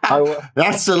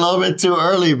 That's a little bit too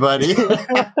early, buddy.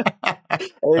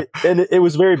 And it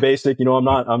was very basic. You know,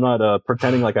 I'm not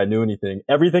pretending like I knew anything.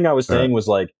 Everything I was saying was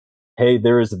like, hey,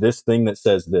 there is this thing that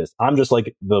says this. I'm just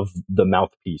like the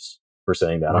mouthpiece for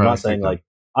saying that. I'm not saying like,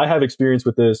 I have experience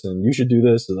with this and you should do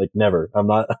this. Like never. I'm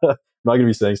not going to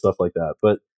be saying stuff like that.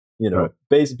 But you know,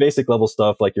 basic level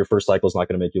stuff like your first cycle is not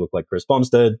going to make you look like Chris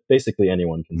Bumstead. Basically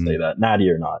anyone can say that, natty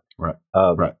or not.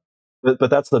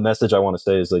 But that's the message I want to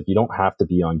say is like, you don't have to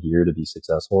be on gear to be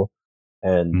successful.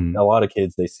 And a lot of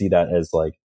kids, they see that as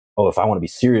like, oh, if I want to be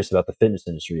serious about the fitness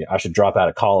industry, I should drop out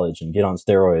of college and get on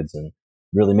steroids and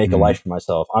really make a life for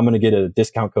myself. I'm going to get a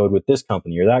discount code with this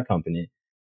company or that company.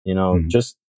 You know,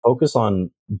 just focus on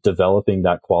developing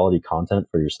that quality content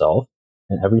for yourself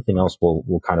and everything else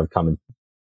will kind of come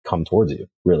towards you,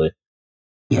 really.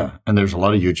 Yeah. And there's a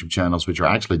lot of YouTube channels which are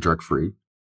actually drug free.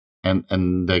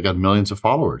 And they got millions of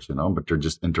followers, you know, but they're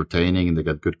just entertaining and they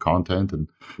got good content and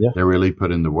they really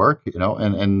put in the work, you know,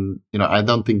 and, you know, I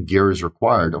don't think gear is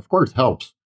required. Of course it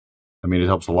helps. I mean, it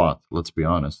helps a lot. Let's be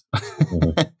honest.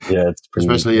 Yeah. It's pretty,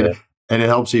 especially, and it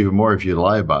helps even more if you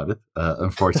lie about it.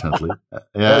 Unfortunately.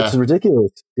 It's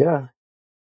ridiculous. Yeah.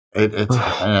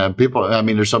 It's people, I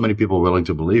mean, there's so many people willing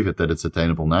to believe it that it's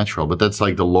attainable natural, but that's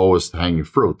like the lowest hanging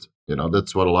fruit. You know,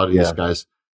 that's what a lot of these guys,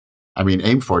 I mean,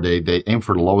 aim for. They aim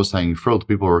for the lowest hanging fruit.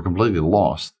 People who are completely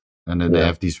lost. And then they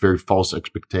have these very false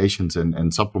expectations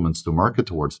and supplements to market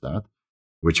towards that,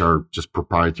 which are just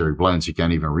proprietary blends. You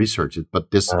can't even research it.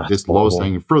 But this lowest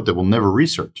hanging fruit they will never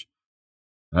research.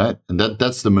 Right? And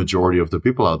that's the majority of the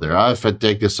people out there. If I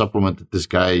take this supplement that this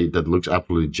guy that looks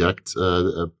absolutely jacked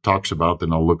talks about,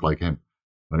 then I'll look like him.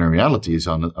 But in reality, he's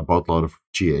on a boatload of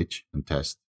GH and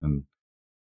test and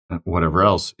whatever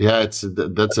else. Yeah, that's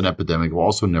an epidemic. Will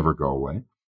also never go away.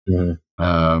 Yeah,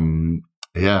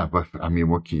 but I mean,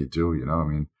 what can you do? You know, I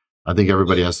mean, I think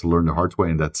everybody has to learn the hard way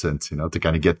in that sense, you know, to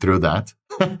kind of get through that.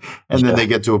 And then they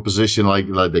get to a position like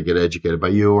they get educated by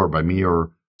you or by me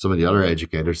or some of the other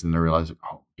educators, and they realize,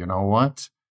 oh, you know what?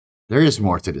 There is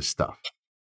more to this stuff.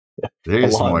 There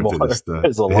is more to this stuff.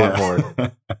 There's a lot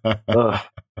more.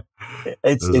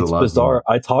 It's bizarre. More.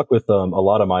 I talk with a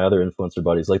lot of my other influencer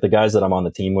buddies, like the guys that I'm on the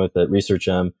team with at Research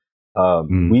M.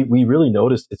 We really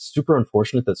noticed it's super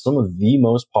unfortunate that some of the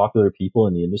most popular people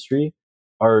in the industry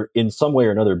are in some way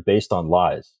or another based on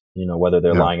lies. You know, whether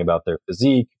they're lying about their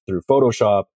physique through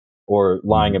Photoshop or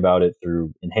lying about it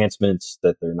through enhancements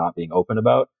that they're not being open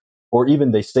about, or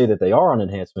even they say that they are on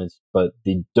enhancements, but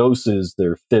the doses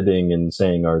they're fibbing and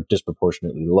saying are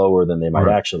disproportionately lower than they might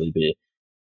actually be.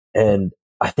 And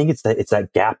I think it's that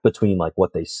gap between like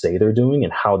what they say they're doing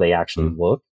and how they actually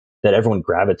look that everyone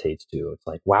gravitates to. It's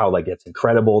like, wow, like it's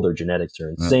incredible. Their genetics are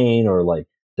insane, or like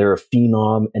they're a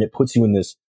phenom, and it puts you in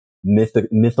this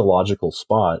mythological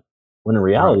spot. When in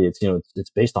reality, it's, you know, it's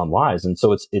based on lies. And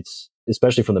so it's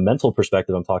especially from the mental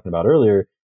perspective I'm talking about earlier,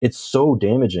 it's so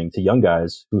damaging to young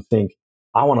guys who think,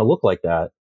 I want to look like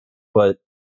that. But,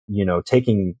 you know,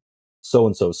 taking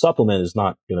so-and-so supplement is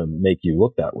not going to make you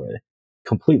look that way.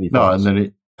 Completely false. No,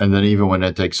 and then even when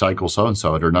they take cycle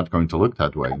so-and-so, they're not going to look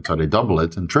that way. So they double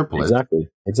it and triple it. Exactly.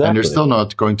 And they're still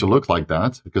not going to look like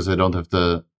that because they don't have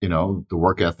the, you know, the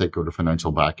work ethic or the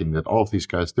financial backing that all of these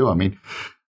guys do. I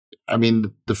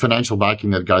mean, the financial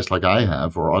backing that guys like I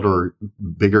have or other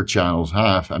bigger channels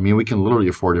have, I mean, we can literally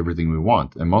afford everything we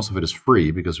want. And most of it is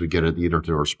free because we get it either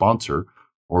to our sponsor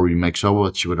or we make so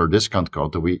much with our discount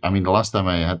code that the last time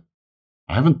I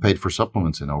haven't paid for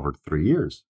supplements in over 3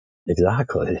 years.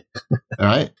 Exactly.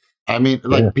 Right? I mean,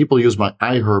 people use my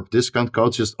iHerb discount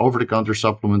codes, just over-the-counter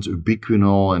supplements,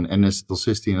 ubiquinol and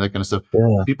N-acetylcysteine and that kind of stuff.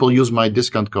 Yeah. People use my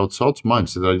discount code so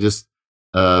much that I just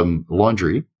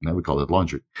laundry, now we call it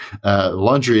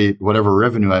laundry, whatever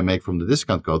revenue I make from the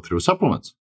discount code through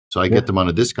supplements. So I get them on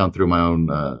a discount through my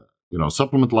own,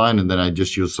 supplement line. And then I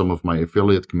just use some of my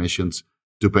affiliate commissions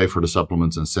to pay for the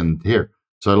supplements and send it here.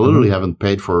 So I literally haven't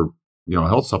paid for,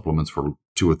 health supplements for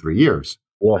 2 or 3 years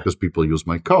because people use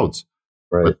my codes.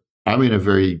 Right. But I'm in a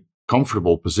very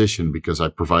comfortable position because I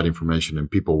provide information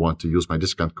and people want to use my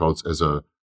discount codes as a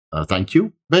thank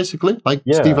you, basically. Like,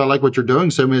 Yeah, Steve, I like what you're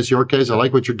doing. Same as your case, I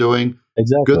like what you're doing. Good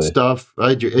exactly. stuff,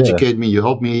 right? You Yeah, educate me, you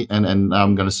help me, and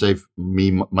I'm going to save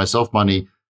myself money,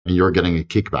 and you're getting a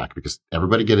kickback because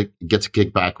everybody gets a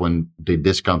kickback when the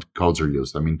discount codes are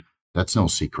used. I mean, that's no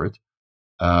secret.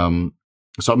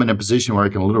 So I'm in a position where I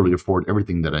can literally afford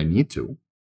everything that I need to.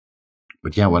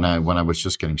 But yeah, when I was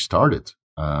just getting started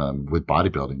with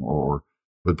bodybuilding or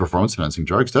with performance enhancing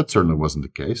drugs, that certainly wasn't the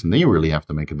case. And then you really have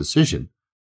to make a decision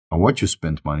on what you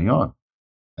spend money on.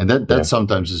 And that yeah,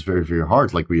 sometimes is very, very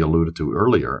hard, like we alluded to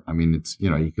earlier. I mean, it's,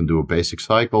 you can do a basic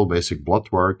cycle, basic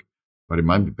blood work, but it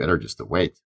might be better just to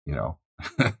wait, get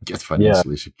yeah.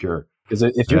 financially secure. Because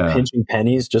if you're Yeah. pinching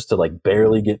pennies just to like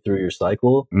barely get through your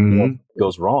cycle, if Hmm. it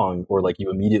goes wrong, or like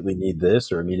you immediately need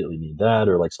this or immediately need that,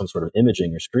 or like some sort of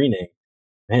imaging or screening,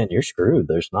 man, you're screwed.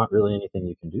 There's not really anything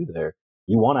you can do there.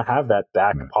 You want to have that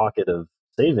back Yeah. pocket of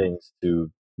savings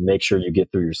to make sure you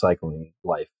get through your cycling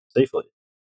life safely.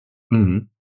 Hmm.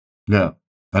 Yeah.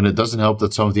 And it doesn't help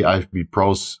that some of the IFB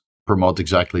pros promote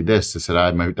exactly this. They said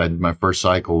I did my first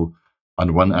cycle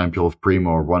on 1 ampule of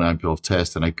Primo or 1 ampule of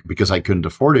Test, and because I couldn't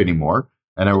afford it anymore,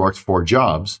 and I worked 4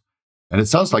 jobs. And it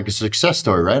sounds like a success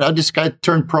story, right? This guy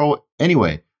turned pro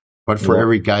anyway. But for Yeah.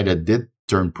 every guy that did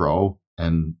turn pro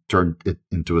and turned it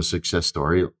into a success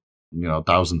story,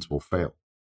 thousands will fail.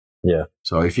 Yeah.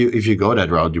 So if you go that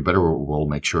route, you better well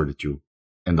make sure that you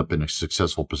end up in a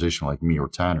successful position like me or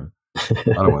Tanner.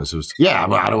 Otherwise,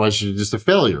 otherwise you're just a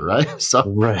failure, right? So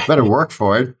Right. better work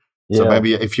for it. So Yeah.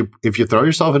 maybe if you throw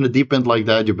yourself in the deep end like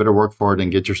that, you better work for it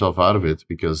and get yourself out of it,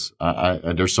 because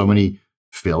there's so many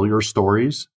failure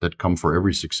stories that come for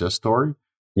every success story.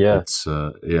 Yeah. It's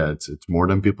more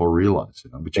than people realize,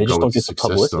 but They you just go don't with the get the success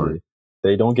publicity. story.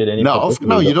 They don't get any No, publicity.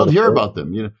 no, you don't hear Right. about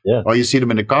them. Yeah. Or you see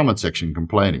them in the comment section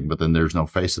complaining, but then there's no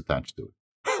face attached to it.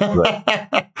 Right.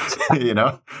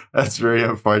 That's very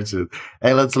unfortunate.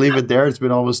 Hey, let's leave it there. It's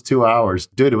been almost 2 hours,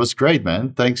 dude. It was great,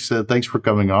 man. Thanks for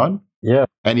coming on. Yeah.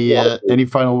 Any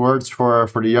final words for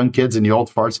the young kids and the old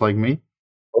farts like me?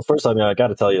 Well, first, I got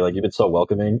to tell you, like, you've been so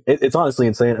welcoming. It's honestly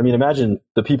insane. I mean, imagine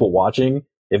the people watching,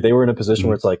 if they were in a position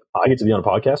where it's like, I get to be on a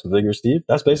podcast with Vigor Steve.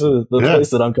 That's basically the place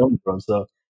that I'm coming from. So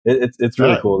it's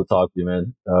really cool to talk to you,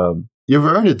 man. You've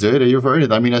earned it, dude. You've earned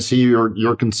it. I mean, I see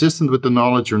you're consistent with the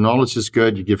knowledge. Your knowledge is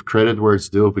good. You give credit where it's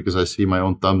due, because I see my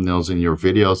own thumbnails in your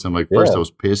videos. I'm like, first I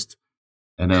was pissed,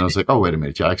 and then I was like, oh, wait a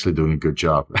minute, you're actually doing a good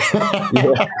job.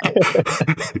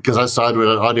 Because I saw it with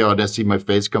an audio and I see my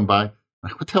face come by.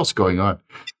 Like, what the hell's going on?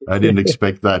 I didn't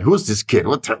expect that. Who's this kid?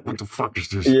 What the fuck is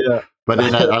this? Yeah. But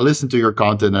then I listened to your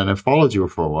content and I followed you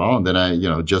for a while. And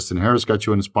then Justin Harris got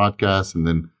you on his podcast. And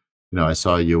then, I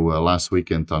saw you last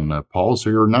weekend on Paul.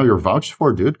 So you're vouched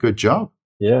for, dude. Good job.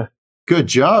 Yeah. Good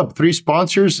job. 3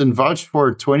 sponsors and vouched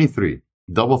for 23.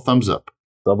 Double thumbs up.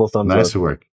 Double thumbs up. Nice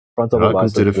work. Front double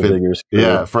bicep from Vigor's.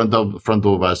 Yeah, front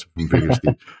double bicep from Vigor's.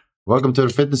 Welcome to the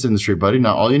fitness industry, buddy.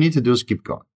 Now, all you need to do is keep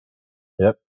going.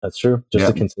 Yep, that's true. Just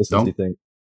a consistency thing.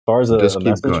 As far as a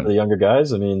message for the younger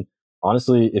guys, I mean,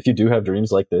 honestly, if you do have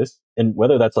dreams like this, and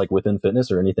whether that's like within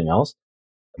fitness or anything else,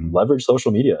 leverage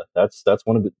social media. That's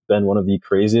been one of the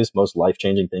craziest, most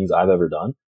life-changing things I've ever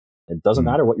done. It doesn't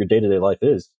matter what your day-to-day life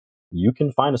is. You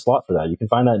can find a slot for that. You can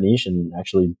find that niche and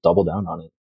actually double down on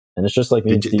it. And it's just like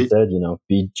me and Steve said,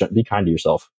 be kind to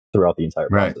yourself throughout the entire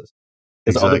process.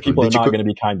 Because other people are not going to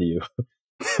be kind to you.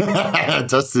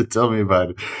 Justin, tell me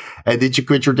about it. And did you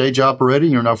quit your day job already?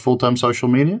 You're now full-time social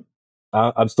media?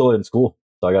 I'm still in school,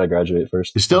 so I got to graduate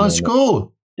first. You're still in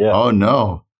school? Yeah. Oh,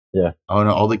 no. Yeah. Oh,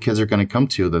 no. All the kids are going to come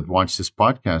to you that watch this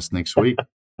podcast next week.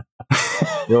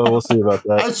 Well, we'll see about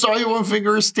that. I saw you on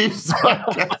Vigor Steve's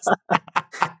podcast.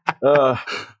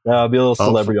 I'll be a little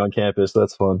celebrity on campus.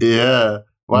 That's fun. Yeah.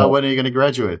 Well, when are you going to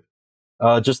graduate?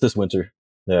 Just this winter.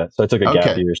 Yeah. So I took a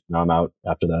gap year. So now I'm out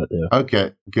after that. Yeah.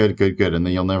 Okay. Good. And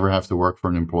then you'll never have to work for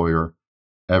an employer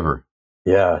ever.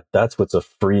 Yeah. That's what's a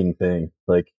freeing thing.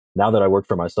 Like, now that I work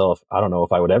for myself, I don't know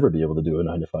if I would ever be able to do a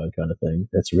 9-to-5 kind of thing.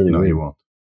 It's really weird. You won't.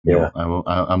 Yeah.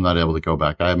 I'm not able to go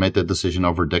back. I made that decision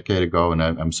over a decade ago, and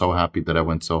I'm so happy that I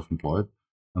went self-employed.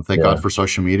 And thank God for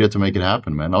social media to make it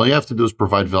happen, man. All you have to do is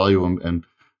provide value, and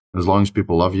as long as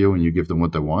people love you and you give them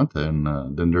what they want,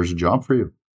 then there's a job for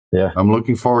you. Yeah. I'm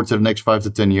looking forward to the next 5 to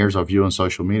 10 years of you on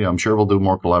social media. I'm sure we'll do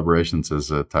more collaborations as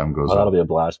time goes on. That'll be a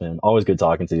blast, man. Always good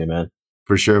talking to you, man.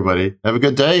 For sure, buddy. Have a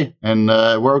good day. And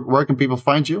where can people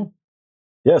find you?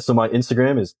 Yeah, so my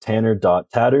Instagram is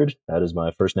tanner.tattered. That is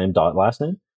my first name, last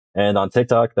name. And on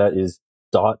TikTok, that is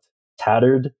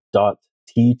 .tattered.tt.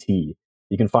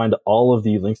 You can find all of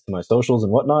the links to my socials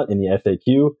and whatnot in the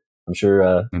FAQ. I'm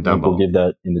sure we'll give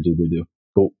that in the doobly-doo.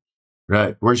 Cool.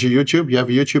 Right. Where's your YouTube? You have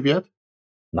a YouTube yet?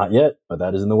 Not yet, but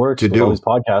that is in the works. To With do all these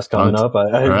podcasts coming up.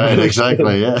 Right,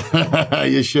 exactly. Yeah,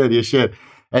 you should.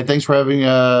 Hey, thanks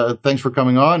for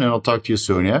coming on, and I'll talk to you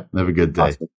soon. Yeah, have a good day.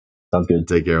 Awesome. Sounds good.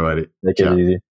 Take care, buddy. Take it easy.